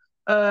ਬਹੁਤ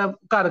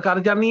ਘਰ ਕਰ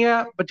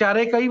ਜਾਂਦੀਆਂ।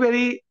 ਵਿਚਾਰੇ ਕਈ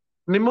ਵਾਰੀ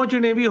ਨਿੰਮੋ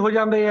ਝਿਣੇ ਵੀ ਹੋ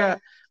ਜਾਂਦੇ ਆ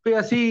ਵੀ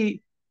ਅਸੀਂ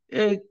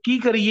ਕੀ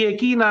ਕਰੀਏ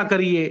ਕੀ ਨਾ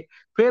ਕਰੀਏ।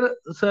 ਫਿਰ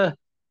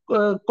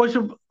ਕੁਝ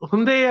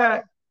ਹੁੰਦੇ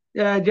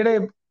ਆ ਜਿਹੜੇ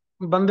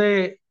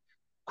ਬੰਦੇ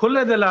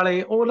ਖੁੱਲੇ ਦਿਲ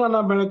ਵਾਲੇ, ਉਹਨਾਂ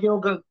ਨਾਲ ਮਿਲ ਕੇ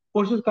ਉਹ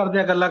ਕੋਸ਼ਿਸ਼ ਕਰਦੇ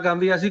ਆ ਗੱਲਾਂ ਕਰਨ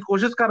ਦੀ। ਅਸੀਂ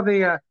ਕੋਸ਼ਿਸ਼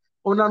ਕਰਦੇ ਆ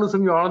ਉਹਨਾਂ ਨੂੰ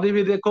ਸਮਝਾਉਣ ਦੀ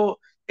ਵੀ, ਦੇਖੋ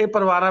ਇਹ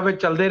ਪਰਿਵਾਰਾਂ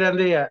ਵਿੱਚ ਚੱਲਦੇ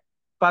ਰਹਿੰਦੇ ਆ,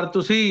 ਪਰ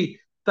ਤੁਸੀਂ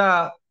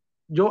ਤਾਂ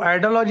ਜੋ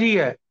ਆਈਡੀਓਲੋਜੀ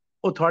ਹੈ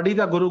ਉਹ ਤੁਹਾਡੀ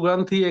ਤਾਂ ਗੁਰੂ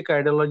ਗ੍ਰੰਥ ਹੀ ਇੱਕ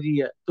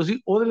ਆਈਡੀਓਲੋਜੀ ਹੈ, ਤੁਸੀਂ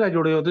ਉਹਦੇ ਨਾਲ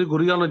ਜੁੜੇ ਹੋ, ਤੁਸੀਂ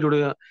ਗੁਰੂਆਂ ਨਾਲ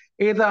ਜੁੜੇ ਹੋ।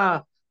 ਇਹ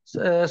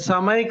ਤਾਂ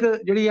ਸਮਾਇਕ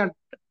ਜਿਹੜੀਆਂ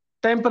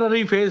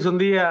ਟੈਂਪਰਰੀ ਫੇਜ਼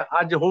ਹੁੰਦੀ ਹੈ,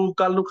 ਅੱਜ ਹੋਊ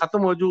ਕੱਲ ਨੂੰ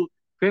ਖਤਮ ਹੋ ਜੂ,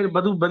 ਫਿਰ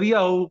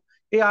ਵਧੀਆ ਹੋਊ,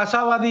 ਇਹ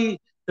ਆਸ਼ਾਵਾਦੀ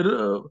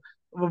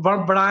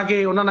ਬਣਾ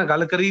ਕੇ ਉਹਨਾਂ ਨਾਲ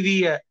ਗੱਲ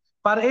ਕਰੀਦੀ ਹੈ।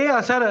 ਪਰ ਇਹ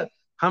ਅਸਰ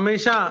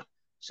ਹਮੇਸ਼ਾ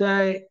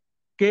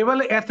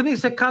ਕੇਵਲ ਐਥਨਿਕ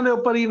ਸਿੱਖਾਂ ਦੇ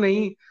ਉੱਪਰ ਹੀ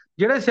ਨਹੀਂ,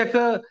 ਜਿਹੜੇ ਸਿੱਖ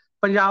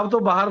ਪੰਜਾਬ ਤੋਂ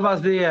ਬਾਹਰ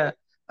ਵਸਦੇ ਆ,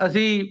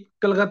 ਅਸੀਂ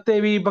ਕਲਕੱਤੇ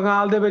ਵੀ,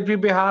 ਬੰਗਾਲ ਦੇ ਵਿੱਚ ਵੀ,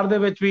 ਬਿਹਾਰ ਦੇ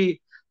ਵਿੱਚ ਵੀ,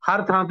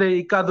 ਹਰ ਥਾਂ ਤੇ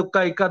ਇੱਕਾ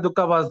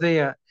ਦੁੱਕਾ ਵਸਦੇ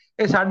ਆ।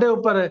 ਇਹ ਸਾਡੇ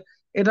ਉੱਪਰ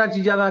ਇਹਨਾਂ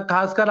ਚੀਜ਼ਾਂ ਦਾ,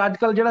 ਖਾਸ ਕਰ ਅੱਜ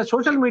ਕੱਲ੍ਹ ਜਿਹੜਾ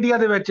ਸੋਸ਼ਲ ਮੀਡੀਆ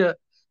ਦੇ ਵਿੱਚ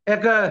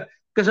ਇੱਕ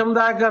ਕਿਸਮ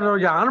ਦਾ ਇੱਕ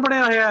ਰੁਝਾਨ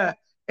ਬਣਿਆ ਹੋਇਆ ਹੈ,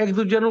 ਇੱਕ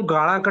ਦੂਜੇ ਨੂੰ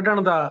ਗਾਲਾਂ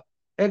ਕੱਢਣ ਦਾ,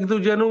 ਇੱਕ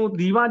ਦੂਜੇ ਨੂੰ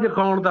ਦੀਵਾਂ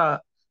ਦਿਖਾਉਣ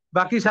ਦਾ।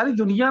 ਬਾਕੀ ਸਾਰੀ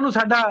ਦੁਨੀਆ ਨੂੰ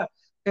ਸਾਡਾ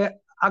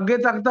ਅੱਗੇ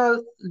ਤੱਕ ਤਾਂ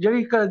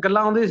ਜਿਹੜੀ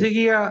ਗੱਲਾਂ ਆਉਂਦੀ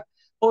ਸੀਗੀਆਂ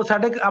ਉਹ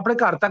ਸਾਡੇ ਆਪਣੇ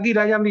ਘਰ ਤੱਕ ਹੀ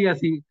ਰਹਿ ਜਾਂਦੀਆਂ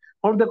ਸੀ।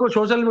 ਹੁਣ ਦੇਖੋ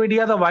ਸੋਸ਼ਲ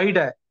ਮੀਡੀਆ ਤਾਂ ਵਾਈਡ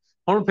ਹੈ,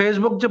 ਹੁਣ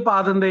ਫੇਸਬੁੱਕ 'ਚ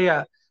ਪਾ ਦਿੰਦੇ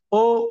ਆ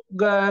ਉਹ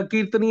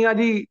ਕੀਰਤਨੀਆ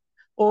ਜੀ,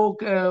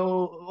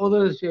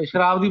 ਉਹਦੇ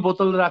ਸ਼ਰਾਬ ਦੀ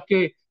ਬੋਤਲ ਰੱਖ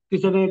ਕੇ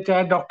ਕਿਸੇ ਨੇ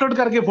ਚਾਹੇ ਡਾਕਟਰ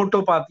ਕਰਕੇ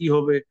ਫੋਟੋ ਪਾਤੀ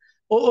ਹੋਵੇ,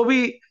 ਉਹ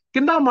ਵੀ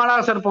ਕਿੰਨਾ ਮਾੜਾ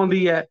ਅਸਰ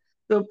ਪਾਉਂਦੀ ਹੈ।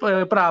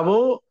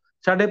 ਭਰਾਵੋ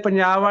ਸਾਡੇ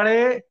ਪੰਜਾਬ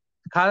ਵਾਲੇ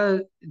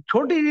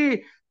ਛੋਟੀ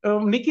ਜੀ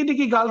ਨਿੱਕੀ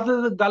ਨਿੱਕੀ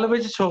ਗੱਲ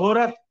ਵਿੱਚ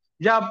ਸ਼ੋਹਰਤ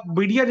ਜਾਂ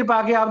ਮੀਡੀਆ 'ਚ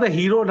ਪਾ ਕੇ ਆਪਦਾ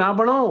ਹੀਰੋ ਨਾ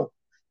ਬਣੋ।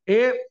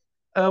 ਇਹ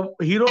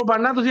ਹੀਰੋ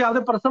ਬਣਨਾ ਤੁਸੀਂ ਆਪਦੇ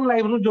ਪਰਸਨਲ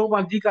ਲਾਈਫ ਨੂੰ ਜੋ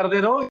ਮਰਜ਼ੀ ਕਰਦੇ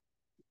ਰਹੋ,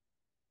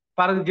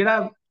 ਪਰ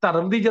ਜਿਹੜਾ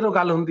ਧਰਮ ਦੀ ਜਦੋਂ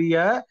ਗੱਲ ਹੁੰਦੀ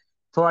ਹੈ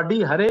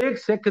ਤੁਹਾਡੀ ਹਰੇਕ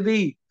ਸਿੱਖ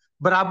ਦੀ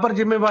ਬਰਾਬਰ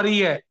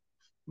ਜ਼ਿੰਮੇਵਾਰੀ ਹੈ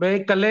ਵੀ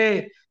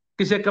ਇਕੱਲੇ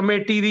ਕਿਸੇ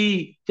ਕਮੇਟੀ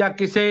ਦੀ ਜਾਂ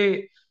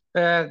ਕਿਸੇ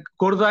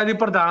ਗੁਰਦੁਆਰੇ ਦੀ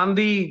ਪ੍ਰਧਾਨ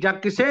ਦੀ ਜਾਂ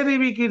ਕਿਸੇ ਦੀ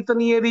ਵੀ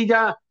ਕੀਰਤਨੀਏ ਦੀ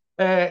ਜਾਂ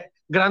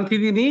ਗ੍ਰੰਥੀ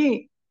ਦੀ ਨਹੀਂ,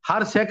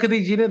 ਹਰ ਸਿੱਖ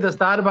ਦੀ ਜਿਹਨੇ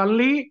ਦਸਤਾਰ ਬੰਨ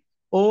ਲਈ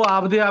ਉਹ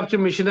ਆਪਦੇ ਆਪ 'ਚ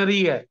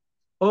ਮਿਸ਼ਨਰੀ ਹੈ।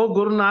 ਉਹ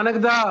ਗੁਰੂ ਨਾਨਕ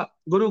ਦਾ,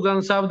 ਗੁਰੂ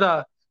ਗ੍ਰੰਥ ਸਾਹਿਬ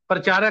ਦਾ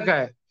ਪ੍ਰਚਾਰਕ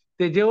ਹੈ।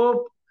 ਤੇ ਜੇ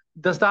ਉਹ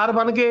ਦਸਤਾਰ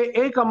ਬਣ ਕੇ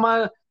ਇਹ ਕੰਮਾਂ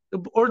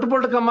ਉਲਟ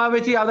ਪੁਲਟ ਕੰਮਾਂ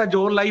ਵਿੱਚ ਹੀ ਆਪਦਾ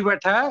ਜ਼ੋਰ ਲਾਈ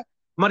ਬੈਠਾ ਹੈ,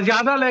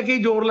 ਮਰਜ਼ਾਦਾ ਲੈ ਕੇ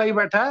ਹੀ ਜ਼ੋਰ ਲਾਈ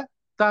ਬੈਠਾ ਹੈ,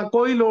 ਤਾਂ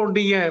ਕੋਈ ਲੋੜ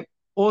ਨਹੀਂ ਹੈ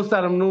ਉਸ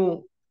ਧਰਮ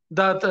ਨੂੰ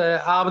ਦਾ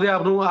ਆਪਦੇ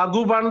ਆਪ ਨੂੰ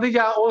ਆਗੂ ਬਣਨ ਦੀ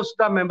ਜਾਂ ਉਸ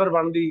ਦਾ ਮੈਂਬਰ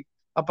ਬਣਨ ਦੀ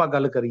ਆਪਾਂ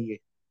ਗੱਲ ਕਰੀਏ।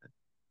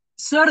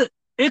 ਸਰ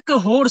ਇੱਕ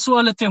ਹੋਰ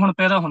ਸਵਾਲ ਇੱਥੇ ਹੁਣ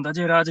ਪੈਦਾ ਹੁੰਦਾ,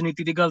 ਜੇ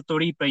ਰਾਜਨੀਤੀ ਦੀ ਗੱਲ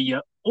ਤੋੜੀ ਪਈ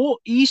ਆ, ਉਹ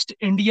ਈਸਟ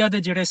ਇੰਡੀਆ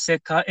ਦੇ ਜਿਹੜੇ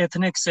ਸਿੱਖ ਆ,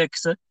 ਐਥਨਿਕ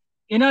ਸਿੱਖਸ,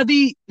 ਇਹਨਾਂ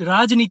ਦੀ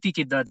ਰਾਜਨੀਤੀ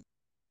ਕਿੱਦਾਂ?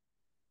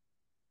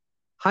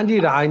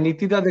 ਹਾਂਜੀ,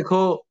 ਰਾਜਨੀਤੀ ਦਾ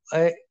ਦੇਖੋ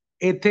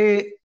ਇੱਥੇ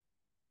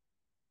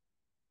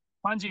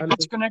ਹਾਂਜੀ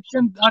ਵਿੱਚ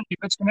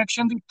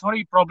ਕਨੈਕਸ਼ਨ ਦੀ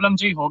ਥੋੜੀ ਪ੍ਰੋਬਲਮ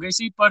ਜੀ ਹੋ ਗਈ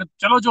ਸੀ, ਪਰ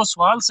ਚਲੋ ਜੋ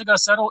ਸਵਾਲ ਸੀਗਾ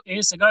ਸਰ ਉਹ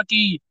ਇਹ ਸੀਗਾ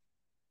ਕਿ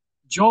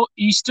ਜੋ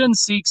ਈਸਟਰਨ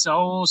ਸਿੱਖਸ ਆ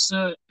ਉਸ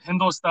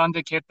ਹਿੰਦੁਸਤਾਨ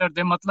ਦੇ ਖੇਤਰ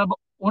ਦੇ, ਮਤਲਬ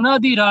ਉਹਨਾਂ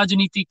ਦੀ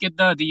ਰਾਜਨੀਤੀ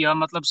ਕਿੱਦਾਂ ਦੀ ਆ?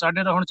 ਮਤਲਬ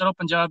ਸਾਡੇ ਤਾਂ ਹੁਣ ਚਲੋ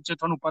ਪੰਜਾਬ 'ਚ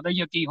ਤੁਹਾਨੂੰ ਪਤਾ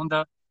ਹੀ ਆ ਕੀ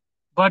ਹੁੰਦਾ,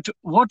 but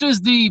what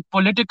is the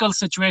political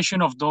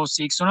situation of those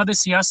Sikhs? ਉਹਨਾਂ ਦੇ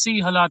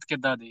ਸਿਆਸੀ ਹਾਲਾਤ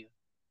ਕਿੱਦਾਂ ਦੇ ਆ?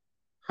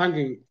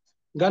 ਹਾਂਜੀ,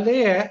 ਗੱਲ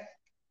ਇਹ ਹੈ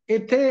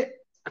ਇੱਥੇ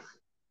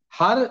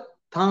ਹਰ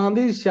ਥਾਂ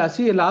ਦੀ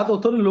ਸਿਆਸੀ ਹਾਲਾਤ,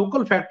 ਉੱਥੋਂ ਦੇ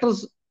ਲੋਕਲ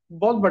ਫੈਕਟਰਸ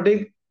ਬਹੁਤ ਵੱਡੇ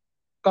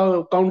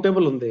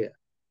ਕਾਊਂਟੇਬਲ ਹੁੰਦੇ ਆ।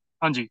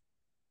 ਹਾਂਜੀ,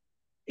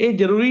 ਇਹ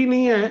ਜ਼ਰੂਰੀ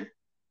ਨਹੀਂ ਹੈ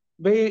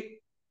ਵੀ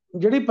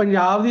ਜਿਹੜੀ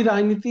ਪੰਜਾਬ ਦੀ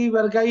ਰਾਜਨੀਤੀ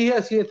ਵਰਗਾ ਹੀ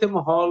ਅਸੀਂ ਇੱਥੇ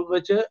ਮਾਹੌਲ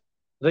ਵਿੱਚ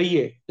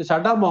ਰਹੀਏ। ਤੇ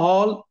ਸਾਡਾ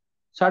ਮਾਹੌਲ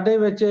ਸਾਡੇ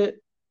ਵਿੱਚ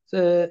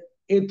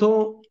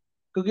ਇੱਥੋਂ,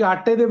 ਕਿਉਂਕਿ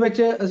ਆਟੇ ਦੇ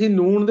ਵਿੱਚ ਅਸੀਂ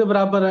ਨੂਣ ਦੇ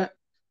ਬਰਾਬਰ ਹੈ,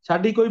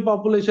 ਸਾਡੀ ਕੋਈ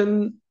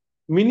ਪਾਪੂਲੇਸ਼ਨ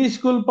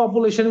ਮਿਨੀਸਕੂਲ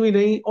ਪਾਪੂਲੇਸ਼ਨ ਵੀ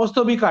ਨਹੀਂ, ਉਸ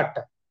ਤੋਂ ਵੀ ਘੱਟ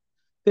ਹੈ।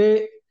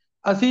 ਤੇ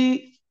ਅਸੀਂ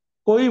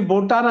ਕੋਈ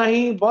ਵੋਟਾਂ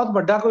ਰਾਹੀਂ ਬਹੁਤ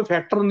ਵੱਡਾ ਕੋਈ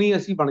ਫੈਕਟਰ ਨਹੀਂ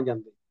ਅਸੀਂ ਬਣ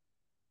ਜਾਂਦੇ,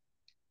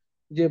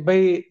 ਜੇ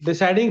ਬਈ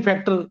ਡਿਸਾਈਡਿੰਗ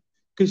ਫੈਕਟਰ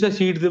ਕਿਸੇ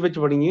ਸੀਟ ਦੇ ਵਿੱਚ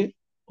ਬਣੀਏ,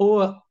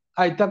 ਉਹ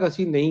ਅੱਜ ਤੱਕ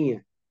ਅਸੀਂ ਨਹੀਂ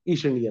ਹੈ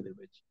ਈਸਟ ਇੰਡੀਆ ਦੇ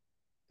ਵਿੱਚ।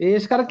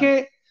 ਇਸ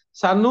ਕਰਕੇ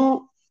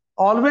ਸਾਨੂੰ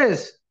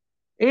ਆਲਵੇਜ਼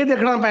ਇਹ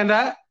ਦੇਖਣਾ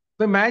ਪੈਂਦਾ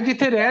ਵੀ ਮੈਂ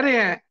ਜਿੱਥੇ ਰਹਿ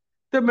ਰਿਹਾ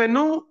ਤੇ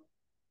ਮੈਨੂੰ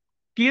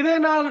ਕਿਹਦੇ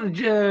ਨਾਲ,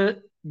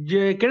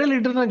 ਕਿਹੜੇ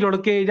ਲੀਡਰ ਨਾਲ ਜੁੜ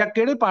ਕੇ ਜਾਂ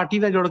ਕਿਹੜੇ ਪਾਰਟੀ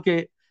ਨਾਲ ਜੁੜ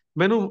ਕੇ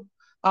ਮੈਨੂੰ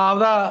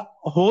ਆਪਦਾ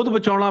ਹੋਂਦ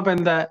ਬਚਾਉਣਾ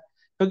ਪੈਂਦਾ ਹੈ,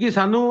 ਕਿਉਂਕਿ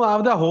ਸਾਨੂੰ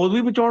ਆਪਦਾ ਹੋਂਦ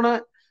ਵੀ ਬਚਾਉਣਾ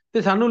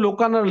ਤੇ ਸਾਨੂੰ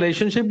ਲੋਕਾਂ ਨਾਲ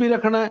ਰਿਲੇਸ਼ਨਸ਼ਿਪ ਵੀ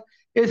ਰੱਖਣਾ।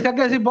 ਇਸ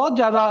ਕਰਕੇ ਅਸੀਂ ਬਹੁਤ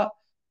ਜ਼ਿਆਦਾ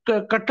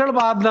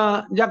ਕੱਟੜਵਾਦ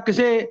ਨਾਲ ਜਾਂ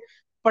ਕਿਸੇ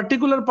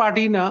ਪਰਟੀਕੂਲਰ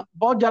ਪਾਰਟੀ ਨਾਲ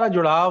ਬਹੁਤ ਜ਼ਿਆਦਾ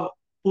ਜੁੜਾਵ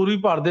ਪੂਰਬੀ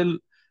ਭਾਰਤ ਦੇ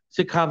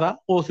ਸਿੱਖਾਂ ਦਾ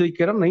ਉਸ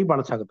ਤਰੀਕੇ ਨਾਲ ਨਹੀਂ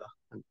ਬਣ ਸਕਦਾ।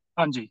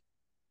 ਹਾਂਜੀ,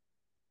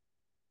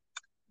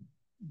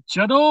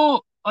 ਜਦੋਂ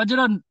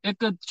ਜਿਹੜਾ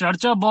ਇੱਕ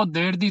ਚਰਚਾ ਬਹੁਤ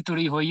ਦੇਰ ਦੀ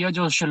ਤੁਰੀ ਹੋਈ ਹੈ,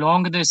 ਜੋ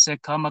ਸ਼ਿਲੋਂਗ ਦੇ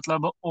ਸਿੱਖ ਆ,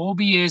 ਮਤਲਬ ਉਹ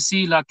ਵੀ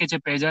ਇਸੇ ਇਲਾਕੇ 'ਚ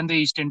ਪੈ ਜਾਂਦੇ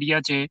ਈਸਟ ਇੰਡੀਆ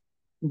 'ਚ, ਜੀ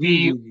ਵੀ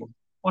ਜੀ ਜੀ,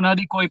 ਉਹਨਾਂ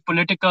ਦੀ ਕੋਈ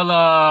ਪੋਲੀਟੀਕਲ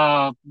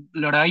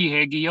ਲੜਾਈ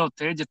ਹੈਗੀ ਆ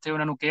ਉੱਥੇ, ਜਿੱਥੇ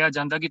ਉਹਨਾਂ ਨੂੰ ਕਿਹਾ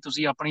ਜਾਂਦਾ ਕਿ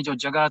ਤੁਸੀਂ ਆਪਣੀ ਜੋ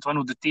ਜਗ੍ਹਾ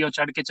ਤੁਹਾਨੂੰ ਦਿੱਤੀ ਉਹ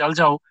ਛੱਡ ਕੇ ਚੱਲ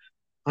ਜਾਓ।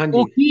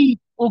 ਹਾਂਜੀ,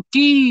 ਉਹ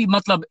ਕੀ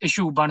ਮਤਲਬ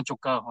ਇਸ਼ੂ ਬਣ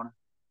ਚੁੱਕਾ ਹੁਣ?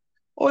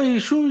 ਉਹ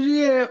ਇਸ਼ੂ ਜੀ,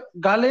 ਇਹ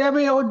ਗੱਲ ਇਹ ਆ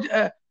ਵੀ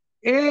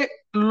ਇਹ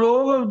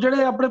ਲੋਕ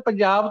ਜਿਹੜੇ ਆਪਣੇ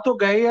ਪੰਜਾਬ ਤੋਂ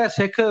ਗਏ ਆ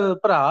ਸਿੱਖ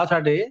ਭਰਾ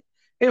ਸਾਡੇ,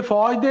 ਇਹ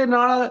ਫੌਜ ਦੇ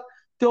ਨਾਲ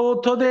ਤੇ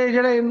ਉੱਥੋਂ ਦੇ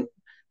ਜਿਹੜੇ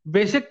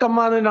ਬੇਸਿਕ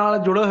ਕੰਮਾਂ ਦੇ ਨਾਲ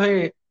ਜੁੜੇ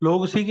ਹੋਏ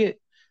ਲੋਕ ਸੀਗੇ,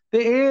 ਤੇ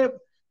ਇਹ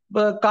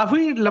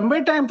ਕਾਫੀ ਲੰਬੇ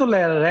ਟਾਈਮ ਤੋਂ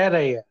ਰਹਿ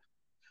ਰਹੇ ਆ।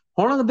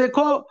 ਹੁਣ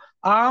ਦੇਖੋ,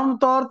 ਆਮ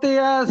ਤੌਰ ਤੇ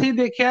ਅਸੀਂ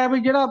ਦੇਖਿਆ ਵੀ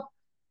ਜਿਹੜਾ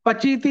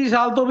 25-30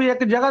 ਸਾਲ ਤੋਂ ਵੀ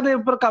ਇੱਕ ਜਗ੍ਹਾ ਦੇ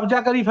ਉੱਪਰ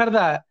ਕਬਜ਼ਾ ਕਰੀ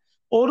ਫਿਰਦਾ ਹੈ,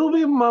 ਉਹਨੂੰ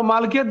ਵੀ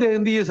ਮਾਲਕੀਅਤ ਦੇ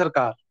ਦਿੰਦੀ ਹੈ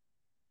ਸਰਕਾਰ।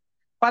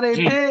 ਪਰ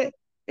ਇੱਥੇ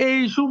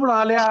ਇਹ ਇਸ਼ੂ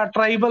ਬਣਾ ਲਿਆ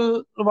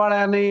ਟਰਾਈਬਲ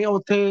ਵਾਲਿਆਂ ਨੇ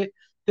ਉੱਥੇ,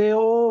 ਤੇ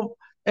ਉਹ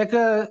ਇੱਕ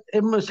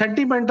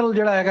ਸੈਂਟੀਮੈਂਟਲ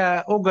ਜਿਹੜਾ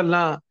ਹੈਗਾ ਉਹ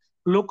ਗੱਲਾਂ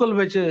ਲੋਕਲ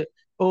ਵਿੱਚ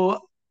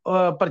ਉਹ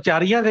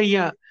ਪ੍ਰਚਾਰੀਆਂ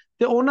ਗਈਆਂ,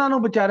 ਤੇ ਉਹਨਾਂ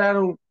ਨੂੰ ਵਿਚਾਰਿਆਂ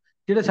ਨੂੰ,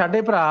 ਜਿਹੜੇ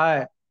ਸਾਡੇ ਭਰਾ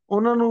ਹੈ,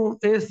 ਉਹਨਾਂ ਨੂੰ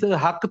ਇਸ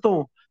ਹੱਕ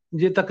ਤੋਂ,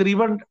 ਜੇ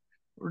ਤਕਰੀਬਨ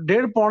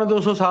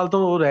 150-200 ਸਾਲ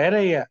ਤੋਂ ਉਹ ਰਹਿ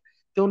ਰਹੇ ਆ,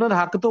 ਤੇ ਉਹਨਾਂ ਦੇ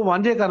ਹੱਕ ਤੋਂ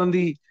ਵਾਂਝੇ ਕਰਨ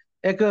ਦੀ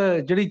ਇੱਕ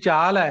ਜਿਹੜੀ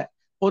ਚਾਲ ਹੈ,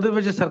 ਉਹਦੇ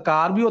ਵਿੱਚ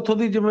ਸਰਕਾਰ ਵੀ ਉੱਥੋਂ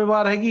ਦੀ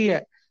ਜ਼ਿੰਮੇਵਾਰ ਹੈਗੀ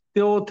ਹੈ।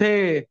 ਤੇ ਉਹ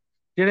ਉੱਥੇ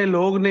ਜਿਹੜੇ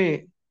ਲੋਕ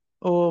ਨੇ,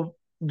 ਉਹ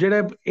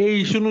ਜਿਹੜੇ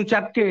ਇਹ ਇਸ਼ੂ ਨੂੰ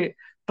ਚੱਕ ਕੇ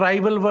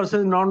ਟਰਾਈਬਲ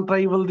ਵਰਸਸ ਨਾਨ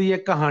ਟਰਾਈਬਲ ਦੀ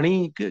ਇੱਕ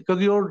ਕਹਾਣੀ,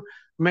 ਕਿਉਂਕਿ ਉਹ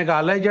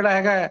ਮੇਘਾਲय ਜਿਹੜਾ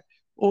ਹੈਗਾ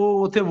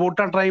ਉਹ ਉੱਥੇ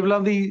ਵੋਟਾਂ ਟਰਾਈਬਲਾਂ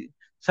ਦੀ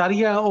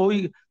ਸਾਰੀਆਂ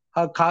ਉਹੀ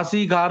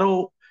ਖਾਸੀ,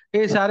 ਗਾਰੋ,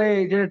 ਇਹ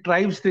ਸਾਰੇ ਜਿਹੜੇ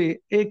ਟਰਾਈਬਸ ਤੇ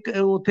ਇੱਕ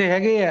ਉੱਥੇ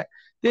ਹੈਗੇ ਆ,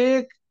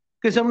 ਤੇ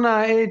ਕਿਸਮ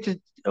ਨਾਲ ਇਹ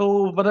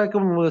ਉਹ ਪਤਾ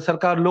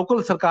ਸਰਕਾਰ,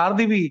 ਲੋਕਲ ਸਰਕਾਰ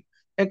ਦੀ ਵੀ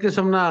ਇੱਕ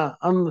ਕਿਸਮ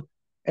ਨਾਲ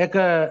ਇੱਕ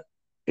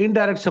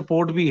ਇਨਡਾਇਰੈਕਟ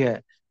ਸਪੋਰਟ ਵੀ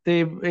ਹੈ। ਤੇ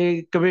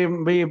ਇਹ ਕਿਵੇਂ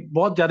ਵੀ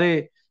ਬਹੁਤ ਜ਼ਿਆਦਾ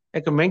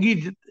ਇੱਕ ਮਹਿੰਗੀ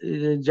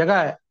ਜਗ੍ਹਾ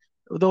ਹੈ,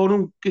 ਤਾਂ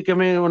ਉਹਨੂੰ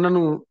ਕਿਵੇਂ ਉਹਨਾਂ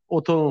ਨੂੰ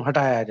ਉੱਥੋਂ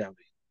ਹਟਾਇਆ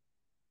ਜਾਵੇ।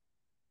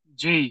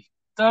 ਜੀ,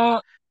 ਤਾਂ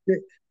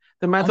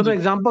ਤੇ ਮੈਂ ਤੁਹਾਨੂੰ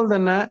ਐਗਜ਼ਾਮਪਲ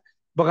ਦਿੰਦਾ,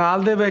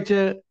 ਬੰਗਾਲ ਦੇ ਵਿੱਚ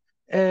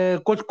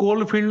ਕੁਝ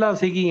ਕੋਲ ਫੀਲਡਾਂ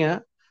ਸੀਗੀਆਂ,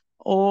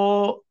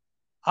 ਉਹ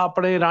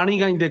ਆਪਣੇ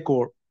ਰਾਣੀਗੰਜ ਦੇ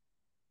ਕੋਲ,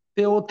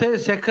 ਤੇ ਉੱਥੇ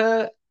ਸਿੱਖ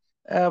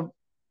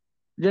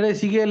ਜਿਹੜੇ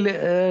ਸੀਗੇ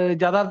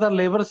ਜ਼ਿਆਦਾਤਰ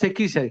ਲੇਬਰ ਸਿੱਖ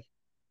ਹੀ ਸੀ।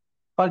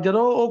 ਪਰ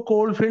ਜਦੋਂ ਉਹ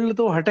ਕੋਲ ਫੀਲਡ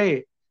ਤੋਂ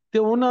ਹਟੇ ਤੇ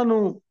ਉਹਨਾਂ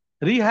ਨੂੰ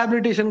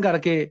ਰੀਹੈਬਿਲਿਟੇਸ਼ਨ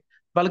ਕਰਕੇ,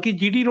 ਬਲਕਿ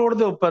ਜੀਟੀ ਰੋਡ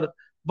ਦੇ ਉੱਪਰ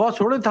ਬਹੁਤ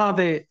ਸੋਹਣੇ ਥਾਂ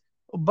ਤੇ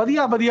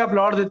ਵਧੀਆ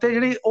ਪਲਾਟ ਦਿੱਤੇ,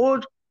 ਜਿਹੜੀ ਉਹ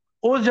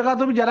ਉਸ ਜਗ੍ਹਾ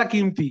ਤੋਂ ਵੀ ਜ਼ਿਆਦਾ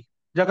ਕੀਮਤੀ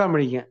ਜਗ੍ਹਾ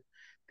ਮਿਲੀ ਹੈ।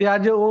 ਤੇ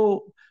ਅੱਜ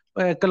ਉਹ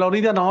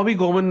ਕਲੋਨੀ ਦਾ ਨਾਮ ਵੀ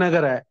ਗੋਬਿੰਦ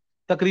ਨਗਰ ਹੈ,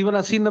 ਤਕਰੀਬਨ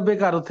 80-90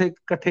 ਘਰ ਉੱਥੇ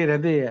ਇਕੱਠੇ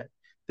ਰਹਿੰਦੇ ਆ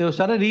ਤੇ ਉਹ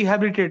ਸਾਰੇ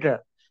ਰੀਹੈਬਿਲਿਟੇਟ ਆ।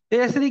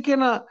 ਤੇ ਇਸ ਤਰੀਕੇ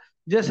ਨਾਲ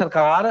ਜੇ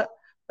ਸਰਕਾਰ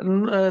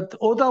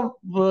ਉਹ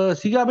ਤਾਂ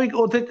ਸੀਗਾ ਵੀ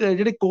ਉੱਥੇ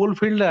ਜਿਹੜੇ ਕੋਲ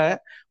ਫੀਲਡ ਹੈ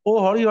ਉਹ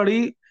ਹੌਲੀ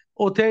ਹੌਲੀ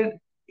ਉੱਥੇ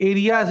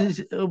ਏਰੀਆ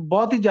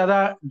ਬਹੁਤ ਹੀ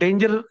ਜ਼ਿਆਦਾ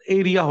ਡੇਂਜਰ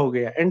ਏਰੀਆ ਹੋ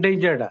ਗਿਆ,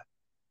 ਐਂਡੇਂਜਰਡ ਆ।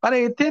 ਪਰ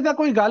ਇੱਥੇ ਤਾਂ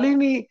ਕੋਈ ਗੱਲ ਹੀ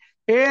ਨਹੀਂ,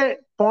 ਇਹ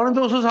ਪੌਣੇ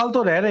 200 ਸਾਲ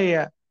ਤੋਂ ਰਹਿ ਰਹੇ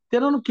ਆ ਤੇ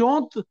ਇਹਨਾਂ ਨੂੰ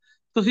ਕਿਉਂ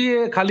ਤੁਸੀਂ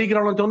ਇਹ ਖਾਲੀ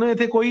ਕਰਾਉਣਾ ਚਾਹੁੰਦੇ ਹੋ?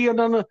 ਇੱਥੇ ਕੋਈ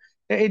ਇਹਨਾਂ ਨੂੰ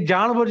ਇਹ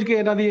ਜਾਣਬੁੱਝ ਕੇ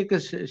ਇਹਨਾਂ ਦੀ ਇੱਕ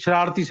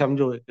ਸ਼ਰਾਰਤੀ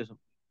ਸਮਝੋ ਇੱਕ ਕਿਸਮ।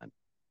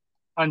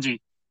 ਹਾਂਜੀ,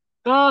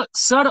 ਤਾਂ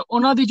ਸਰ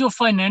ਉਹਨਾਂ ਦੀ ਜੋ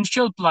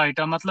ਫਾਈਨੈਂਸ਼ੀਅਲ ਪਲਾਈਟ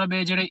ਆ, ਮਤਲਬ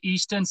ਇਹ ਜਿਹੜੇ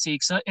ਈਸਟਰਨ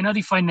ਸਿੱਖਸ ਆ, ਇਹਨਾਂ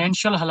ਦੀ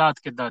ਫਾਈਨੈਂਸ਼ੀਅਲ ਹਾਲਾਤ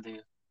ਕਿੱਦਾਂ ਦੇ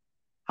ਆ?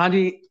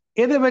 ਹਾਂਜੀ,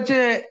 ਇਹਦੇ ਵਿੱਚ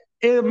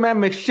ਇਹ ਮੈਂ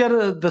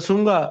ਮਿਕਸਚਰ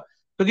ਦੱਸੂਗਾ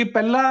ਕਿਉਂਕਿ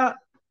ਪਹਿਲਾਂ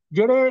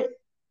ਜਿਹੜੇ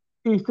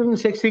ਈਸਟਰਨ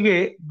ਸਿੱਖ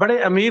ਸੀਗੇ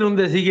ਬੜੇ ਅਮੀਰ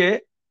ਹੁੰਦੇ ਸੀਗੇ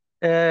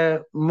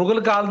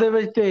ਮੁਗਲ ਕਾਲ ਦੇ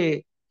ਵਿੱਚ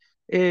ਤੇ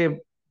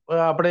ਇਹ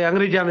ਆਪਣੇ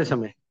ਅੰਗਰੇਜ਼ਾਂ ਦੇ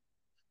ਸਮੇਂ,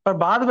 ਪਰ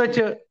ਬਾਅਦ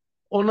ਵਿੱਚ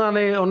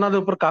ਉਹਨਾਂ ਦੇ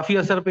ਉੱਪਰ ਕਾਫੀ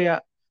ਅਸਰ ਪਿਆ।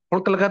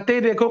 ਹੁਣ ਕਲਕੱਤੇ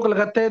ਦੇਖੋ,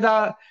 ਕਲਕੱਤੇ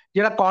ਦਾ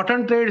ਜਿਹੜਾ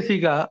ਕਾਟਨ ਟ੍ਰੇਡ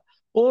ਸੀਗਾ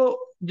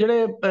ਉਹ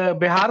ਜਿਹੜੇ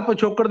ਬਿਹਾਰ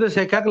ਪਿਛੋਕੜ ਦੇ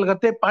ਸਿੱਖ ਆ,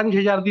 ਕਲਕੱਤੇ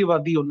 5000 ਦੀ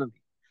ਆਬਾਦੀ ਉਹਨਾਂ ਦੀ,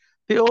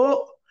 ਤੇ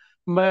ਉਹ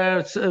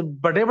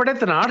ਵੱਡੇ ਵੱਡੇ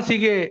ਧਨਾੜ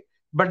ਸੀਗੇ,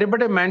 ਵੱਡੇ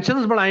ਵੱਡੇ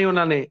ਮੈਂਸ਼ਨਸ ਬਣਾਏ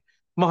ਉਹਨਾਂ ਨੇ,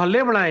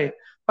 ਮੁਹੱਲੇ ਬਣਾਏ।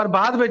 ਪਰ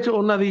ਬਾਅਦ ਵਿੱਚ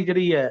ਉਹਨਾਂ ਦੀ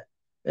ਜਿਹੜੀ ਹੈ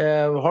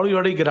ਹੌਲੀ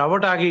ਹੌਲੀ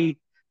ਗਿਰਾਵਟ ਆ ਗਈ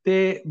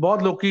ਤੇ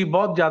ਬਹੁਤ ਲੋਕੀ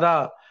ਬਹੁਤ ਜ਼ਿਆਦਾ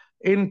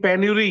ਇਨ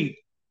ਪੈਨਿਊਰੀ,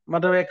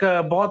 ਮਤਲਬ ਇੱਕ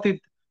ਬਹੁਤ ਹੀ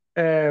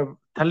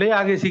ਥੱਲੇ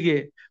ਆ ਗਏ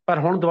ਸੀਗੇ। ਪਰ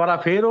ਹੁਣ ਦੁਬਾਰਾ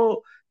ਫੇਰ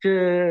ਉਹ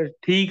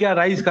ਠੀਕ ਹੈ,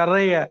 ਰਾਈਜ਼ ਕਰ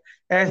ਰਹੇ ਆ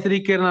ਇਸ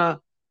ਤਰੀਕੇ ਨਾਲ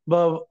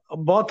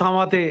ਬਹੁਤ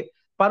ਥਾਵਾਂ ਤੇ।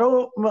 ਪਰ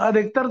ਉਹ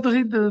ਅਧਿਕਤਰ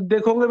ਤੁਸੀਂ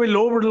ਦੇਖੋਗੇ ਵੀ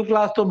ਲੋ ਮਿਡਲ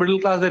ਕਲਾਸ ਤੋਂ ਮਿਡਲ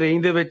ਕਲਾਸ ਦੇ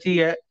ਰੇਂਜ ਦੇ ਵਿੱਚ ਹੀ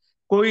ਹੈ।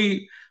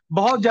 ਕੋਈ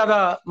ਬਹੁਤ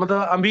ਜ਼ਿਆਦਾ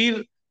ਮਤਲਬ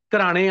ਅਮੀਰ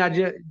ਘਰਾਣੇ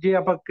ਅੱਜ ਜੇ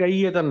ਆਪਾਂ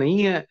ਕਹੀਏ ਤਾਂ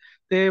ਨਹੀਂ ਹੈ।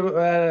 ਤੇ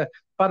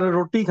ਪਰ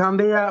ਰੋਟੀ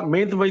ਖਾਂਦੇ ਆ,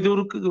 ਮਿਹਨਤ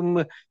ਮਜ਼ਦੂਰ,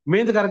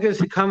 ਮਿਹਨਤ ਕਰਕੇ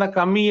ਸਿੱਖਾਂ ਦਾ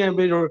ਕੰਮ ਹੀ ਹੈ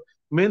ਵੀ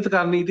ਮਿਹਨਤ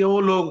ਕਰਨੀ, ਤੇ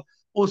ਉਹ ਲੋਕ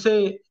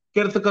ਉਸੇ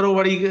ਕਿਰਤ ਕਰੋ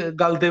ਵਾਲੀ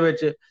ਗੱਲ ਦੇ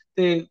ਵਿੱਚ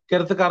ਤੇ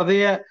ਕਿਰਤ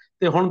ਕਰਦੇ ਆ।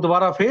 ਤੇ ਹੁਣ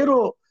ਦੁਬਾਰਾ ਫੇਰ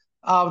ਉਹ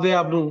ਆਪਦੇ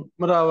ਆਪ ਨੂੰ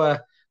ਮਤਲਬ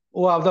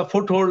ਉਹ ਆਪਦਾ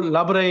ਫੁੱਟ ਹੋਲਡ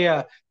ਲੱਭ ਰਹੇ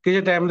ਆ।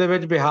 ਕਿਸੇ ਟਾਈਮ ਦੇ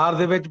ਵਿੱਚ ਬਿਹਾਰ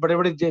ਦੇ ਵਿੱਚ ਬੜੇ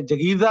ਬੜੇ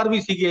ਜਗੀਰਦਾਰ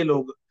ਵੀ ਸੀਗੇ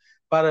ਲੋਕ,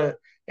 ਪਰ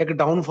ਇੱਕ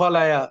ਡਾਊਨਫਾਲ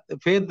ਆਇਆ ਤੇ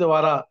ਫੇਰ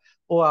ਦੁਬਾਰਾ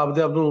ਉਹ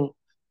ਆਪਦੇ ਆਪ ਨੂੰ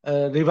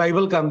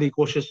ਰਿਵਾਈਵਲ ਕਰਨ ਦੀ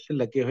ਕੋਸ਼ਿਸ਼ 'ਚ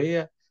ਲੱਗੇ ਹੋਏ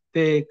ਆ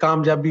ਤੇ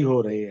ਕਾਮਯਾਬੀ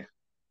ਹੋ ਰਹੇ ਆ।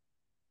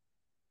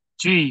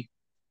 ਜੀ,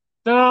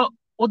 ਤਾਂ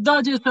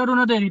ਉੱਦਾਂ ਜੇ ਸਰ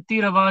ਉਹਨਾਂ ਦੇ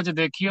ਰੀਤੀ ਰਿਵਾਜ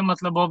ਦੇਖੀਏ,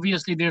 ਮਤਲਬ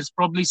obviously there is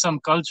probably some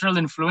cultural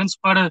influence,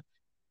 ਪਰ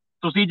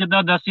ਤੁਸੀਂ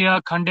ਜਿੱਦਾਂ ਦੱਸਿਆ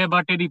ਖੰਡੇ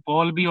ਬਾਟੇ ਦੀ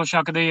ਪੌਲ ਵੀ ਉਹ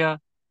ਛਕਦੇ ਆ,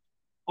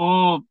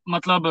 ਉਹ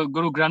ਮਤਲਬ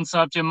ਗੁਰੂ ਗ੍ਰੰਥ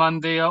ਸਾਹਿਬ 'ਚ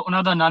ਮੰਨਦੇ ਆ,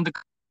 ਉਹਨਾਂ ਦਾ ਆਨੰਦ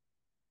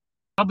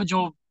ਸਭ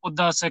ਜੋ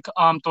ਉੱਦਾਂ ਸਿੱਖ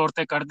ਆਮ ਤੌਰ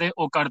ਤੇ ਕਰਦੇ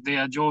ਉਹ ਕਰਦੇ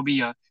ਆ ਜੋ ਵੀ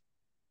ਆ।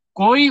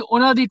 ਕੋਈ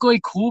ਉਹਨਾਂ ਦੀ ਕੋਈ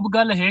ਖੂਬ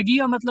ਗੱਲ ਹੈਗੀ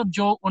ਆ, ਮਤਲਬ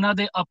ਜੋ ਉਹਨਾਂ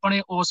ਦੇ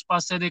ਆਪਣੇ ਉਸ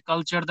ਪਾਸੇ ਦੇ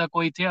ਕਲਚਰ ਦਾ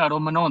ਕੋਈ ਤਿਉਹਾਰ ਉਹ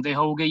ਮਨਾਉਂਦੇ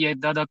ਹੋਊਗੇ ਜਾਂ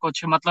ਇਦਾਂ ਦਾ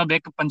ਕੁਛ? ਮਤਲਬ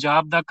ਇੱਕ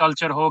ਪੰਜਾਬ ਦਾ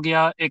ਕਲਚਰ ਹੋ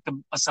ਗਿਆ, ਇੱਕ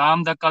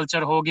ਅਸਾਮ ਦਾ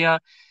ਕਲਚਰ ਹੋ ਗਿਆ,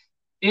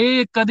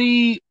 ਇਹ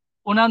ਕਦੀ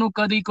ਉਹਨਾਂ ਨੂੰ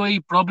ਕਦੀ ਕੋਈ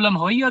ਪ੍ਰੋਬਲਮ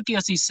ਹੋਈ ਆ ਕਿ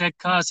ਅਸੀਂ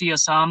ਸਿੱਖ ਆ, ਅਸੀਂ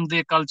ਅਸਾਮ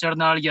ਦੇ ਕਲਚਰ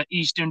ਨਾਲ ਜਾਂ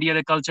ਈਸਟ ਇੰਡੀਆ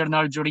ਦੇ ਕਲਚਰ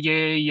ਨਾਲ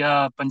ਜੁੜੀਏ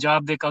ਜਾਂ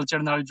ਪੰਜਾਬ ਦੇ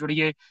ਕਲਚਰ ਨਾਲ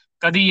ਜੁੜੀਏ?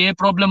 ਕਦੀ ਇਹ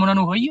ਪ੍ਰੋਬਲਮ ਉਹਨਾਂ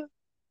ਨੂੰ ਹੋਈ ਆ?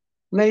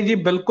 ਨਹੀਂ ਜੀ,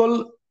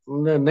 ਬਿਲਕੁਲ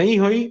ਨਹੀਂ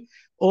ਹੋਈ।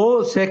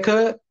 ਉਹ ਸਿੱਖ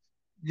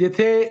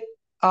ਜਿੱਥੇ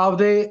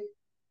ਆਪਦੇ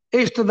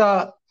ਇਸ਼ਟ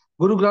ਦਾ,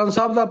 ਗੁਰੂ ਗ੍ਰੰਥ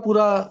ਸਾਹਿਬ ਦਾ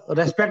ਪੂਰਾ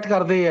ਰਿਸਪੈਕਟ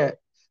ਕਰਦੇ ਹੈ।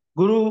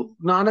 ਗੁਰੂ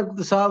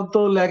ਨਾਨਕ ਸਾਹਿਬ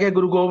ਤੋਂ ਲੈ ਕੇ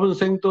ਗੁਰੂ ਗੋਬਿੰਦ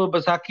ਸਿੰਘ ਤੋਂ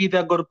ਵਿਸਾਖੀ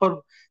ਤੱਕ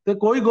ਗੁਰਪੁਰਬ, ਤੇ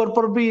ਕੋਈ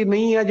ਗੁਰਪੁਰਬ ਵੀ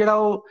ਨਹੀਂ ਹੈ ਜਿਹੜਾ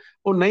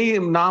ਉਹ ਨਹੀਂ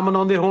ਨਾ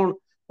ਮਨਾਉਂਦੇ ਹੋਣ।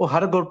 ਉਹ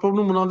ਹਰ ਗੁਰਪੁਰਬ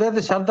ਨੂੰ ਮਨਾਉਂਦੇ ਆ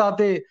ਤੇ ਸ਼ਰਧਾ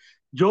ਤੇ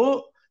ਜੋ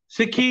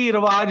ਸਿੱਖੀ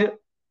ਰਿਵਾਜ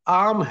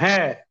ਆਮ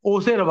ਹੈ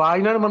ਉਸੇ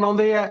ਰਿਵਾਜ ਨਾਲ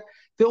ਮਨਾਉਂਦੇ ਆ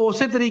ਤੇ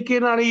ਉਸੇ ਤਰੀਕੇ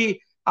ਨਾਲ ਹੀ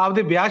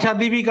ਆਪਦੇ ਵਿਆਹ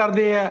ਸ਼ਾਦੀ ਵੀ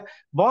ਕਰਦੇ ਆ।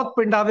 ਬਹੁਤ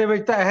ਪਿੰਡਾਂ ਦੇ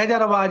ਵਿੱਚ ਤਾਂ ਇਹੋ ਜਿਹਾ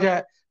ਰਿਵਾਜ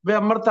ਹੈ ਵੀ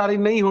ਅੰਮ੍ਰਿਤਧਾਰੀ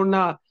ਨਹੀਂ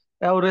ਹੋਣਾ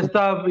ਉਹ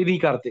ਰਿਸ਼ਤਾ ਵੀ ਨਹੀਂ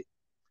ਕਰਦੇ,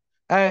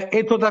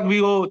 ਇੱਥੋਂ ਤੱਕ ਵੀ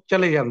ਉਹ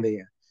ਚਲੇ ਜਾਂਦੇ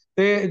ਆ।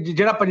 ਤੇ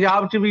ਜਿਹੜਾ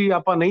ਪੰਜਾਬ 'ਚ ਵੀ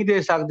ਆਪਾਂ ਨਹੀਂ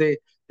ਦੇ ਸਕਦੇ,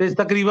 ਤੇ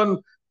ਤਕਰੀਬਨ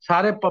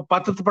ਸਾਰੇ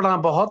ਪਤਤਪਣਾ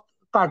ਬਹੁਤ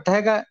ਘੱਟ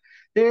ਹੈਗਾ।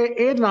 ਤੇ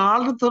ਇਹ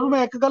ਨਾਲ ਤੁਹਾਨੂੰ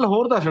ਮੈਂ ਇੱਕ ਗੱਲ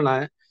ਹੋਰ ਦੱਸਣਾ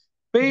ਹੈ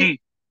ਵੀ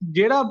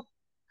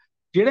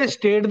ਜਿਹੜੇ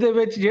ਸਟੇਟ ਦੇ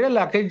ਵਿੱਚ, ਜਿਹੜੇ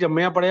ਇਲਾਕੇ 'ਚ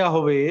ਜੰਮਿਆ ਪੜਿਆ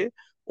ਹੋਵੇ,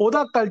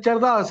 ਉਹਦਾ ਕਲਚਰ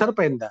ਦਾ ਅਸਰ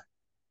ਪੈਂਦਾ।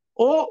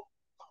 ਉਹ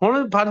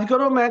ਹੁਣ ਫਰਜ਼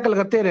ਕਰੋ ਮੈਂ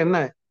ਕਲਕੱਤੇ ਰਹਿਣਾ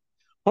ਹੈ,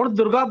 ਹੁਣ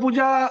ਦੁਰਗਾ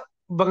ਪੂਜਾ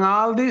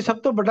ਬੰਗਾਲ ਦੀ ਸਭ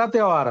ਤੋਂ ਵੱਡਾ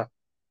ਤਿਉਹਾਰ ਹੈ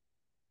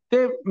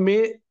ਤੇ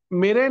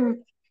ਮੇਰੇ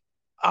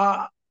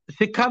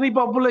ਸਿੱਖਾਂ ਦੀ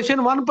ਪਾਪੂਲੇਸ਼ਨ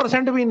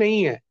 1% ਵੀ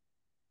ਨਹੀਂ ਹੈ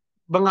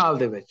ਬੰਗਾਲ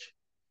ਦੇ ਵਿੱਚ,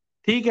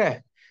 ਠੀਕ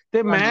ਹੈ।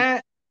 ਤੇ ਮੈਂ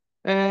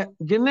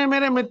ਜਿੰਨੇ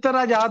ਮੇਰੇ ਮਿੱਤਰ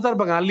ਆ ਜ਼ਿਆਦਾਤਰ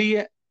ਬੰਗਾਲੀ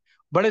ਹੈ,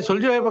 ਬੜੇ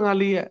ਸੁਲਝੇ ਹੋਏ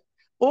ਬੰਗਾਲੀ ਹੈ।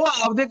 ਉਹ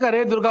ਆਪਦੇ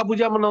ਘਰੇ ਦੁਰਗਾ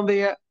ਪੂਜਾ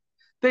ਮਨਾਉਂਦੇ ਆ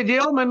ਤੇ ਜੇ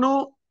ਉਹ ਮੈਨੂੰ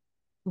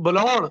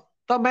ਬੁਲਾਉਣ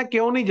ਤਾਂ ਮੈਂ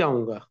ਕਿਉਂ ਨਹੀਂ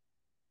ਜਾਊਂਗਾ?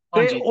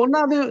 ਤੇ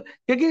ਉਹਨਾਂ ਦੇ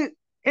ਕਿਉਂਕਿ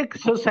ਇੱਕ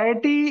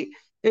ਸੁਸਾਇਟੀ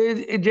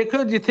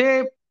ਦੇਖੋ ਜਿੱਥੇ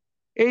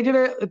ਇਹ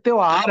ਜਿਹੜੇ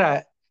ਤਿਉਹਾਰ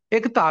ਹੈ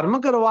ਇੱਕ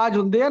ਧਾਰਮਿਕ ਰਿਵਾਜ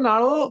ਹੁੰਦੇ ਆ,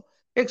 ਨਾਲ ਉਹ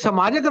ਇੱਕ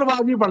ਸਮਾਜਿਕ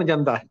ਰਿਵਾਜ ਵੀ ਬਣ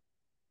ਜਾਂਦਾ ਹੈ।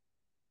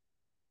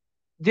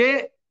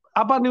 ਜੇ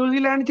ਆਪਾਂ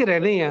ਨਿਊਜ਼ੀਲੈਂਡ 'ਚ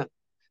ਰਹਿੰਦੇ ਹਾਂ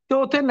ਤੇ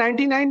ਉੱਥੇ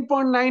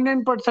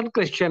 99.99%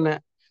 ਕ੍ਰਿਸਚਨ ਹੈ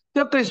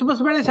ਤੇ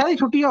ਕ੍ਰਿਸਮਸ ਵੇਲੇ ਸਾਰੀ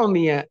ਛੁੱਟੀਆਂ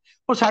ਹੁੰਦੀਆਂ।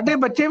 ਉਹ ਸਾਡੇ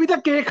ਬੱਚੇ ਵੀ ਤਾਂ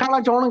ਕੇਕ ਖਾਣਾ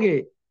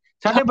ਚਾਹਣਗੇ,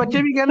 ਸਾਡੇ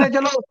ਬੱਚੇ ਵੀ ਕਹਿੰਦੇ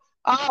ਚਲੋ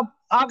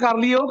ਆਹ ਕਰ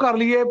ਲਈਏ, ਉਹ ਕਰ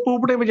ਲਈਏ,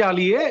 ਪੂਪੜੇ ਵਜਾ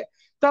ਲਈਏ।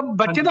 ਤਾਂ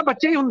ਬੱਚੇ ਤਾਂ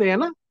ਬੱਚੇ ਹੀ ਹੁੰਦੇ ਆ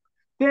ਨਾ,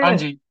 ਤੇ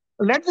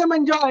ਲੈਟ them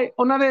enjoy।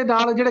 ਉਹਨਾਂ ਦੇ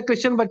ਨਾਲ ਜਿਹੜੇ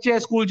ਕ੍ਰਿਸਚਨ ਬੱਚੇ ਆ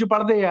ਸਕੂਲ 'ਚ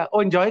ਪੜ੍ਹਦੇ ਆ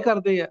ਉਹ ਇੰਜੋਏ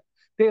ਕਰਦੇ ਆ।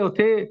 ਤੇ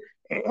ਉੱਥੇ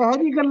ਇਹੋ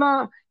ਜਿਹੀ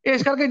ਗੱਲਾਂ,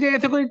 ਇਸ ਕਰਕੇ ਜੇ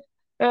ਇੱਥੇ ਕੋਈ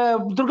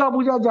ਦੁਰਗਾ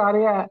ਪੂਜਾ ਜਾ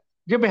ਰਿਹਾ,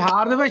 ਜੇ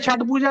ਬਿਹਾਰ ਦੇ ਵਿੱਚ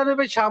ਛਠ ਪੂਜਾ ਦੇ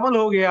ਵਿੱਚ ਸ਼ਾਮਲ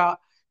ਹੋ ਗਿਆ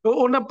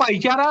ਉਹਨਾਂ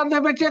ਭਾਈਚਾਰਾ ਦੇ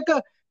ਵਿੱਚ ਇੱਕ,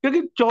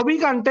 ਕਿਉਂਕਿ 24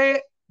 ਘੰਟੇ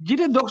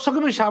ਜਿਹਨੇ ਦੁੱਖ ਸੁੱਖ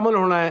ਵਿੱਚ ਸ਼ਾਮਲ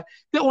ਹੋਣਾ ਹੈ,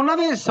 ਤੇ ਉਹਨਾਂ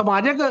ਦੇ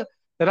ਸਮਾਜਿਕ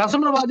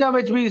ਰਸਮ ਰਿਵਾਜਾਂ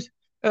ਵਿੱਚ ਵੀ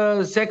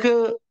Sikh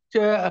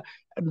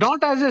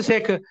not as a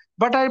Sikh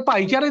but as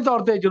ਭਾਈਚਾਰੇ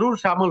ਤੌਰ ਤੇ ਜ਼ਰੂਰ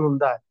ਸ਼ਾਮਲ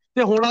ਹੁੰਦਾ ਹੈ,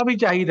 ਤੇ ਹੋਣਾ ਵੀ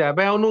ਚਾਹੀਦਾ।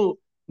 ਮੈਂ ਉਹਨੂੰ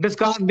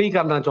ਡਿਸਕਾਰਡ ਨਹੀਂ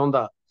ਕਰਨਾ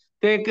ਚਾਹੁੰਦਾ।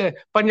 ਤੇ ਇੱਕ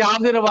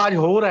ਪੰਜਾਬ ਦੇ ਰਿਵਾਜ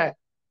ਹੋਰ ਹੈ,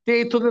 ਤੇ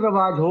ਇੱਥੋਂ ਦੇ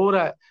ਰਿਵਾਜ ਹੋਰ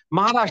ਹੈ,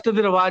 ਮਹਾਰਾਸ਼ਟਰ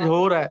ਦੇ ਰਿਵਾਜ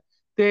ਹੋਰ ਹੈ,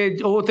 ਤੇ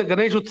ਉਹ ਉੱਥੇ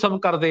ਗਣੇਸ਼ ਉਤਸਵ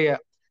ਕਰਦੇ ਆ।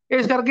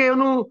 ਇਸ ਕਰਕੇ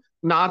ਉਹਨੂੰ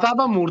ਨਾ ਤਾਂ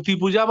ਆਪਾਂ ਮੂਰਤੀ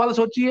ਪੂਜਾ ਵੱਲ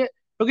ਸੋਚੀਏ,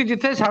 ਕਿਉਂਕਿ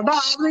ਜਿੱਥੇ ਸਾਡਾ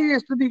ਆਪ ਦੀ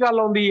ਇਸ਼ਟ ਦੀ ਗੱਲ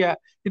ਆਉਂਦੀ ਹੈ,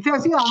 ਜਿੱਥੇ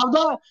ਅਸੀਂ ਆਪ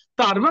ਦਾ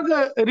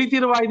ਧਾਰਮਿਕ ਰੀਤੀ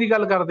ਰਿਵਾਜ ਦੀ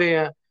ਗੱਲ ਕਰਦੇ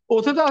ਆ,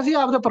 ਉੱਥੇ ਤਾਂ ਅਸੀਂ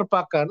ਆਪ ਦਾ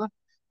ਪਰਪੱਕ ਆ ਨਾ,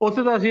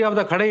 ਉੱਥੇ ਤਾਂ ਅਸੀਂ ਆਪ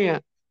ਦਾ ਖੜੇ ਆ।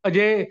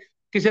 ਜੇ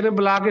ਕਿਸੇ ਨੇ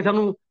ਬੁਲਾ ਕੇ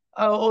ਸਾਨੂੰ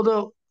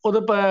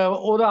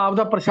ਉਹਦਾ ਆਪ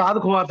ਦਾ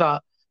ਪ੍ਰਸ਼ਾਦ ਖਵਾਤਾ,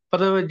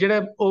 ਮਤਲਬ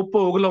ਜਿਹੜੇ ਉਹ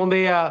ਭੋਗ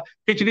ਲਾਉਂਦੇ ਆ,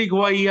 ਖਿਚੜੀ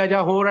ਖਵਾਈ ਆ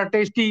ਜਾਂ ਹੋਰ ਆ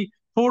ਟੇਸਟੀ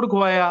ਫੂਡ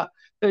ਖਵਾਇਆ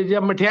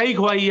ਜਾਂ ਮਠਿਆਈ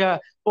ਖਵਾਈ ਆ,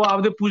 ਉਹ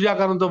ਆਪਦੇ ਪੂਜਾ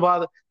ਕਰਨ ਤੋਂ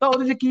ਬਾਅਦ, ਤਾਂ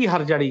ਉਹਦੇ 'ਚ ਕੀ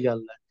ਹਰਜ ਵਾਲੀ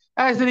ਗੱਲ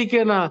ਹੈ। ਇਸ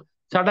ਤਰੀਕੇ ਨਾਲ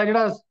ਸਾਡਾ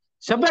ਜਿਹੜਾ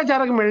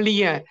ਸੱਭਿਆਚਾਰਕ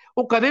ਮਿਲਣੀ ਹੈ,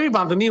 ਉਹ ਕਦੇ ਵੀ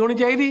ਬੰਦ ਨਹੀਂ ਹੋਣੀ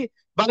ਚਾਹੀਦੀ,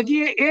 ਬਲਕਿ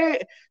ਇਹ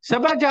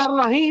ਸੱਭਿਆਚਾਰ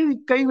ਰਾਹੀਂ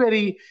ਕਈ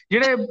ਵਾਰੀ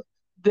ਜਿਹੜੇ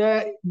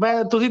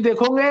ਤੁਸੀਂ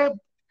ਦੇਖੋਗੇ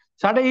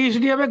ਸਾਡੇ ਈਸਟ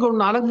ਇੰਡੀਆ ਵਿੱਚ ਗੁਰੂ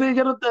ਨਾਨਕ ਦੇ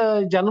ਜਦੋਂ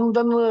ਜਨਮ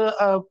ਦਿਨ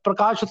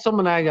ਪ੍ਰਕਾਸ਼ ਉਤਸਵ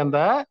ਮਨਾਇਆ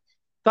ਜਾਂਦਾ ਹੈ,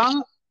 ਤਾਂ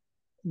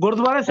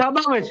ਗੁਰਦੁਆਰੇ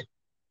ਸਾਹਿਬਾਂ ਵਿੱਚ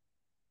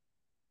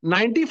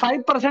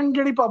 95%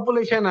 ਜਿਹੜੀ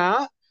ਪਾਪੂਲੇਸ਼ਨ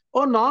ਆ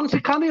ਉਹ ਨਾਨ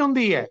ਸਿੱਖਾਂ ਦੀ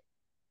ਹੁੰਦੀ ਹੈ।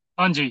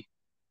 ਹਾਂਜੀ।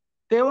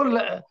 ਤੇ ਉਹ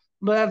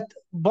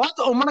ਬਹੁਤ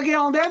ਉਮੜ ਕੇ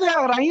ਆਉਂਦੇ ਆ ਤੇ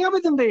ਅਗਰਾਈਆਂ ਵੀ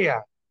ਦਿੰਦੇ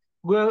ਆ।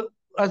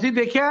 ਅਸੀਂ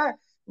ਦੇਖਿਆ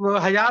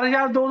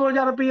 1000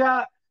 2,000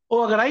 ਰੁਪਇਆ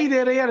ਉਹ ਅਗਰਾਈ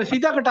ਦੇ ਰਹੇ ਆ,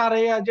 ਰਸੀਦਾਂ ਕਟਾ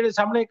ਰਹੇ ਆ ਜਿਹੜੇ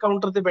ਸਾਹਮਣੇ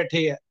ਕਾਊਂਟਰ ਤੇ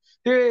ਬੈਠੇ ਆ,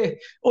 ਤੇ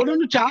ਉਹਨਾਂ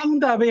ਨੂੰ ਚਾਹ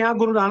ਹੁੰਦਾ ਵੀ ਹਾਂ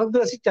ਗੁਰੂ ਨਾਨਕ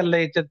ਦੇ ਅਸੀਂ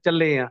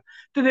ਚੱਲੇ ਆ।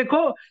 ਤੇ ਦੇਖੋ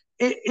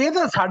ਇਹ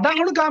ਤਾਂ ਸਾਡਾ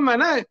ਹੁਣ ਕੰਮ ਹੈ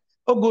ਨਾ,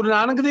 ਉਹ ਗੁਰੂ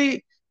ਨਾਨਕ ਦੀ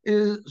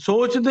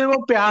ਸੋਚ ਦੇ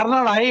ਉਹ ਪਿਆਰ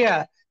ਨਾਲ ਆਏ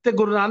ਆ, ਤੇ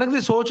ਗੁਰੂ ਨਾਨਕ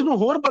ਦੀ ਸੋਚ ਨੂੰ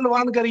ਹੋਰ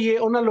ਬਲਵਾਨ ਕਰੀਏ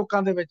ਉਹਨਾਂ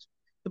ਲੋਕਾਂ ਦੇ ਵਿੱਚ।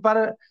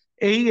 ਪਰ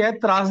ਇਹੀ ਹੈ,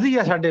 ਤਰਾਸਦੀ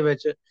ਹੈ ਸਾਡੇ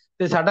ਵਿੱਚ,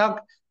 ਤੇ ਸਾਡਾ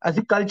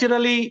ਅਸੀਂ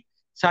ਕਲਚਰਲੀ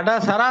ਸਾਡਾ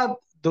ਸਾਰਾ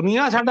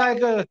ਦੁਨੀਆ ਸਾਡਾ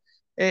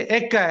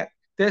ਇੱਕ ਹੈ,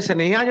 ਤੇ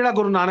ਸੁਨੇਹਾ ਜਿਹੜਾ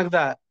ਗੁਰੂ ਨਾਨਕ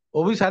ਦਾ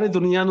ਉਹ ਵੀ ਸਾਰੀ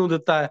ਦੁਨੀਆ ਨੂੰ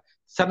ਦਿੱਤਾ ਹੈ।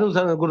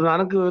 ਸਾਨੂੰ ਗੁਰੂ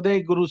ਨਾਨਕ ਦੇ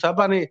ਗੁਰੂ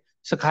ਸਾਹਿਬਾਂ ਨੇ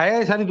ਸਿਖਾਇਆ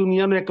ਹੈ ਸਾਰੀ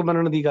ਦੁਨੀਆ ਨੂੰ ਇੱਕ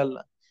ਮੰਨਣ ਦੀ ਗੱਲ।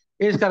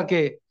 ਇਸ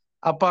ਕਰਕੇ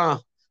ਆਪਾਂ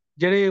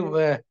ਜਿਹੜੇ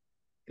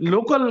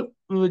ਲੋਕਲ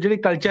ਜਿਹੜੀ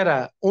ਕਲਚਰ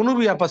ਹੈ ਉਹਨੂੰ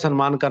ਵੀ ਆਪਾਂ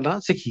ਸਨਮਾਨ ਕਰਨਾ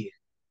ਸਿੱਖੀਏ।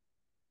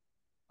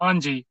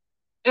 ਹਾਂਜੀ।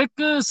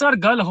 ਇੱਕ ਸਰ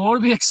ਗੱਲ ਹੋਰ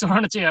ਵੀ ਇੱਕ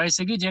ਸੁਣਨ 'ਚ ਆਈ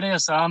ਸੀਗੀ, ਜਿਹੜੇ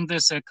ਅਸਾਮ ਦੇ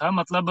ਸਿੱਖ ਆ,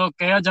 ਮਤਲਬ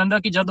ਕਿਹਾ ਜਾਂਦਾ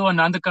ਕਿ ਜਦੋਂ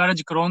ਆਨੰਦ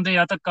ਕਾਰਜ ਕਰਾਉਂਦੇ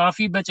ਆ ਤਾਂ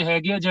ਕਾਫੀ ਵਿੱਚ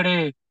ਹੈਗੇ ਆ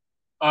ਜਿਹੜੇ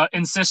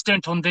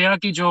ਇੰਸਿਸਟੈਂਟ ਹੁੰਦੇ ਆ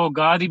ਕਿ ਜੋ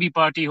ਗਾਂ ਦੀ ਵੀ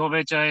ਪਾਰਟੀ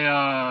ਹੋਵੇ, ਚਾਹੇ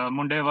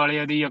ਮੁੰਡੇ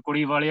ਵਾਲਿਆਂ ਦੀ ਜਾਂ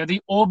ਕੁੜੀ ਵਾਲਿਆਂ ਦੀ,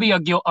 ਉਹ ਵੀ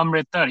ਅੱਗੇ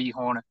ਅੰਮ੍ਰਿਤਧਾਰੀ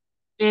ਹੋਣ।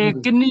 ਇਹ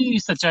ਕਿੰਨੀ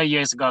ਸੱਚਾਈ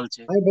ਹੈ ਇਸ ਗੱਲ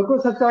 'ਚ? ਬਿਲਕੁਲ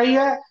ਸੱਚਾਈ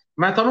ਹੈ।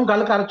 ਮੈਂ ਤੁਹਾਨੂੰ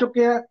ਗੱਲ ਕਰ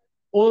ਚੁੱਕਿਆ,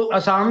 ਉਹ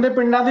ਅਸਾਮ ਦੇ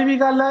ਪਿੰਡਾਂ ਦੀ ਵੀ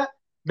ਗੱਲ ਹੈ,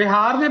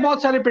 ਬਿਹਾਰ ਦੇ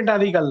ਬਹੁਤ ਸਾਰੇ ਪਿੰਡਾਂ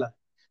ਦੀ ਗੱਲ ਹੈ,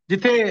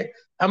 ਜਿੱਥੇ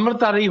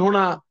ਅੰਮ੍ਰਿਤਧਾਰੀ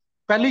ਹੋਣਾ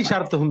ਪਹਿਲੀ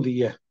ਸ਼ਰਤ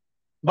ਹੁੰਦੀ ਹੈ,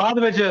 ਬਾਅਦ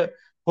ਵਿੱਚ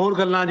ਹੋਰ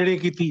ਗੱਲਾਂ ਜਿਹੜੀਆਂ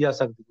ਕੀਤੀ ਜਾ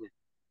ਸਕਦੀਆਂ।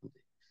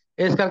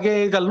 ਇਸ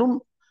ਕਰਕੇ ਇਹ ਗੱਲ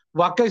ਨੂੰ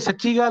ਵਾਕਈ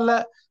ਸੱਚੀ ਗੱਲ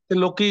ਹੈ, ਤੇ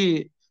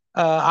ਲੋਕੀ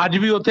ਅੱਜ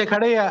ਵੀ ਉੱਥੇ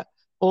ਖੜੇ ਆ।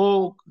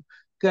 ਉਹ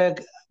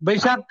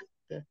ਬੇਸ਼ੱਕ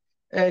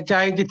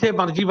ਚਾਹੇ ਜਿੱਥੇ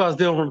ਮਰਜ਼ੀ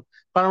ਵੱਸਦੇ ਹੋਣ,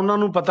 ਪਰ ਉਹਨਾਂ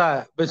ਨੂੰ ਪਤਾ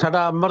ਹੈ ਵੀ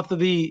ਸਾਡਾ ਅੰਮ੍ਰਿਤ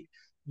ਦੀ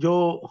ਜੋ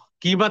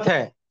ਕੀਮਤ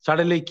ਹੈ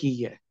ਸਾਡੇ ਲਈ ਕੀ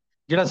ਹੈ,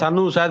 ਜਿਹੜਾ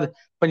ਸਾਨੂੰ ਸ਼ਾਇਦ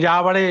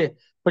ਪੰਜਾਬ ਵਾਲੇ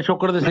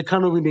ਪਿਛੋਕੜ ਦੇ ਸਿੱਖਾਂ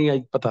ਨੂੰ ਵੀ ਨਹੀਂ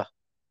ਆਈ ਪਤਾ।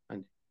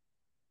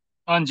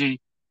 ਹਾਂਜੀ।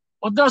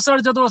 ਉੱਦਾਂ ਸਰ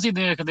ਜਦੋਂ ਅਸੀਂ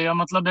ਦੇਖਦੇ ਆ,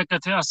 ਮਤਲਬ ਇੱਕ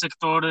ਇਤਿਹਾਸਿਕ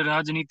ਤੌਰ,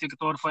 ਰਾਜਨੀਤਿਕ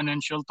ਤੌਰ,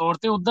 ਫਾਈਨੈਂਸ਼ੀਅਲ ਤੌਰ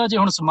ਤੇ, ਉੱਦਾਂ ਜੇ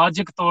ਹੁਣ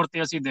ਸਮਾਜਿਕ ਤੌਰ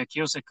ਤੇ ਅਸੀਂ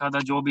ਦੇਖੀਏ ਸਿੱਖਾਂ ਦਾ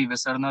ਜੋ ਵੀ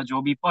ਵਿਸਰਨਾ,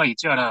 ਜੋ ਵੀ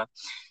ਭਾਈਚਾਰਾ,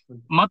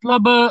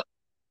 ਮਤਲਬ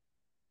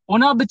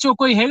ਉਹਨਾਂ ਵਿੱਚੋਂ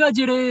ਕੋਈ ਹੈਗਾ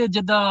ਜਿਹੜੇ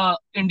ਜਿੱਦਾਂ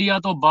ਇੰਡੀਆ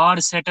ਤੋਂ ਬਾਹਰ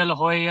ਸੈਟਲ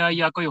ਹੋਏ ਆ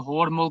ਜਾਂ ਕੋਈ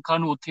ਹੋਰ ਮੁਲਕਾਂ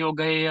ਨੂੰ ਉੱਥੇ ਹੋ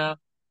ਗਏ ਆ?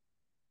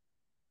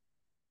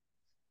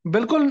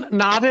 ਬਿਲਕੁਲ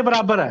ਨਾ ਦੇ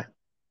ਬਰਾਬਰ ਹੈ।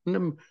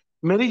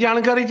 ਮੇਰੀ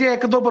ਜਾਣਕਾਰੀ 'ਚ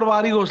 1-2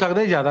 ਪਰਿਵਾਰ ਹੀ ਹੋ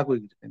ਸਕਦੇ, ਜ਼ਿਆਦਾ ਕੋਈ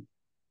ਨਹੀਂ।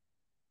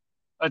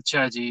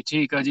 ਅੱਛਾ ਜੀ,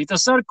 ਠੀਕ ਆ ਜੀ। ਤਾਂ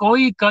ਸਰ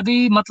ਕੋਈ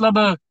ਕਦੀ ਮਤਲਬ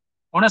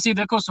ਹੁਣ ਅਸੀਂ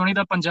ਦੇਖੋ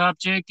ਸੁਣੀਦਾ ਪੰਜਾਬ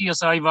 'ਚ ਕਿ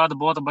ਈਸਾਈਵਾਦ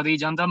ਬਹੁਤ ਵਧੀ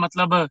ਜਾਂਦਾ,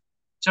 ਮਤਲਬ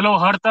ਚਲੋ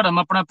ਹਰ ਧਰਮ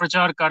ਆਪਣਾ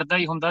ਪ੍ਰਚਾਰ ਕਰਦਾ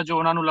ਹੀ ਹੁੰਦਾ ਜੋ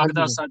ਉਹਨਾਂ ਨੂੰ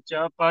ਲੱਗਦਾ ਸੱਚ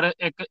ਆ, ਪਰ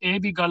ਇੱਕ ਇਹ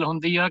ਵੀ ਗੱਲ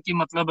ਹੁੰਦੀ ਆ ਕਿ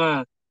ਮਤਲਬ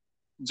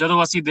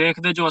ਜਦੋਂ ਅਸੀਂ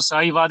ਦੇਖਦੇ ਜੋ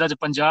ਈਸਾਈਵਾਦ ਅੱਜ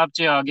ਪੰਜਾਬ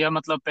 'ਚ ਆ ਗਿਆ,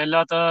 ਮਤਲਬ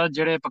ਪਹਿਲਾਂ ਤਾਂ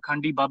ਜਿਹੜੇ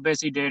ਪਖੰਡੀ ਬਾਬੇ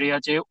ਸੀ ਡੇਰਿਆਂ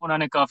 'ਚ, ਉਹਨਾਂ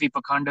ਨੇ ਕਾਫੀ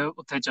ਪਖੰਡ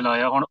ਉੱਥੇ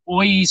ਚਲਾਇਆ, ਹੁਣ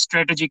ਉਹੀ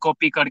ਸਟ੍ਰੈਟਜੀ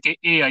ਕਾਪੀ ਕਰਕੇ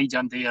ਇਹ ਆਈ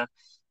ਜਾਂਦੇ ਆ।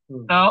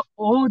 ਤਾਂ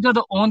ਉਹ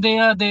ਜਦੋਂ ਆਉਂਦੇ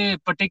ਆ ਤੇ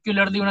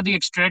ਪਾਰਟਿਕੂਲਰਲੀ ਉਹਨਾਂ ਦੀ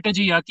ਇੱਕ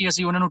ਸਟ੍ਰੈਟਜੀ ਆ ਕਿ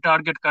ਅਸੀਂ ਉਹਨਾਂ ਨੂੰ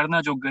ਟਾਰਗੇਟ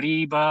ਕਰਨਾ ਜੋ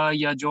ਗਰੀਬ ਆ,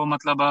 ਜਾਂ ਜੋ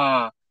ਮਤਲਬ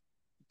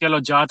ਚਲੋ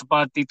ਜਾਤ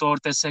ਪਾਤ ਦੀ ਤੌਰ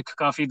ਤੇ ਸਿੱਖ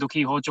ਕਾਫੀ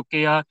ਦੁਖੀ ਹੋ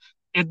ਚੁੱਕੇ ਆ।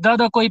 ਇੱਦਾਂ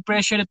ਦਾ ਕੋਈ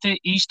ਪ੍ਰੈਸ਼ਰ ਇੱਥੇ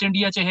ਈਸਟ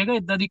ਇੰਡੀਆ 'ਚ ਹੈਗਾ?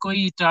 ਇੱਦਾਂ ਦੀ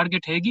ਕੋਈ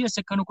ਟਾਰਗੇਟ ਹੈਗੀ ਆ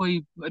ਸਿੱਖਾਂ ਨੂੰ?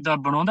 ਕੋਈ ਇੱਦਾਂ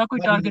ਬਣਾਉਂਦਾ ਕੋਈ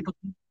ਟਾਰਗੇਟ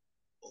ਉੱਥੇ?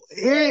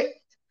 ਇਹ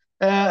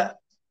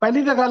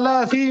ਪਹਿਲੀ ਤਾਂ ਗੱਲ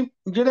ਆ, ਅਸੀਂ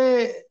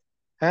ਜਿਹੜੇ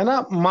ਹੈ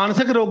ਨਾ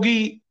ਮਾਨਸਿਕ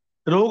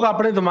ਰੋਗ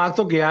ਆਪਣੇ ਦਿਮਾਗ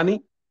ਤੋਂ ਗਿਆ ਨਹੀਂ,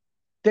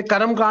 ਤੇ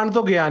ਕਰਮ ਕਾਂਡ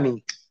ਤੋਂ ਗਿਆ ਨਹੀਂ।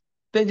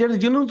 ਤੇ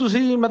ਜਿਹਨੂੰ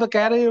ਤੁਸੀਂ ਮਤਲਬ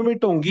ਕਹਿ ਰਹੇ ਹੋ ਵੀ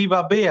ਢੋਂਗੀ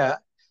ਬਾਬੇ ਆ,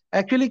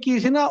 ਐਕਚੁਅਲੀ ਕੀ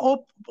ਸੀ ਨਾ,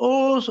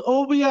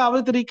 ਉਹ ਵੀ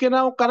ਆਪਦੇ ਤਰੀਕੇ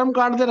ਨਾਲ ਉਹ ਕਰਮ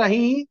ਕਾਂਡ ਦੇ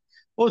ਰਾਹੀਂ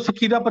ਉਹ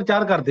ਸਿੱਖੀ ਦਾ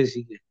ਪ੍ਰਚਾਰ ਕਰਦੇ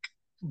ਸੀਗੇ।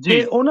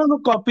 ਤੇ ਉਹਨਾਂ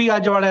ਨੂੰ ਕਾਪੀ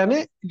ਅੱਜ ਵਾਲਿਆਂ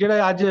ਨੇ,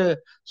 ਜਿਹੜੇ ਅੱਜ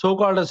ਸੋ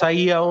ਕਾਲਡ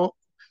ਈਸਾਈ ਆ, ਉਹ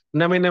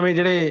ਨਵੇਂ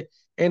ਜਿਹੜੇ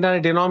ਇਹਨਾਂ ਦੇ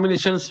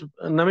ਡਿਨੋਮੀਨੇਸ਼ਨਸ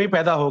ਨਵੇਂ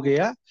ਪੈਦਾ ਹੋ ਗਏ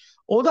ਆ,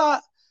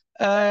 ਉਹਦਾ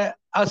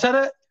ਅਸਰ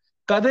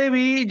ਕਦੇ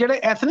ਵੀ ਜਿਹੜੇ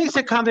ਐਥਨਿਕ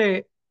ਸਿੱਖਾਂ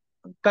ਦੇ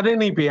ਕਦੇ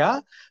ਨਹੀਂ ਪਿਆ।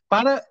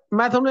 ਪਰ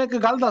ਮੈਂ ਤੁਹਾਨੂੰ ਇੱਕ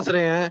ਗੱਲ ਦੱਸ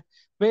ਰਿਹਾ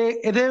ਵੀ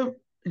ਇਹਦੇ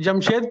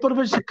ਜਮਸ਼ੇਦਪੁਰ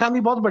ਵਿੱਚ ਸਿੱਖਾਂ ਦੀ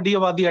ਬਹੁਤ ਵੱਡੀ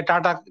ਆਬਾਦੀ ਹੈ,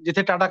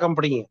 ਜਿੱਥੇ ਟਾਟਾ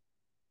ਕੰਪਨੀ ਹੈ।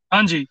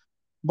 ਹਾਂਜੀ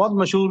ਬਹੁਤ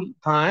ਮਸ਼ਹੂਰ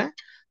ਥਾਂ ਹੈ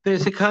ਤੇ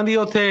ਸਿੱਖਾਂ ਦੀ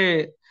ਉੱਥੇ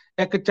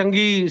ਇੱਕ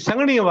ਚੰਗੀ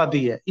ਸੰਘਣੀ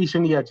ਆਬਾਦੀ ਹੈ ਈਸਟ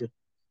ਇੰਡੀਆ 'ਚ।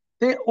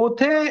 ਤੇ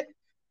ਉੱਥੇ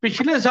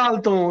ਪਿਛਲੇ ਸਾਲ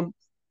ਤੋਂ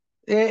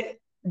ਇਹ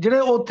ਜਿਹੜੇ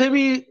ਉੱਥੇ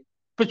ਵੀ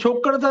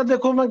ਪਿਛੋਕੜ ਤਾਂ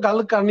ਦੇਖੋ, ਮੈਂ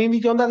ਗੱਲ ਕਰਨੀ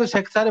ਨਹੀਂ ਚਾਹੁੰਦਾ ਕਿ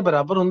ਸਿੱਖ ਸਾਰੇ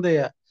ਬਰਾਬਰ ਹੁੰਦੇ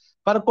ਆ,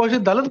 ਪਰ ਕੁਝ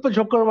ਦਲਿਤ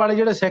ਪਿਛੋਕੜ ਵਾਲੇ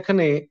ਜਿਹੜੇ ਸਿੱਖ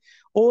ਨੇ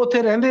ਉਹ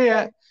ਉੱਥੇ ਰਹਿੰਦੇ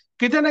ਆ।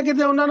 ਕਿਤੇ ਨਾ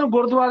ਕਿਤੇ ਉਹਨਾਂ ਨੂੰ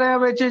ਗੁਰਦੁਆਰਿਆਂ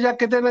ਵਿੱਚ ਜਾਂ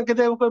ਕਿਤੇ ਨਾ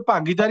ਕਿਤੇ ਕੋਈ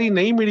ਭਾਗੀਦਾਰੀ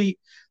ਨਹੀਂ ਮਿਲੀ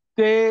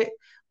ਤੇ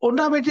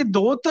ਉਹਨਾਂ ਵਿੱਚ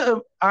ਦੋ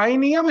ਆਏ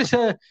ਨਹੀਂ ਆ ਵੀ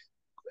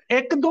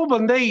ਇੱਕ ਦੋ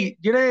ਬੰਦੇ ਹੀ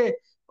ਜਿਹੜੇ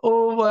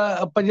ਉਹ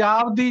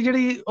ਪੰਜਾਬ ਦੀ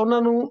ਜਿਹੜੀ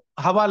ਉਹਨਾਂ ਨੂੰ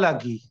ਹਵਾ ਲੱਗ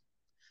ਗਈ,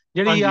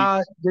 ਹਾਂਜੀ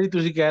ਜਿਹੜੀ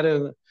ਤੁਸੀਂ ਕਹਿ ਰਹੇ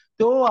ਹੋ।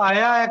 ਤੇ ਉਹ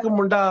ਆਇਆ ਇੱਕ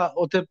ਮੁੰਡਾ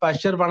ਉੱਥੇ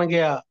ਪਾਸਚਰ ਬਣ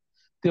ਗਿਆ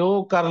ਤੇ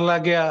ਉਹ ਕਰਨ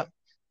ਲੱਗ ਗਿਆ।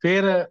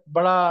 ਫਿਰ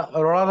ਬੜਾ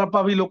ਰੌਲਾ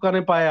ਰੱਪਾ ਵੀ ਲੋਕਾਂ ਨੇ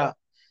ਪਾਇਆ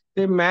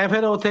ਤੇ ਮੈਂ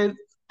ਫਿਰ ਉੱਥੇ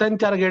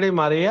 3-4 ਗੇੜੇ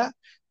ਮਾਰੇ ਆ,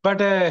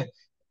 ਬਟ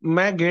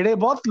ਮੈਂ ਗੇੜੇ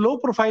ਬਹੁਤ ਲੋ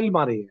ਪ੍ਰੋਫਾਈਲ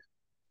ਮਾਰੇ ਆ।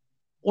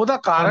 ਉਹਦਾ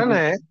ਕਾਰਨ ਹਾਂਜੀ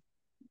ਹੈ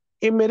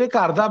ਇਹ ਮੇਰੇ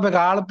ਘਰ ਦਾ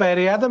ਵਿਗਾੜ ਪੈ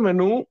ਰਿਹਾ ਤੇ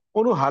ਮੈਨੂੰ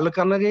ਉਹਨੂੰ ਹੱਲ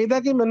ਕਰਨਾ ਚਾਹੀਦਾ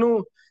ਕਿ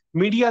ਮੈਨੂੰ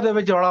ਮੀਡੀਆ ਦੇ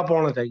ਵਿੱਚ ਰੌਲਾ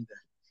ਪਾਉਣਾ ਚਾਹੀਦਾ।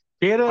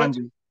 ਫਿਰ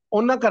ਹਾਂਜੀ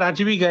ਉਹਨਾਂ ਘਰਾਂ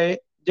 'ਚ ਵੀ ਗਏ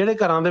ਜਿਹੜੇ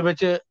ਘਰਾਂ ਦੇ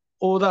ਵਿੱਚ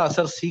ਉਹਦਾ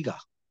ਅਸਰ ਸੀਗਾ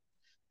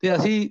ਤੇ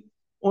ਅਸੀਂ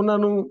ਉਹਨਾਂ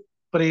ਨੂੰ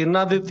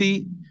ਪ੍ਰੇਰਨਾ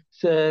ਦਿੱਤੀ,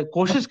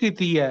 ਕੋਸ਼ਿਸ਼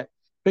ਕੀਤੀ ਹੈ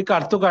ਵੀ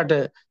ਘੱਟ ਤੋਂ ਘੱਟ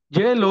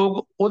ਜਿਹੜੇ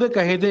ਲੋਕ ਉਹਦੇ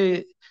ਕਹੇ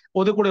ਤੇ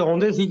ਉਹਦੇ ਕੋਲੇ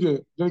ਆਉਂਦੇ ਸੀਗੇ,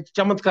 ਜਿਹੜੇ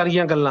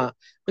ਚਮਤਕਾਰੀਆਂ ਗੱਲਾਂ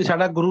ਵੀ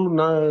ਸਾਡਾ ਗੁਰੂ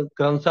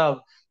ਗ੍ਰੰਥ ਸਾਹਿਬ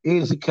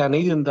ਇਹ ਸਿੱਖਿਆ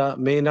ਨਹੀਂ ਦਿੰਦਾ।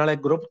 ਮੇਰੇ ਨਾਲ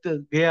ਇੱਕ ਗਰੁੱਪ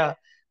ਗਿਆ,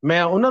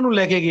 ਮੈਂ ਉਹਨਾਂ ਨੂੰ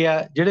ਲੈ ਕੇ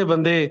ਗਿਆ ਜਿਹੜੇ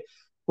ਬੰਦੇ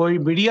ਕੋਈ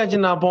ਮੀਡੀਆ 'ਚ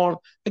ਨਾ ਪਾਉਣ,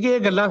 ਕਿਉਂਕਿ ਇਹ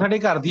ਗੱਲਾਂ ਸਾਡੇ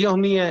ਘਰ ਦੀਆਂ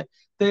ਹੁੰਦੀਆਂ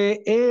ਤੇ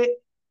ਇਹ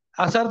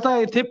ਅਸਰ ਤਾਂ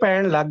ਇੱਥੇ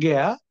ਪੈਣ ਲੱਗ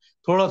ਗਿਆ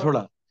ਥੋੜਾ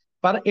ਥੋੜਾ,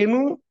 ਪਰ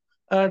ਇਹਨੂੰ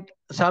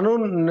ਸਾਨੂੰ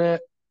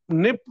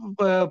ਨਿਪ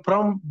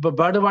ਫਰੋਮ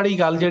ਬਰਡ ਵਾਲੀ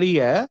ਗੱਲ ਜਿਹੜੀ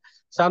ਹੈ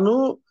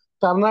ਸਾਨੂੰ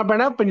ਕਰਨਾ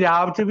ਪੈਣਾ।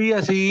 ਪੰਜਾਬ 'ਚ ਵੀ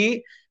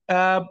ਅਸੀਂ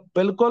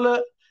ਬਿਲਕੁਲ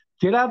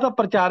ਜਿਹੜਾ ਤਾਂ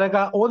ਪ੍ਰਚਾਰਕ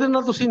ਆ ਉਹਦੇ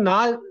ਨਾਲ ਤੁਸੀਂ ਨਾ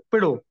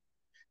ਭਿੜੋ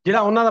ਜਿਹੜਾ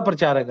ਉਹਨਾਂ ਦਾ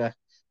ਪ੍ਰਚਾਰਕ ਹੈ,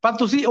 ਪਰ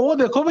ਤੁਸੀਂ ਉਹ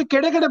ਦੇਖੋ ਵੀ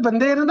ਕਿਹੜੇ ਕਿਹੜੇ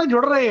ਬੰਦੇ ਇਹਨਾਂ ਨਾਲ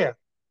ਜੁੜ ਰਹੇ ਆ,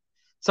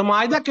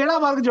 ਸਮਾਜ ਦਾ ਕਿਹੜਾ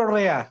ਵਰਗ ਜੁੜ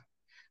ਰਿਹਾ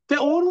ਤੇ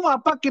ਉਹਨੂੰ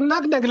ਆਪਾਂ ਕਿੰਨਾ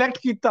ਕੁ ਨੈਗਲੈਕਟ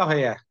ਕੀਤਾ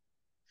ਹੋਇਆ।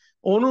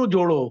 ਉਹਨੂੰ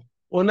ਜੋੜੋ,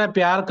 ਉਹਨਾਂ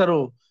ਪਿਆਰ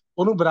ਕਰੋ,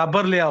 ਉਹਨੂੰ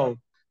ਬਰਾਬਰ ਲਿਆਓ।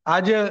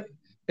 ਅੱਜ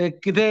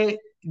ਕਿਤੇ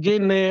ਜੇ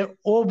ਨੇ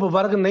ਉਹ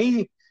ਵਰਗ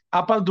ਨਹੀਂ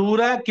ਆਪਾਂ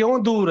ਦੂਰ ਹੈ, ਕਿਉਂ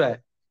ਦੂਰ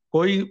ਹੈ?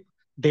 ਕੋਈ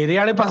ਡੇਰੇ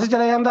ਵਾਲੇ ਪਾਸੇ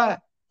ਚਲਾ ਜਾਂਦਾ,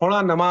 ਹੁਣ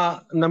ਆ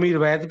ਨਵੀਂ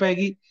ਰਵਾਇਤ ਪੈ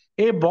ਗਈ।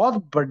 ਇਹ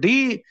ਬਹੁਤ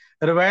ਵੱਡੀ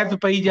ਰਵਾਇਤ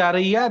ਪਈ ਜਾ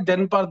ਰਹੀ ਹੈ,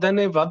 ਦਿਨ ਪਰ ਦਿਨ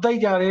ਇਹ ਵੱਧਦਾ ਹੀ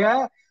ਜਾ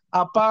ਰਿਹਾ।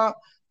 ਆਪਾਂ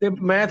ਤੇ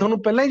ਮੈਂ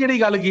ਤੁਹਾਨੂੰ ਪਹਿਲਾਂ ਹੀ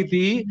ਜਿਹੜੀ ਗੱਲ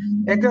ਕੀਤੀ,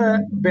 ਇੱਕ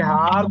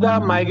ਬਿਹਾਰ ਦਾ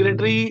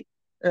ਮਾਈਗ੍ਰੇਟਰੀ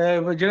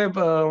ਜਿਹੜੇ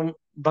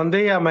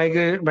ਬੰਦੇ ਆ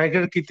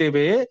ਮਾਈਗ੍ਰੇਟ ਕੀਤੇ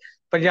ਵੇ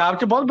ਪੰਜਾਬ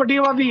 'ਚ ਬਹੁਤ ਵੱਡੀ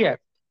ਆਬਾਦੀ ਹੈ।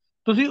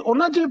 ਤੁਸੀਂ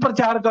ਉਹਨਾਂ 'ਚ ਵੀ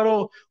ਪ੍ਰਚਾਰ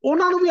ਕਰੋ,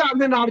 ਉਹਨਾਂ ਨੂੰ ਵੀ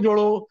ਆਪਦੇ ਨਾਲ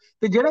ਜੋੜੋ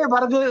ਤੇ ਜਿਹੜੇ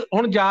ਵਰਗ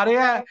ਹੁਣ ਜਾ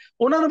ਰਿਹਾ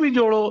ਉਹਨਾਂ ਨੂੰ ਵੀ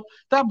ਜੋੜੋ,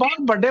 ਤਾਂ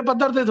ਬਹੁਤ ਵੱਡੇ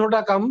ਪੱਧਰ ਤੇ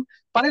ਤੁਹਾਡਾ ਕੰਮ।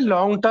 ਪਰ ਇਹ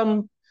ਲੌਂਗ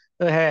ਟਰਮ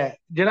ਹੈ।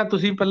 ਜਿਹੜਾ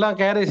ਤੁਸੀਂ ਪਹਿਲਾਂ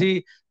ਕਹਿ ਰਹੇ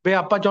ਸੀ ਵੀ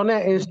ਆਪਾਂ ਚਾਹੁੰਦੇ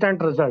ਹਾਂ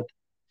ਇੰਸਟੈਂਟ ਰਿਜ਼ਲਟ,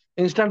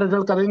 ਇੰਸਟੈਂਟ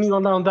ਰਿਜ਼ਲਟ ਕਦੇ ਨਹੀਂ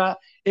ਆਉਂਦਾ ਹੁੰਦਾ।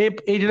 ਇਹ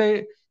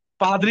ਜਿਹੜੇ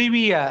ਪਾਦਰੀ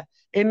ਵੀ ਆ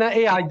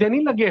ਇਹ ਅੱਜ ਦੇ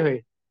ਨਹੀਂ ਲੱਗੇ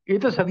ਹੋਏ, ਇਹ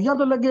ਤਾਂ ਸਦੀਆਂ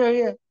ਤੋਂ ਲੱਗੇ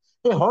ਹੋਏ ਆ।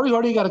 ਇਹ ਹੌਲੀ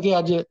ਹੌਲੀ ਕਰਕੇ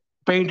ਅੱਜ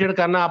ਪੇਂਟਡ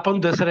ਕਰਨਾ ਆਪਾਂ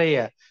ਨੂੰ ਦਿਸ ਰਹੇ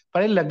ਆ,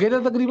 ਪਰ ਇਹ ਲੱਗੇ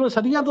ਤਾਂ ਤਕਰੀਬਨ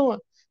ਸਦੀਆਂ ਤੋਂ ਆ।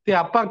 ਤੇ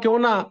ਆਪਾਂ ਕਿਉਂ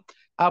ਨਾ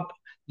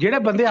ਜਿਹੜੇ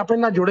ਬੰਦੇ ਆਪਣੇ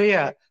ਨਾਲ ਜੁੜੇ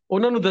ਆ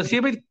ਉਹਨਾਂ ਨੂੰ ਦੱਸੀਏ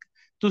ਵੀ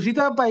ਤੁਸੀਂ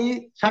ਤਾਂ ਭਾਈ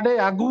ਸਾਡੇ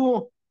ਆਗੂ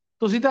ਹੋ,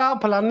 ਤੁਸੀਂ ਤਾਂ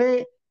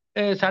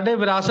ਫਲਾਣੇ ਸਾਡੇ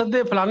ਵਿਰਾਸਤ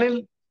ਦੇ ਫਲਾਣੇ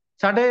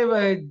ਸਾਡੇ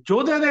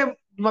ਯੋਧੇ ਦੇ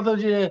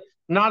ਮਤਲਬ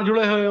ਨਾਲ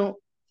ਜੁੜੇ ਹੋਏ ਹੋ।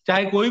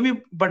 ਚਾਹੇ ਕੋਈ ਵੀ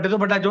ਵੱਡੇ ਤੋਂ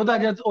ਵੱਡਾ ਯੋਧਾ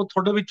ਜਾਂ ਉਹ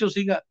ਤੁਹਾਡੇ ਵਿੱਚੋਂ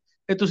ਸੀਗਾ,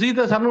 ਤੇ ਤੁਸੀਂ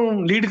ਤਾਂ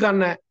ਸਾਨੂੰ ਲੀਡ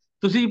ਕਰਨਾ,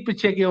 ਤੁਸੀਂ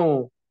ਪਿੱਛੇ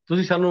ਕਿਉਂ?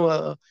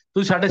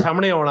 ਤੁਸੀਂ ਸਾਡੇ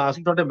ਸਾਹਮਣੇ ਆਉਣਾ,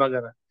 ਅਸੀਂ ਤੁਹਾਡੇ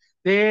ਮਗਰ।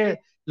 ਤੇ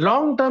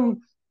ਲੌਂਗ ਟਰਮ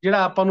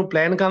ਜਿਹੜਾ ਆਪਾਂ ਨੂੰ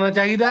ਪਲਾਨ ਕਰਨਾ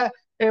ਚਾਹੀਦਾ।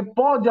 ਇਹ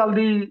ਬਹੁਤ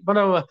ਜਲਦੀ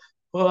ਮਤਲਬ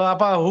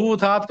ਆਪਾਂ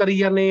ਹੂਥਾਤ ਕਰੀ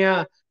ਜਾਂਦੇ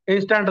ਆ,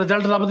 ਇੰਸਟੈਂਟ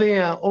ਰਿਜ਼ਲਟ ਲੱਭਦੇ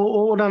ਆ,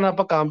 ਉਹਨਾਂ ਨਾਲ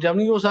ਆਪਾਂ ਕਾਮਯਾਬ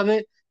ਨਹੀਂ ਹੋ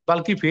ਸਕਦੇ,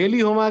 ਬਲਕਿ ਫੇਲ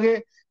ਹੀ ਹੋਵਾਂਗੇ।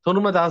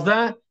 ਤੁਹਾਨੂੰ ਮੈਂ ਦੱਸਦਾ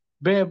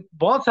ਵੀ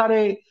ਬਹੁਤ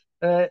ਸਾਰੇ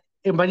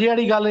ਇਹ ਮਜ਼ੇ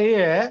ਵਾਲੀ ਗੱਲ ਇਹ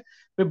ਹੈ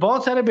ਵੀ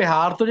ਬਹੁਤ ਸਾਰੇ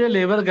ਬਿਹਾਰ ਤੋਂ ਜਿਹੜੇ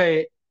ਲੇਬਰ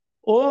ਗਏ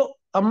ਉਹ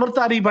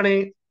ਅੰਮ੍ਰਿਤਧਾਰੀ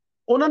ਬਣੇ,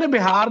 ਉਹਨਾਂ ਨੇ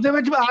ਬਿਹਾਰ ਦੇ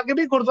ਵਿੱਚ ਆ ਕੇ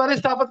ਵੀ ਗੁਰਦੁਆਰੇ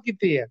ਸਥਾਪਿਤ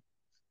ਕੀਤੇ ਆ।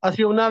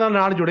 ਅਸੀਂ ਉਹਨਾਂ ਦੇ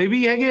ਨਾਲ ਜੁੜੇ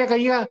ਵੀ ਹੈਗੇ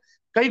ਆ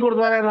ਕਈ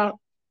ਗੁਰਦੁਆਰਿਆਂ ਨਾਲ,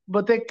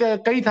 ਤੇ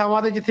ਕਈ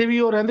ਥਾਵਾਂ ਤੇ ਜਿੱਥੇ ਵੀ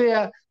ਉਹ ਰਹਿੰਦੇ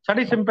ਆ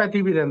ਸਾਡੀ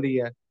ਸਿੰਪੈਥੀ ਵੀ ਰਹਿੰਦੀ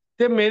ਹੈ।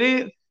 ਤੇ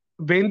ਮੇਰੀ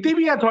ਬੇਨਤੀ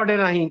ਵੀ ਆ ਤੁਹਾਡੇ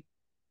ਰਾਹੀਂ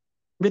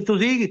ਵੀ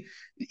ਤੁਸੀਂ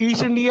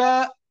ਈਸਟ ਇੰਡੀਆ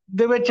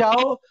ਦੇ ਵਿੱਚ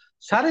ਆਓ,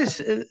 ਸਾਰੇ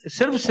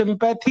ਸਿਰਫ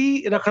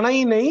ਸਿੰਪੈਥੀ ਰੱਖਣਾ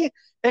ਹੀ ਨਹੀਂ,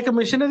 ਇੱਕ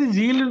ਮਿਸ਼ਨਰੀ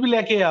ਜ਼ੀਲ ਵੀ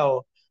ਲੈ ਕੇ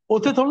ਆਓ।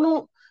 ਉੱਥੇ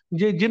ਤੁਹਾਨੂੰ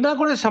ਜਿਨ੍ਹਾਂ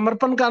ਕੋਲ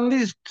ਸਮਰਪਣ ਕਰਨ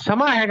ਦੀ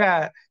ਸਮਾਂ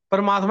ਹੈਗਾ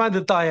ਪਰਮਾਤਮਾ ਨੇ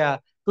ਦਿੱਤਾ ਹੋਇਆ,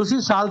 ਤੁਸੀਂ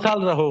ਸਾਲ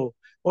ਰਹੋ,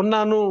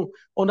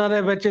 ਉਹਨਾਂ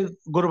ਦੇ ਵਿੱਚ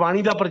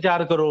ਗੁਰਬਾਣੀ ਦਾ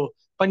ਪ੍ਰਚਾਰ ਕਰੋ।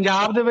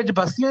 ਪੰਜਾਬ ਦੇ ਵਿੱਚ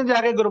ਬਸਤੀਆਂ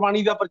ਜਾ ਕੇ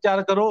ਗੁਰਬਾਣੀ ਦਾ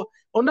ਪ੍ਰਚਾਰ ਕਰੋ,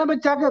 ਉਹਨਾਂ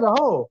ਵਿੱਚ ਆ ਕੇ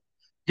ਰਹੋ।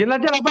 ਜਿੰਨਾ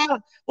ਚਿਰ ਆਪਾਂ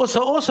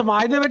ਉਹ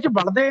ਸਮਾਜ ਦੇ ਵਿੱਚ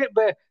ਵੜਦੇ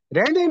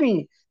ਰਹਿੰਦੇ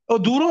ਨਹੀਂ, ਉਹ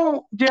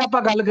ਦੂਰੋਂ ਜੇ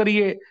ਆਪਾਂ ਗੱਲ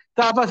ਕਰੀਏ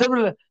ਤਾਂ ਆਪਾਂ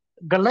ਸਿਰਫ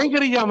ਗੱਲਾਂ ਹੀ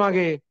ਕਰੀ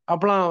ਜਾਵਾਂਗੇ,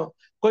 ਆਪਣਾ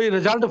ਕੋਈ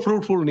ਰਿਜ਼ਲਟ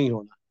ਫਰੂਟਫੁਲ ਨਹੀਂ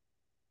ਹੋਣਾ।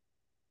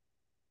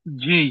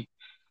 ਜੀ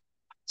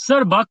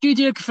ਸਰ, ਬਾਕੀ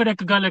ਜੇ ਫਿਰ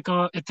ਇੱਕ ਗੱਲ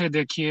ਇੱਥੇ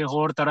ਦੇਖੀਏ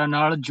ਹੋਰ ਤਰ੍ਹਾਂ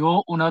ਨਾਲ, ਜੋ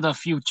ਉਹਨਾਂ ਦਾ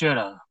ਫਿਊਚਰ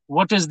ਆ,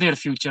 ਵਾਟ ਇਜ਼ देयर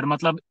ਫਿਊਚਰ,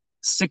 ਮਤਲਬ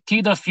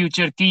ਸਿੱਖੀ ਦਾ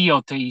ਫਿਊਚਰ ਕੀ ਆ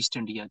ਉੱਥੇ ਈਸਟ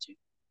ਇੰਡੀਆ 'ਚ?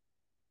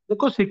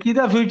 ਦੇਖੋ, ਸਿੱਖੀ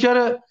ਦਾ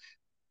ਫਿਊਚਰ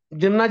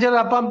ਜਿੰਨਾ ਚਿਰ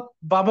ਆਪਾਂ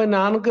ਬਾਬਾ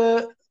ਨਾਨਕ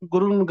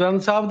ਗੁਰੂ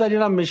ਗ੍ਰੰਥ ਸਾਹਿਬ ਦਾ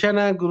ਜਿਹੜਾ ਮਿਸ਼ਨ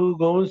ਹੈ, ਗੁਰੂ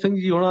ਗੋਬਿੰਦ ਸਿੰਘ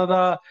ਜੀ ਉਹਨਾਂ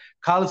ਦਾ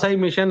ਖਾਲਸਾਈ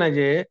ਮਿਸ਼ਨ ਹੈ,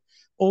 ਜੇ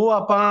ਉਹ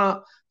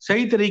ਆਪਾਂ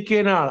ਸਹੀ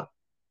ਤਰੀਕੇ ਨਾਲ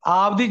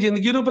ਆਪਦੀ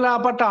ਜ਼ਿੰਦਗੀ ਨੂੰ ਪਹਿਲਾਂ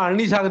ਆਪਾਂ ਢਾਲ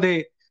ਨਹੀਂ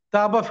ਸਕਦੇ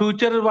ਤਾਂ ਆਪਾਂ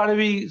ਫਿਊਚਰ ਬਾਰੇ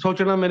ਵੀ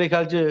ਸੋਚਣਾ ਮੇਰੇ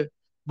ਖਿਆਲ 'ਚ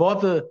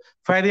बहुत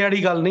फायदे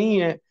वाली गल नहीं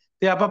है।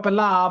 तो आप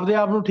पहला आपदे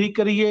आप नूं ठीक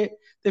करिए,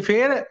 तो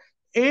फिर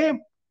ये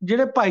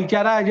जिहड़े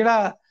भाईचारा है जिहड़ा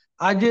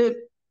अज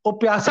वो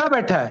प्यासा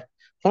बैठा है।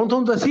 हुण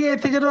तुहानूं दसीए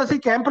इत्थे जदों असीं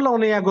कैंप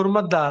लाउने आ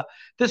गुरमत दा,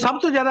 ते सब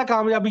तो ज़्यादा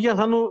कामयाबी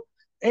सानूं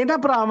इन्हां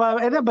भरावां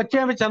इन्हां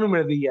बच्चों विच सानूं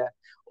मिलदी है।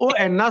 वो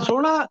इन्ना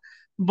सोहना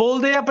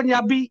बोलदे आ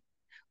पंजाबी,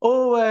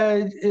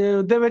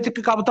 दे विच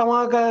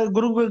कवितावां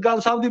गुरु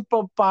ग्रंथ साहिब दी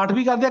पाठ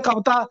भी करदे आ,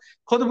 कविता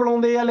खुद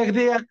बनाउंदे आ,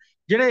 लिखदे आ,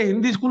 जिहड़े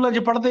हिंदी स्कूलों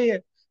च पढ़दे आ।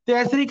 ते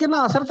इस तरीके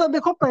नाल असर तां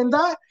देखो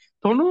पैंदा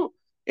तुहानूं।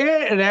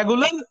 ये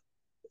रैगूलर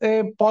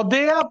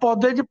पौधे आ,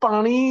 पौधे च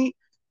पानी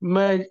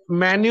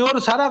मैन्योर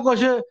सारा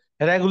कुछ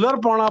रेगूलर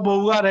पाना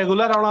पऊगा,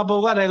 रेगूलर आना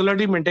पऊगा,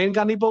 रेगूलरिटी मेनटेन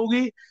करनी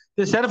पऊगी।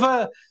 ते सिर्फ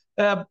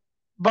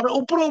पर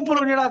उपरों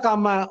उपरों जिहड़ा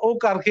काम है वो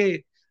करके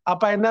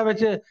आप इन्हां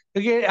विच,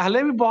 क्योंकि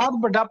हले भी बहुत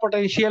बड़ा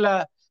पोटेंशियल है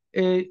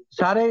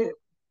सारे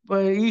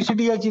ईस्ट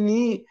इंडिया च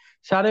नहीं,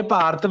 सारे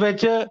भारत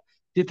विच,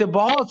 जिथे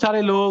बहुत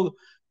सारे लोग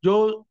जो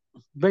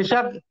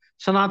बेशक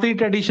सनातनी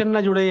ट्रेडिशन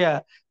नाल जुड़े आ,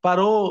 पर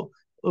वो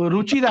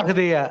रुचि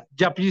रखते हैं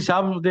जपजी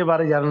साहब के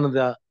बारे जानने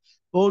का,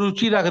 वो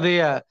रुचि रखते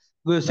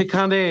हैं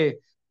सिखां दे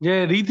जे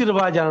रीति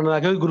रिवाज जानने का,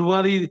 क्योंकि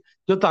गुरुआं दी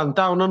जो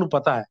धनता उन्होंने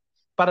पता है।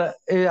 पर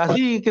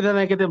असी किते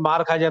ना किते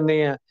मार खा जाने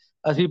हैं,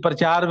 असी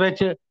प्रचार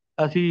विच,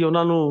 असी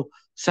उन्हां नूं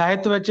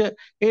ਸਾਹਿਤ ਵਿੱਚ।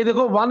 ਇਹ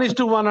देखो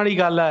 1:1 वाली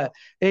गल है।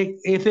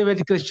 इस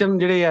क्रिश्चन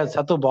ਜਿਹੜੇ ਆ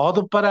सब तो बहुत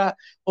ਉੱਪਰ ਆ,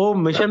 ਉਹ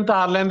ਮਿਸ਼ਨ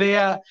ਧਾਰ ਲੈਂਦੇ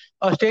ਆ।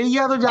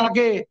 ਆਸਟ੍ਰੇਲੀਆ ਤੋਂ ਜਾ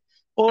ਕੇ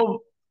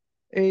ਉਹ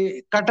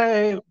ਕਟ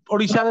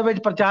ਉੜੀਸਾ ਦੇ ਵਿੱਚ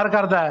ਪ੍ਰਚਾਰ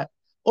ਕਰਦਾ ਹੈ,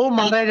 ਉਹ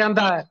ਮਾਰਿਆ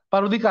ਜਾਂਦਾ ਹੈ,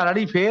 ਪਰ ਉਹਦੀ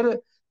ਘਰਵਾਲੀ ਫੇਰ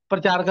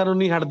ਪ੍ਰਚਾਰ ਕਰਨ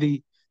ਨਹੀਂ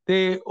ਹਟਦੀ,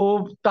 ਤੇ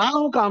ਉਹ ਤਾਂ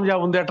ਉਹ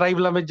ਕਾਮਯਾਬ ਹੁੰਦੇ ਆ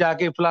ਟਰਾਈਬਲਾਂ ਵਿੱਚ ਜਾ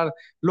ਕੇ, ਫਲਾ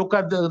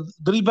ਲੋਕਾਂ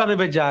ਗਰੀਬਾਂ ਦੇ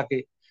ਵਿੱਚ ਜਾ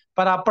ਕੇ।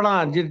 ਪਰ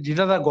ਆਪਣਾ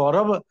ਜਿਹਦਾ ਦਾ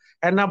ਗੌਰਵ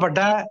ਇੰਨਾ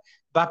ਵੱਡਾ ਹੈ।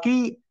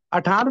 ਬਾਕੀ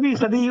 18ਵੀਂ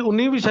ਸਦੀ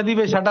 19ਵੀਂ ਸਦੀ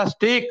ਵਿੱਚ ਸਾਡਾ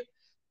ਸਟੇਕ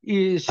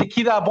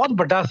ਸਿੱਖੀ ਦਾ ਬਹੁਤ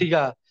ਵੱਡਾ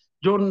ਸੀਗਾ,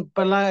 ਜੋ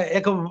ਪਹਿਲਾਂ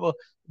ਇੱਕ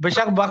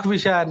ਬੇਸ਼ੱਕ ਵੱਖ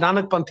ਵਿਸ਼ਾ ਹੈ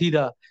ਨਾਨਕ ਪੰਥੀ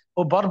ਦਾ,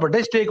 ਉਹ ਬਹੁਤ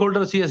ਵੱਡੇ ਸਟੇਕ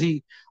ਹੋਲਡਰ ਸੀ।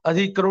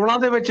 ਅਸੀਂ ਕਰੋੜਾਂ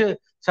ਦੇ ਵਿੱਚ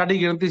ਸਾਡੀ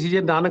ਗਿਣਤੀ ਸੀ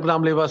ਜੇ ਨਾਨਕ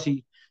ਨਾਮ ਲੇਵਾ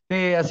ਸੀ,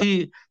 ਤੇ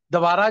ਅਸੀਂ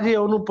ਦੁਬਾਰਾ ਜੇ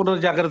ਉਹਨੂੰ ਪੁਨਰ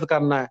ਜਾਗਰਤ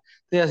ਕਰਨਾ ਹੈ,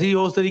 ਤੇ ਅਸੀਂ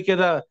ਉਸ ਤਰੀਕੇ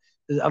ਦਾ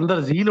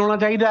ਅੰਦਰ ਜ਼ੀਲ ਹੋਣਾ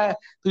ਚਾਹੀਦਾ ਹੈ।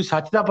 ਤੁਸੀਂ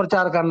ਸੱਚ ਦਾ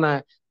ਪ੍ਰਚਾਰ ਕਰਨਾ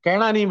ਹੈ,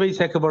 ਕਹਿਣਾ ਨਹੀਂ ਬਈ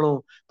ਸਿੱਖ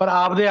ਬਣੋ, ਪਰ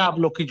ਆਪਦੇ ਆਪ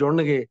ਲੋਕੀ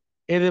ਜੁੜਨਗੇ,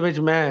 ਇਹਦੇ ਵਿੱਚ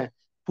ਮੈਂ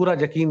ਪੂਰਾ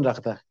ਯਕੀਨ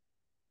ਰੱਖਦਾ।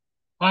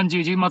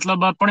 ਹਾਂਜੀ ਜੀ,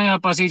 ਮਤਲਬ ਆਪਣੇ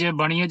ਆਪ ਅਸੀਂ ਜੇ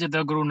ਬਣੀਏ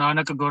ਜਿੱਦਾਂ ਗੁਰੂ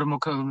ਨਾਨਕ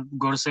ਗੁਰਮੁਖ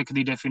ਗੁਰਸਿੱਖ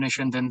ਦੀ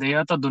ਡੈਫੀਨੇਸ਼ਨ ਦਿੰਦੇ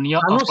ਆ, ਤਾਂ ਦੁਨੀਆ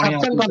ਸਾਨੂੰ ਆਪਣੇ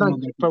ਆਪ ਸਤਸੰਗ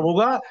ਕਰਨਾ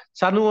ਪਊਗਾ,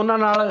 ਸਾਨੂੰ ਉਹਨਾਂ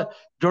ਨਾਲ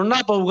ਜੁੜਨਾ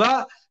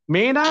ਪਊਗਾ।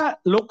 ਮੇਨ ਆ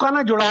ਲੋਕਾਂ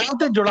ਨਾਲ ਜੁੜਾਵ,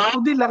 ਤੇ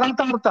ਜੁੜਾਵ ਦੀ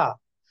ਲਗਾਤਾਰਤਾ,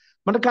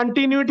 ਮਤਲਬ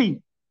ਕੰਟੀਨਿਊਟੀ।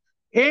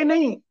 ਇਹ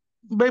ਨਹੀਂ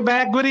ਬਈ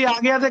ਮੈਂ ਇੱਕ ਵਾਰੀ ਆ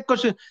ਗਿਆ ਤੇ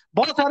ਕੁਛ,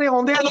 ਬਹੁਤ ਸਾਰੇ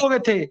ਆਉਂਦੇ ਆ ਲੋਕ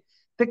ਇੱਥੇ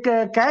ਤੇ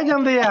ਕਹਿ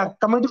ਜਾਂਦੇ ਆ,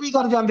 ਕਮੈਂਟ ਵੀ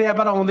ਕਰ ਜਾਂਦੇ ਆ,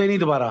 ਪਰ ਆਉਂਦੇ ਨਹੀਂ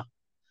ਦੁਬਾਰਾ।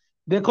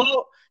 ਦੇਖੋ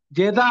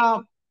ਜੇ ਤਾਂ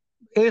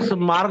ਇਸ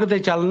ਮਾਰਗ ਤੇ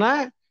ਚੱਲਣਾ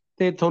ਹੈ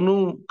ਤੇ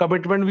ਤੁਹਾਨੂੰ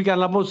ਕਮਿਟਮੈਂਟ ਵੀ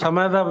ਕਰਨਾ ਪਊ,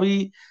 ਸਮੇਂ ਦਾ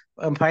ਵੀ,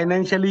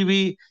 ਫਾਈਨੈਂਸ਼ੀਅਲੀ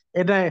ਵੀ।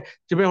 ਇਹਦਾ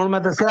ਜਿਵੇਂ ਹੁਣ ਮੈਂ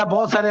ਦੱਸਿਆ,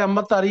 ਬਹੁਤ ਸਾਰੇ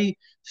ਅੰਮ੍ਰਿਤਧਾਰੀ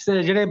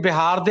ਜਿਹੜੇ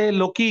ਬਿਹਾਰ ਦੇ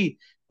ਲੋਕੀ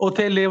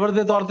ਉੱਥੇ ਲੇਬਰ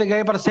ਦੇ ਤੌਰ ਤੇ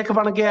ਗਏ, ਪਰ ਸਿੱਖ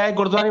ਬਣ ਕੇ ਆਏ,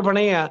 ਗੁਰਦੁਆਰੇ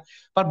ਬਣੇ ਆ।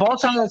 ਪਰ ਬਹੁਤ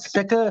ਸਾਰੇ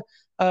ਸਿੱਖ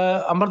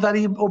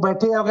ਅੰਮ੍ਰਿਤਧਾਰੀ ਉਹ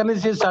ਬੈਠੇ ਆ, ਕਹਿੰਦੇ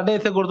ਸੀ ਸਾਡੇ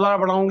ਇੱਥੇ ਗੁਰਦੁਆਰਾ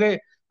ਬਣਾਉਂਗੇ,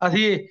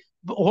 ਅਸੀਂ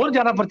ਹੋਰ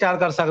ਜ਼ਿਆਦਾ ਪ੍ਰਚਾਰ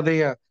ਕਰ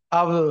ਸਕਦੇ ਆ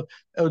ਆਪ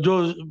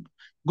ਜੋ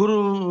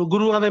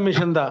ਗੁਰੂਆਂ ਦੇ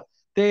ਮਿਸ਼ਨ ਦਾ,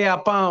 ਤੇ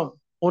ਆਪਾਂ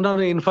ਉਹਨਾਂ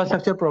ਨੂੰ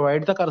ਇਨਫਰਾਸਟ੍ਰਕਚਰ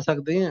ਪ੍ਰੋਵਾਈਡ ਤਾਂ ਕਰ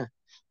ਸਕਦੇ ਆ।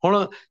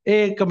 ਹੁਣ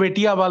ਇਹ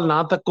ਕਮੇਟੀਆਂ ਵੱਲ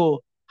ਨਾ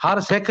ਤੱਕੋ, ਹਰ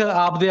ਸਿੱਖ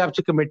ਆਪਦੇ ਆਪ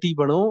ਚ ਕਮੇਟੀ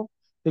ਬਣੋ,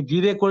 ਤੇ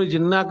ਜਿਹਦੇ ਕੋਲ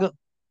ਜਿੰਨਾ ਕੁ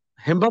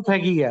ਹਿੰਮਤ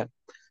ਹੈਗੀ ਆ,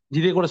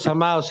 ਜਿਹਦੇ ਕੋਲ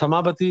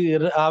ਸਮਾਪਤੀ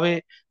ਆਵੇ,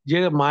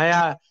 ਜੇ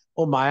ਮਾਇਆ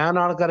ਉਹ ਮਾਇਆ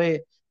ਨਾਲ ਕਰੇ।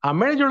 ਹਾਂ,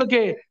 ਮਿਲ ਜੁਲ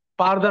ਕੇ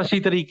ਪਾਰਦਰਸ਼ੀ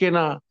ਤਰੀਕੇ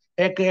ਨਾਲ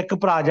ਇੱਕ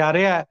ਭਰਾ ਜਾ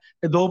ਰਿਹਾ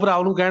ਤੇ ਦੋ ਭਰਾ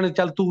ਉਹਨੂੰ ਕਹਿਣ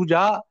ਚੱਲ ਤੂੰ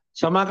ਜਾ,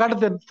 ਸਮਾਂ ਕੱਢ,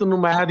 ਤੇ ਤੈਨੂੰ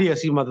ਮਾਇਆ ਦੀ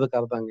ਅਸੀਂ ਮਦਦ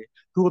ਕਰ ਦਾਂਗੇ,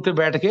 ਤੂੰ ਉੱਥੇ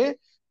ਬੈਠ ਕੇ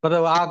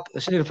ਮਤਲਬ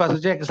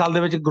ਇਨਫਰਾਸਟ੍ਰਕਚਰ 1 ਸਾਲ ਦੇ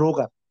ਵਿੱਚ ਗਰੋ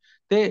ਕਰ।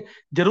 ਤੇ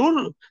ਜ਼ਰੂਰ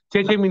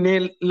 6-6 ਮਹੀਨੇ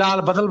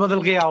ਲਾਲ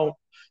ਬਦਲ ਕੇ ਆਓ,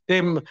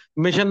 ਤੇ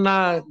ਮਿਸ਼ਨ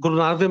ਨਾਲ, ਗੁਰੂ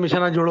ਨਾਨਕ ਦੇ ਮਿਸ਼ਨ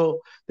ਨਾਲ ਜੁੜੋ।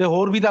 ਤੇ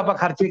ਹੋਰ ਵੀ ਤਾਂ ਆਪਾਂ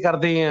ਖਰਚੇ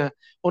ਕਰਦੇ ਆ,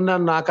 ਉਹਨਾਂ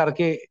ਨਾ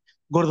ਕਰਕੇ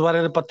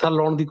ਗੁਰਦੁਆਰੇ ਦੇ ਪੱਥਰ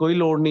ਲਾਉਣ ਦੀ ਕੋਈ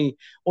ਲੋੜ ਨਹੀਂ।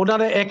 ਉਹਨਾਂ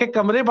ਦੇ ਇੱਕ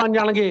ਕਮਰੇ ਬਣ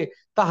ਜਾਣਗੇ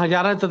ਤਾਂ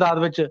ਹਜ਼ਾਰਾਂ ਦੀ ਤਾਦਾਦ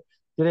ਵਿੱਚ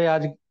ਜਿਹੜੇ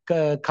ਅੱਜ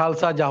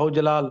ਖਾਲਸਾ ਜਾਹੋ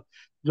ਜਲਾਲ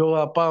ਜੋ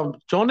ਆਪਾਂ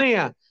ਚਾਹੁੰਦੇ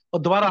ਆ, ਉਹ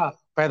ਦੁਬਾਰਾ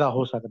ਪੈਦਾ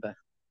ਹੋ ਸਕਦਾ ਹੈ।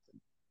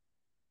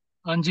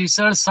 ਹਾਂਜੀ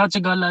ਸਰ, ਸੱਚ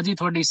ਗੱਲ ਆ ਜੀ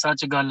ਤੁਹਾਡੀ,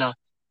 ਸੱਚ ਗੱਲ ਆ।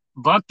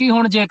 ਬਾਕੀ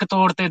ਹੁਣ ਜੇ ਇੱਕ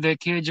ਤੌਰ ਤੇ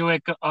ਦੇਖੀਏ, ਜੋ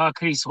ਇੱਕ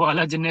ਆਖਰੀ ਸਵਾਲ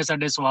ਹੈ, ਜਿੰਨੇ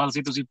ਸਾਡੇ ਸਵਾਲ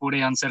ਸੀ ਤੁਸੀਂ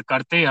ਪੂਰੇ ਆਨਸਰ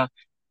ਕਰਤੇ ਆ,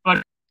 ਪਰ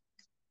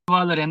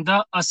ਸਵਾਲ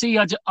ਰਹਿੰਦਾ, ਅਸੀਂ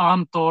ਅੱਜ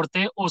ਆਮ ਤੌਰ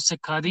ਤੇ ਉਹ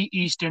ਸਿੱਖਾਂ ਦੀ,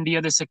 ਈਸਟ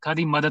ਇੰਡੀਆ ਦੇ ਸਿੱਖਾਂ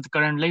ਦੀ ਮਦਦ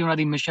ਕਰਨ ਲਈ, ਉਹਨਾਂ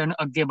ਦੀ ਮਿਸ਼ਨ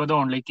ਅੱਗੇ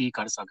ਵਧਾਉਣ ਲਈ ਕੀ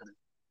ਕਰ ਸਕਦੇ?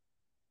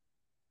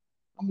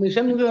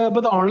 ਮਿਸ਼ਨ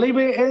ਵਧਾਉਣ ਲਈ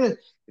ਵੀ ਇਹ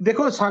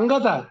ਦੇਖੋ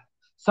ਸੰਗਤ ਆ,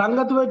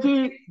 ਸੰਗਤ ਵਿੱਚ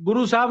ਹੀ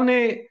ਗੁਰੂ ਸਾਹਿਬ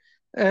ਨੇ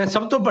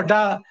ਸਭ ਤੋਂ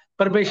ਵੱਡਾ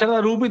ਪਰਮੇਸ਼ਰ ਦਾ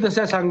ਰੂਪ ਹੀ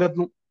ਦੱਸਿਆ ਸੰਗਤ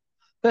ਨੂੰ,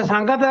 ਤੇ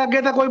ਸੰਗਤ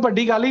ਅੱਗੇ ਤਾਂ ਕੋਈ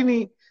ਵੱਡੀ ਗੱਲ ਹੀ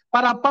ਨਹੀਂ।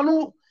 ਪਰ ਆਪਾਂ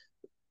ਨੂੰ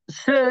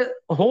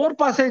ਹੋਰ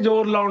ਪਾਸੇ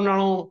ਜ਼ੋਰ ਲਾਉਣ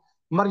ਨਾਲੋਂ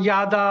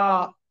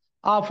ਮਰਜ਼ਾਦਾ,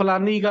 ਆ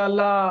ਫਲਾਨੀ ਗੱਲ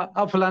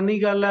ਆ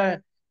ਫਲਾਨੀ ਗੱਲ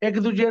ਹੈ, ਇੱਕ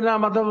ਦੂਜੇ ਦਾ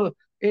ਮਤਲਬ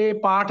ਇਹ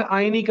ਪਾਠ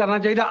ਆਏ ਨਹੀਂ ਕਰਨਾ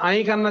ਚਾਹੀਦਾ,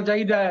 ਆਏ ਕਰਨਾ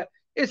ਚਾਹੀਦਾ ਹੈ,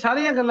 ਇਹ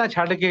ਸਾਰੀਆਂ ਗੱਲਾਂ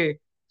ਛੱਡ ਕੇ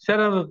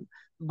ਸਿਰਫ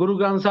ਗੁਰੂ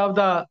ਗ੍ਰੰਥ ਸਾਹਿਬ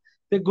ਦਾ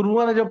ਤੇ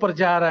ਗੁਰੂਆਂ ਦਾ ਜੋ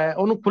ਪ੍ਰਚਾਰ ਹੈ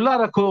ਉਹਨੂੰ ਖੁੱਲਾ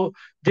ਰੱਖੋ।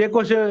 ਜੇ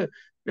ਕੁਝ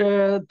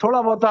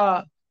ਥੋੜਾ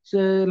ਬਹੁਤਾ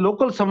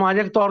ਲੋਕਲ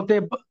ਸਮਾਜਿਕ ਤੌਰ ਤੇ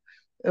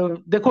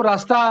ਦੇਖੋ,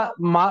 ਰਸਤਾ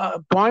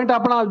ਪੁਆਇੰਟ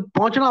ਆਪਣਾ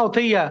ਪਹੁੰਚਣਾ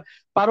ਉੱਥੇ ਹੀ ਆ,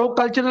 ਪਰ ਉਹ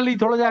ਕਲਚਰਲੀ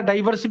ਥੋੜਾ ਜਿਹਾ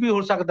ਡਾਈਵਰਸ ਵੀ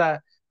ਹੋ ਸਕਦਾ ਹੈ।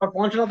 ਪਰ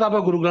ਪਹੁੰਚਣਾ ਤਾਂ ਆਪਾਂ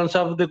ਗੁਰੂ ਗ੍ਰੰਥ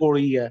ਸਾਹਿਬ ਦੇ ਕੋਲ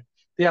ਹੀ ਹੈ,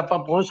 ਤੇ ਆਪਾਂ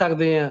ਪਹੁੰਚ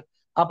ਸਕਦੇ ਹਾਂ।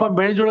 ਆਪਾਂ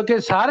ਮਿਲ ਜੁਲ ਕੇ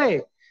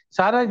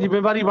ਸਾਰੇ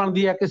ਜ਼ਿੰਮੇਵਾਰੀ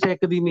ਬਣਦੀ ਹੈ, ਕਿਸੇ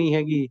ਇੱਕ ਦੀ ਨਹੀਂ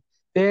ਹੈਗੀ।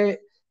 ਤੇ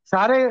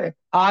ਸਾਰੇ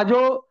ਆ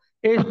ਜਾਓ,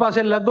 ਇਸ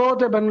ਪਾਸੇ ਲੱਗੋ,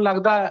 ਤੇ ਮੈਨੂੰ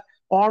ਲੱਗਦਾ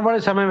ਆਉਣ ਵਾਲੇ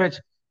ਸਮੇਂ ਵਿੱਚ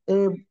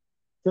ਇਹ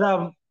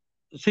ਜਿਹੜਾ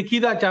ਸਿੱਖੀ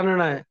ਦਾ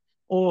ਚਾਨਣ ਹੈ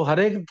ਉਹ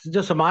ਹਰੇਕ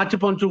ਜੋ ਸਮਾਜ 'ਚ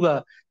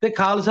ਪਹੁੰਚੂਗਾ, ਤੇ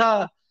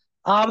ਖਾਲਸਾ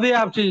ਆਪਦੇ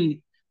ਆਪ 'ਚ ਹੀ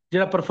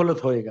ਜਿਹੜਾ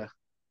ਪ੍ਰਫੁੱਲਤ ਹੋਏਗਾ।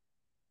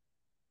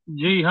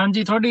 ਜੀ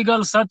ਹਾਂਜੀ, ਤੁਹਾਡੀ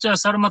ਗੱਲ ਸੱਚ ਹੈ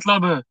ਸਰ।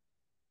 ਮਤਲਬ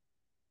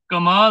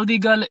ਕਮਾਲ ਦੀ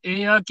ਗੱਲ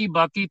ਇਹ ਆ ਕਿ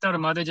ਬਾਕੀ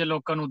ਧਰਮਾਂ ਦੇ ਜੇ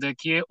ਲੋਕਾਂ ਨੂੰ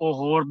ਦੇਖੀਏ, ਉਹ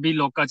ਹੋਰ ਵੀ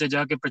ਲੋਕਾਂ 'ਚ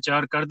ਜਾ ਕੇ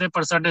ਪ੍ਰਚਾਰ ਕਰਦੇ,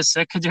 ਪਰ ਸਾਡੇ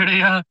ਸਿੱਖ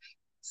ਜਿਹੜੇ ਆ,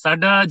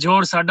 ਸਾਡਾ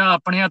ਜ਼ੋਰ ਸਾਡਾ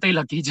ਆਪਣਿਆਂ ਤੇ ਹੀ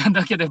ਲੱਗੀ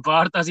ਜਾਂਦਾ, ਕਿਤੇ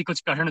ਬਾਹਰ ਤਾਂ ਅਸੀਂ ਕੁਝ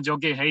ਕਰਨ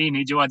ਜੋਗੇ ਹੈ ਹੀ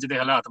ਨਹੀਂ, ਜੋ ਅੱਜ ਦੇ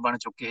ਹਾਲਾਤ ਬਣ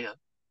ਚੁੱਕੇ ਆ।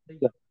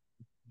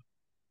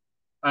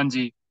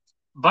 ਹਾਂਜੀ,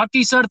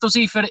 ਬਾਕੀ ਸਰ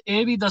ਤੁਸੀਂ ਫਿਰ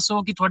ਇਹ ਵੀ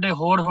ਦੱਸੋ ਕਿ ਤੁਹਾਡੇ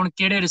ਹੋਰ ਹੁਣ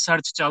ਕਿਹੜੇ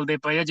ਰਿਸਰਚ ਚੱਲਦੇ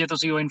ਪਏ ਆ, ਜੇ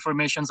ਤੁਸੀਂ ਉਹ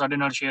ਇਨਫੋਰਮੇਸ਼ਨ ਸਾਡੇ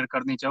ਨਾਲ ਸ਼ੇਅਰ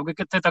ਕਰਨੀ ਚਾਹੋਗੇ,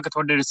 ਕਿੱਥੇ ਤੱਕ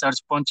ਤੁਹਾਡੇ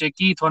ਰਿਸਰਚ ਪਹੁੰਚੇ,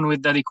 ਕੀ ਤੁਹਾਨੂੰ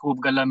ਇਦਾਂ ਦੀ ਖੂਬ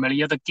ਗੱਲਾਂ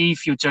ਮਿਲੀਆਂ, ਤਾਂ ਕੀ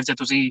ਫਿਊਚਰ 'ਚ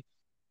ਤੁਸੀਂ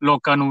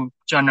ਲੋਕਾਂ ਨੂੰ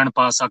ਚਾਨਣ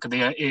ਪਾ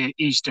ਸਕਦੇ ਆ ਇਹ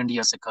ਈਸਟ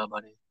ਇੰਡੀਆ ਸਿੱਖਾਂ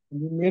ਬਾਰੇ?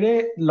 ਮੇਰੇ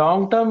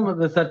ਲੌਂਗ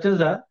ਟਰਮ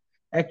ਰਿਸਰਚਸ ਆ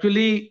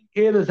ਐਕਚੁਅਲੀ।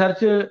 ਇਹ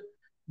ਰਿਸਰਚ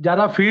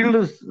ਜ਼ਿਆਦਾ ਫੀਲਡ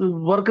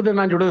ਵਰਕ ਦੇ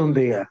ਨਾਲ ਜੁੜੇ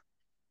ਹੁੰਦੇ ਆ,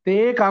 ਤੇ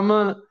ਇਹ ਕੰਮ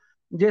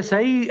ਜੇ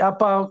ਸਹੀ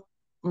ਆਪਾਂ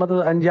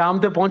ਮਤਲਬ ਅੰਜਾਮ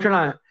ਤੇ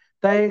ਪਹੁੰਚਣਾ ਹੈ,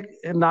 ਤਾਂ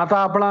ਇਹ ਨਾ ਤਾਂ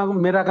ਆਪਣਾ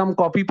ਮੇਰਾ ਕੰਮ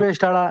ਕਾਪੀ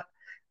ਪੇਸਟ ਵਾਲਾ,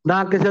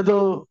 ਨਾ ਕਿਸੇ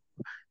ਤੋਂ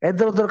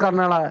ਇੱਧਰ ਉੱਧਰ ਕਰਨ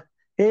ਵਾਲਾ।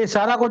 ਇਹ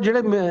ਸਾਰਾ ਕੁਝ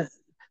ਜਿਹੜੇ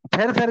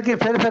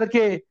ਫਿਰ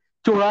ਕੇ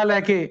ਝੋਲਾ ਲੈ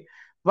ਕੇ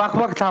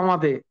ਵੱਖ-ਵੱਖ ਥਾਵਾਂ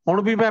ਤੇ,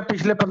 ਹੁਣ ਵੀ ਮੈਂ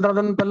ਪਿਛਲੇ 15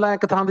 ਦਿਨ ਪਹਿਲਾਂ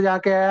ਇੱਕ ਥਾਂ ਤੇ ਜਾ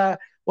ਕੇ ਆਇਆ,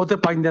 ਉੱਥੇ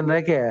 5 ਦਿਨ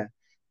ਰਹਿ ਕੇ ਆਇਆ।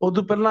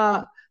 ਉਦੋਂ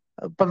ਪਹਿਲਾਂ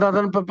 15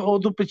 ਦਿਨ,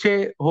 ਉਦੋਂ ਪਿੱਛੇ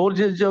ਹੋਰ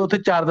ਉੱਥੇ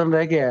 4 ਦਿਨ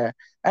ਰਹਿ ਕੇ ਆਇਆ।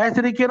 ਇਸ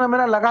ਤਰੀਕੇ ਨਾਲ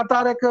ਮੇਰਾ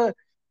ਲਗਾਤਾਰ ਇੱਕ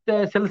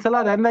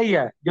ਸਿਲਸਿਲਾ ਰਹਿੰਦਾ ਹੀ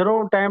ਹੈ।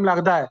 ਜਦੋਂ ਟਾਈਮ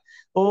ਲੱਗਦਾ ਹੈ,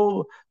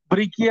 ਉਹ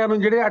ਬਰੀਕੀਆਂ ਨੂੰ,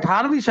 ਜਿਹੜੇ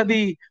 18ਵੀਂ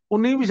ਸਦੀ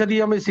 19ਵੀਂ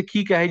ਸਦੀਆਂ ਵਿੱਚ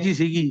ਸਿੱਖੀ ਕਹੇ ਜੀ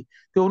ਸੀਗੀ,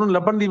 ਤੇ ਉਹਨੂੰ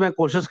ਲੱਭਣ ਦੀ ਮੈਂ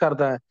ਕੋਸ਼ਿਸ਼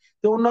ਕਰਦਾ ਹੈ,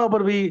 ਤੇ ਉਹਨਾਂ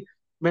ਉੱਪਰ ਵੀ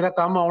ਮੇਰਾ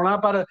ਕੰਮ ਆਉਣਾ,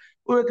 ਪਰ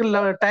ਉਹ ਇੱਕ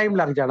ਟਾਈਮ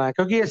ਲੱਗ ਜਾਣਾ,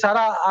 ਕਿਉਂਕਿ ਇਹ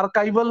ਸਾਰਾ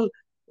ਆਰਕਾਈਵਲ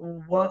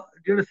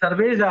ਜਿਹੜੇ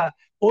ਸਰਵੇਜ਼ ਆ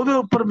ਉਹਦੇ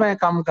ਉੱਪਰ ਮੈਂ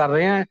ਕੰਮ ਕਰ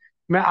ਰਿਹਾ।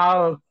 ਮੈਂ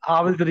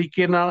ਆਪਦੇ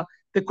ਤਰੀਕੇ ਨਾਲ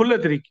ਤੇ ਖੁੱਲੇ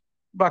ਤਰੀਕੇ,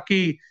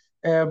 ਬਾਕੀ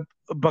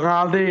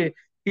ਬੰਗਾਲ ਦੇ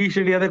ਈਸਟ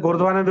ਇੰਡੀਆ ਦੇ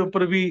ਗੁਰਦੁਆਰਿਆਂ ਦੇ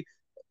ਉੱਪਰ ਵੀ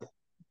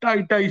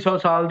 250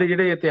 ਸਾਲ ਦੇ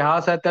ਜਿਹੜੇ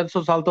ਇਤਿਹਾਸ ਹੈ,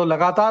 300 ਸਾਲ ਤੋਂ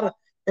ਲਗਾਤਾਰ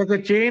ਇੱਕ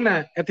ਚੇਨ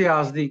ਹੈ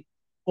ਇਤਿਹਾਸ ਦੀ,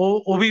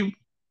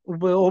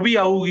 ਉਹ ਵੀ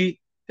ਆਊਗੀ।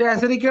 ਤੇ ਇਸ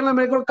ਤਰੀਕੇ ਨਾਲ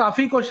ਮੇਰੇ ਕੋਲ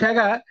ਕਾਫੀ ਕੁਛ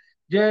ਹੈਗਾ।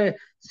 ਜੇ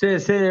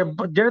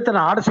ਜਿਹੜੇ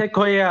ਧਨਾੜ ਸਿੱਖ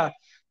ਹੋਏ ਆ,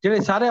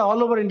 ਜਿਹੜੇ ਸਾਰੇ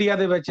ਆਲ ਓਵਰ ਇੰਡੀਆ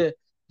ਦੇ ਵਿੱਚ,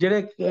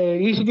 ਜਿਹੜੇ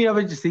ਈਸਟ ਇੰਡੀਆ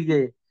ਵਿੱਚ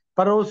ਸੀਗੇ,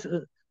 ਪਰ ਉਹ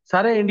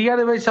ਸਾਰੇ ਇੰਡੀਆ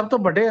ਦੇ ਵਿੱਚ ਸਭ ਤੋਂ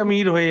ਵੱਡੇ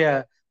ਅਮੀਰ ਹੋਏ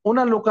ਆ,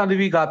 ਉਹਨਾਂ ਲੋਕਾਂ ਦੀ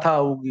ਵੀ ਗਾਥਾ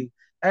ਆਊਗੀ।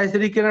 ਇਸ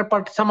ਤਰੀਕੇ ਨਾਲ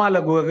ਪਰ ਸਮਾਂ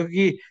ਲੱਗੂਗਾ,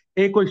 ਕਿਉਂਕਿ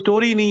ਇਹ ਕੋਈ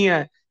ਸਟੋਰੀ ਨਹੀਂ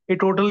ਹੈ, ਇਹ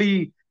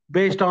totally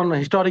based on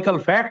historical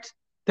facts.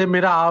 ਤੇ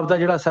ਮੇਰਾ ਆਪ ਦਾ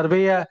ਜਿਹੜਾ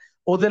ਸਰਵੇ ਹੈ,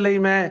 ਉਹਦੇ ਲਈ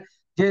ਮੈਂ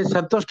ਜੇ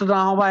ਸੰਤੁਸ਼ਟ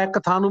ਨਾ ਹੋਵਾਂ ਇੱਕ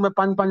ਥਾਂ ਨੂੰ, ਮੈਂ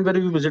 5-5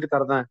 ਵਾਰੀ ਵੀ ਵਿਜ਼ਿਟ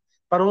ਕਰਦਾ,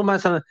 ਪਰ ਉਹ ਮੈਂ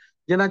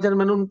ਜਿੰਨਾ ਚਿਰ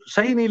ਮੈਨੂੰ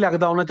ਸਹੀ ਨਹੀਂ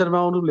ਲੱਗਦਾ ਉਹਨਾਂ ਚਿਰ ਮੈਂ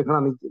ਉਹਨੂੰ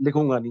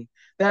ਲਿਖੂੰਗਾ ਨਹੀਂ।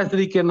 ਤੇ ਇਸ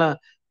ਤਰੀਕੇ ਨਾਲ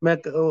ਮੈਂ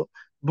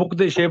ਬੁੱਕ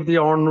ਦੇ ਸ਼ੇਪ ਤੇ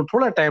ਆਉਣ ਨੂੰ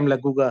ਥੋੜਾ ਟਾਈਮ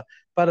ਲੱਗੂਗਾ,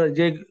 ਪਰ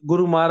ਜੇ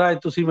ਗੁਰੂ ਮਹਾਰਾਜ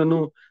ਤੁਸੀਂ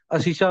ਮੈਨੂੰ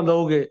ਅਸੀਸਾਂ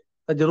ਦਓਗੇ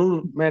ਤਾਂ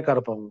ਜ਼ਰੂਰ ਮੈਂ ਕਰ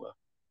ਪਾਊਂਗਾ।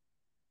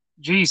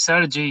 ਜੀ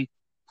ਸਰ ਜੀ,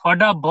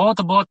 ਤੁਹਾਡਾ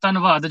ਬਹੁਤ ਬਹੁਤ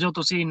ਧੰਨਵਾਦ, ਜੋ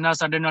ਤੁਸੀਂ ਇੰਨਾ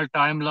ਸਾਡੇ ਨਾਲ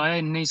ਟਾਈਮ ਲਾਇਆ,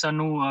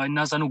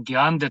 ਇੰਨਾ ਸਾਨੂੰ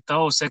ਗਿਆਨ ਦਿੱਤਾ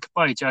ਉਹ ਸਿੱਖ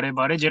ਭਾਈਚਾਰੇ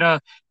ਬਾਰੇ, ਜਿਹੜਾ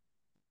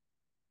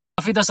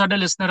ਕਾਫੀ ਤਾਂ ਸਾਡੇ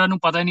ਲਿਸਨਰਾਂ ਨੂੰ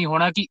ਪਤਾ ਹੀ ਨਹੀਂ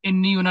ਹੋਣਾ ਕਿ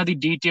ਇੰਨੀ ਉਹਨਾਂ ਦੀ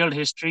ਡੀਟੇਲਡ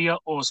ਹਿਸਟਰੀ ਆ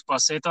ਉਸ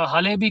ਪਾਸੇ। ਤਾਂ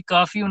ਹਲੇ ਵੀ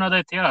ਕਾਫੀ ਉਹਨਾਂ ਦਾ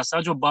ਇਤਿਹਾਸ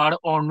ਆ ਜੋ ਬਾੜ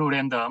ਆਉਣ ਨੂੰ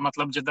ਰਹਿੰਦਾ।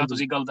 ਮਤਲਬ ਜਿੱਦਾਂ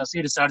ਤੁਸੀਂ ਗੱਲ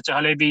ਦੱਸੀ, ਰਿਸਰਚ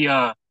ਹਲੇ ਵੀ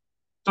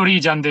ਤੁਰੀ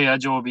ਜਾਂਦੇ ਆ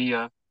ਜੋ ਵੀ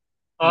ਆ।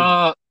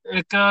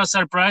 ਇੱਕ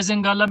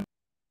ਸਰਪ੍ਰਾਈਜ਼ਿੰਗ ਗੱਲ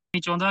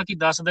ਨਹੀਂ ਚਾਹੁੰਦਾ ਕਿ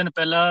 10 ਦਿਨ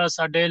ਪਹਿਲਾਂ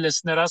ਸਾਡੇ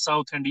ਲਿਸਨਰ ਆ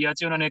ਸਾਊਥ ਇੰਡੀਆ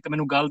 'ਚ, ਉਹਨਾਂ ਨੇ ਇੱਕ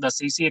ਮੈਨੂੰ ਗੱਲ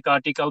ਦੱਸੀ ਸੀ, ਇੱਕ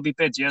ਆਰਟੀਕਲ ਵੀ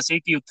ਭੇਜਿਆ ਸੀ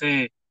ਕਿ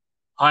ਉੱਥੇ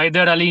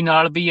ਹਾਇਦਰ ਅਲੀ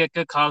ਨਾਲ ਵੀ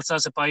ਇੱਕ ਖਾਲਸਾ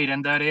ਸਿਪਾਹੀ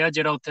ਰਹਿੰਦਾ ਰਿਹਾ,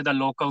 ਜਿਹੜਾ ਉੱਥੇ ਦਾ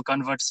ਲੋਕਲ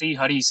ਕਨਵਰਟ ਸੀ,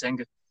 ਹਰੀ ਸਿੰਘ।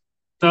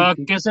 ਤਾਂ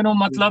ਕਿਸੇ ਨੂੰ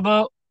ਮਤਲਬ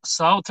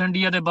ਸਾਊਥ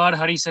ਇੰਡੀਆ ਦੇ ਬਾਹਰ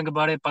ਹਰੀ ਸਿੰਘ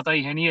ਬਾਰੇ ਪਤਾ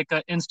ਹੀ ਹੈ ਨਹੀਂ। ਇੱਕ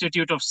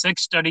ਇੰਸਟੀਚਿਊਟ ਆਫ ਸਿੱਖ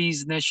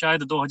ਸਟੱਡੀਜ਼ ਨੇ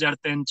ਸ਼ਾਇਦ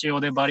 2003 'ਚ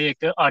ਉਹਦੇ ਬਾਰੇ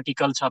ਇੱਕ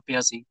ਆਰਟੀਕਲ ਛਾਪਿਆ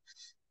ਸੀ।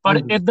 ਪਰ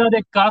ਏਦਾਂ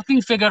ਦੇ ਕਾਫੀ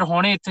ਫਿਗਰ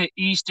ਹੋਣੇ ਇੱਥੇ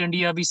ਈਸਟ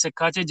ਇੰਡੀਆ ਵੀ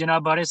ਸਿੱਖਾਂ 'ਚ, ਜਿਨ੍ਹਾਂ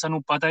ਬਾਰੇ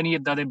ਸਾਨੂੰ ਪਤਾ ਹੀ ਨਹੀਂ,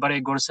 ਏਦਾਂ ਦੇ ਬੜੇ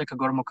ਗੁਰਸਿੱਖ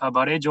ਗੁਰਮੁਖਾਂ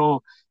ਬਾਰੇ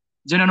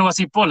ਜਿਨ੍ਹਾਂ ਨੂੰ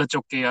ਅਸੀਂ ਭੁੱਲ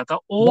ਚੁੱਕੇ ਆ। ਤਾਂ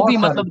ਉਹ ਵੀ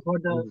ਮਤਲਬ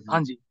ਤੁਹਾਡਾ,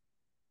 ਹਾਂਜੀ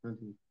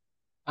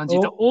ਹਾਂਜੀ,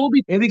 ਤਾਂ ਉਹ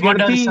ਵੀ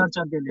ਤੁਹਾਡਾ ਰਿਸਰਚ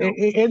ਅੱਗੇ ਲਿਆਓ।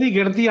 ਇਹਦੀ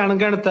ਗਿਣਤੀ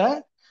ਅਣਗਿਣਤ ਹੈ,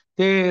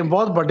 ਤੇ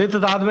ਬਹੁਤ ਵੱਡੇ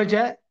ਤਾਦਾਦ ਵਿੱਚ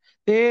ਹੈ,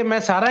 ਤੇ ਮੈਂ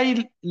ਸਾਰਾ ਹੀ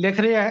ਲਿਖ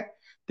ਰਿਹਾ ਹੈ।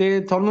 ਤੇ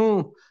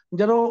ਤੁਹਾਨੂੰ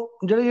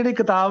ਜਦੋਂ ਜਿਹੜੀ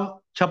ਕਿਤਾਬ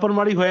ਛਪਣ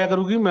ਵਾਲੀ ਹੋਇਆ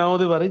ਕਰੂਗੀ, ਮੈਂ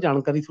ਉਹਦੇ ਬਾਰੇ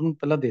ਜਾਣਕਾਰੀ ਤੁਹਾਨੂੰ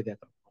ਪਹਿਲਾਂ ਦੇ ਦਿਆ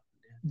ਕਰਾਂਗਾ।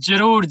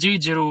 ਜ਼ਰੂਰ ਜੀ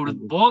ਜ਼ਰੂਰ,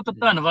 ਬਹੁਤ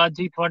ਧੰਨਵਾਦ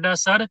ਜੀ ਤੁਹਾਡਾ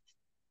ਸਰ।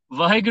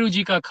 ਵਾਹਿਗੁਰੂ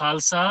ਜੀ ਕਾ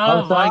ਖਾਲਸਾ,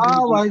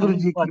 ਵਾਹਿਗੁਰੂ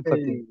ਜੀ ਕੀ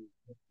ਫਤਿਹ।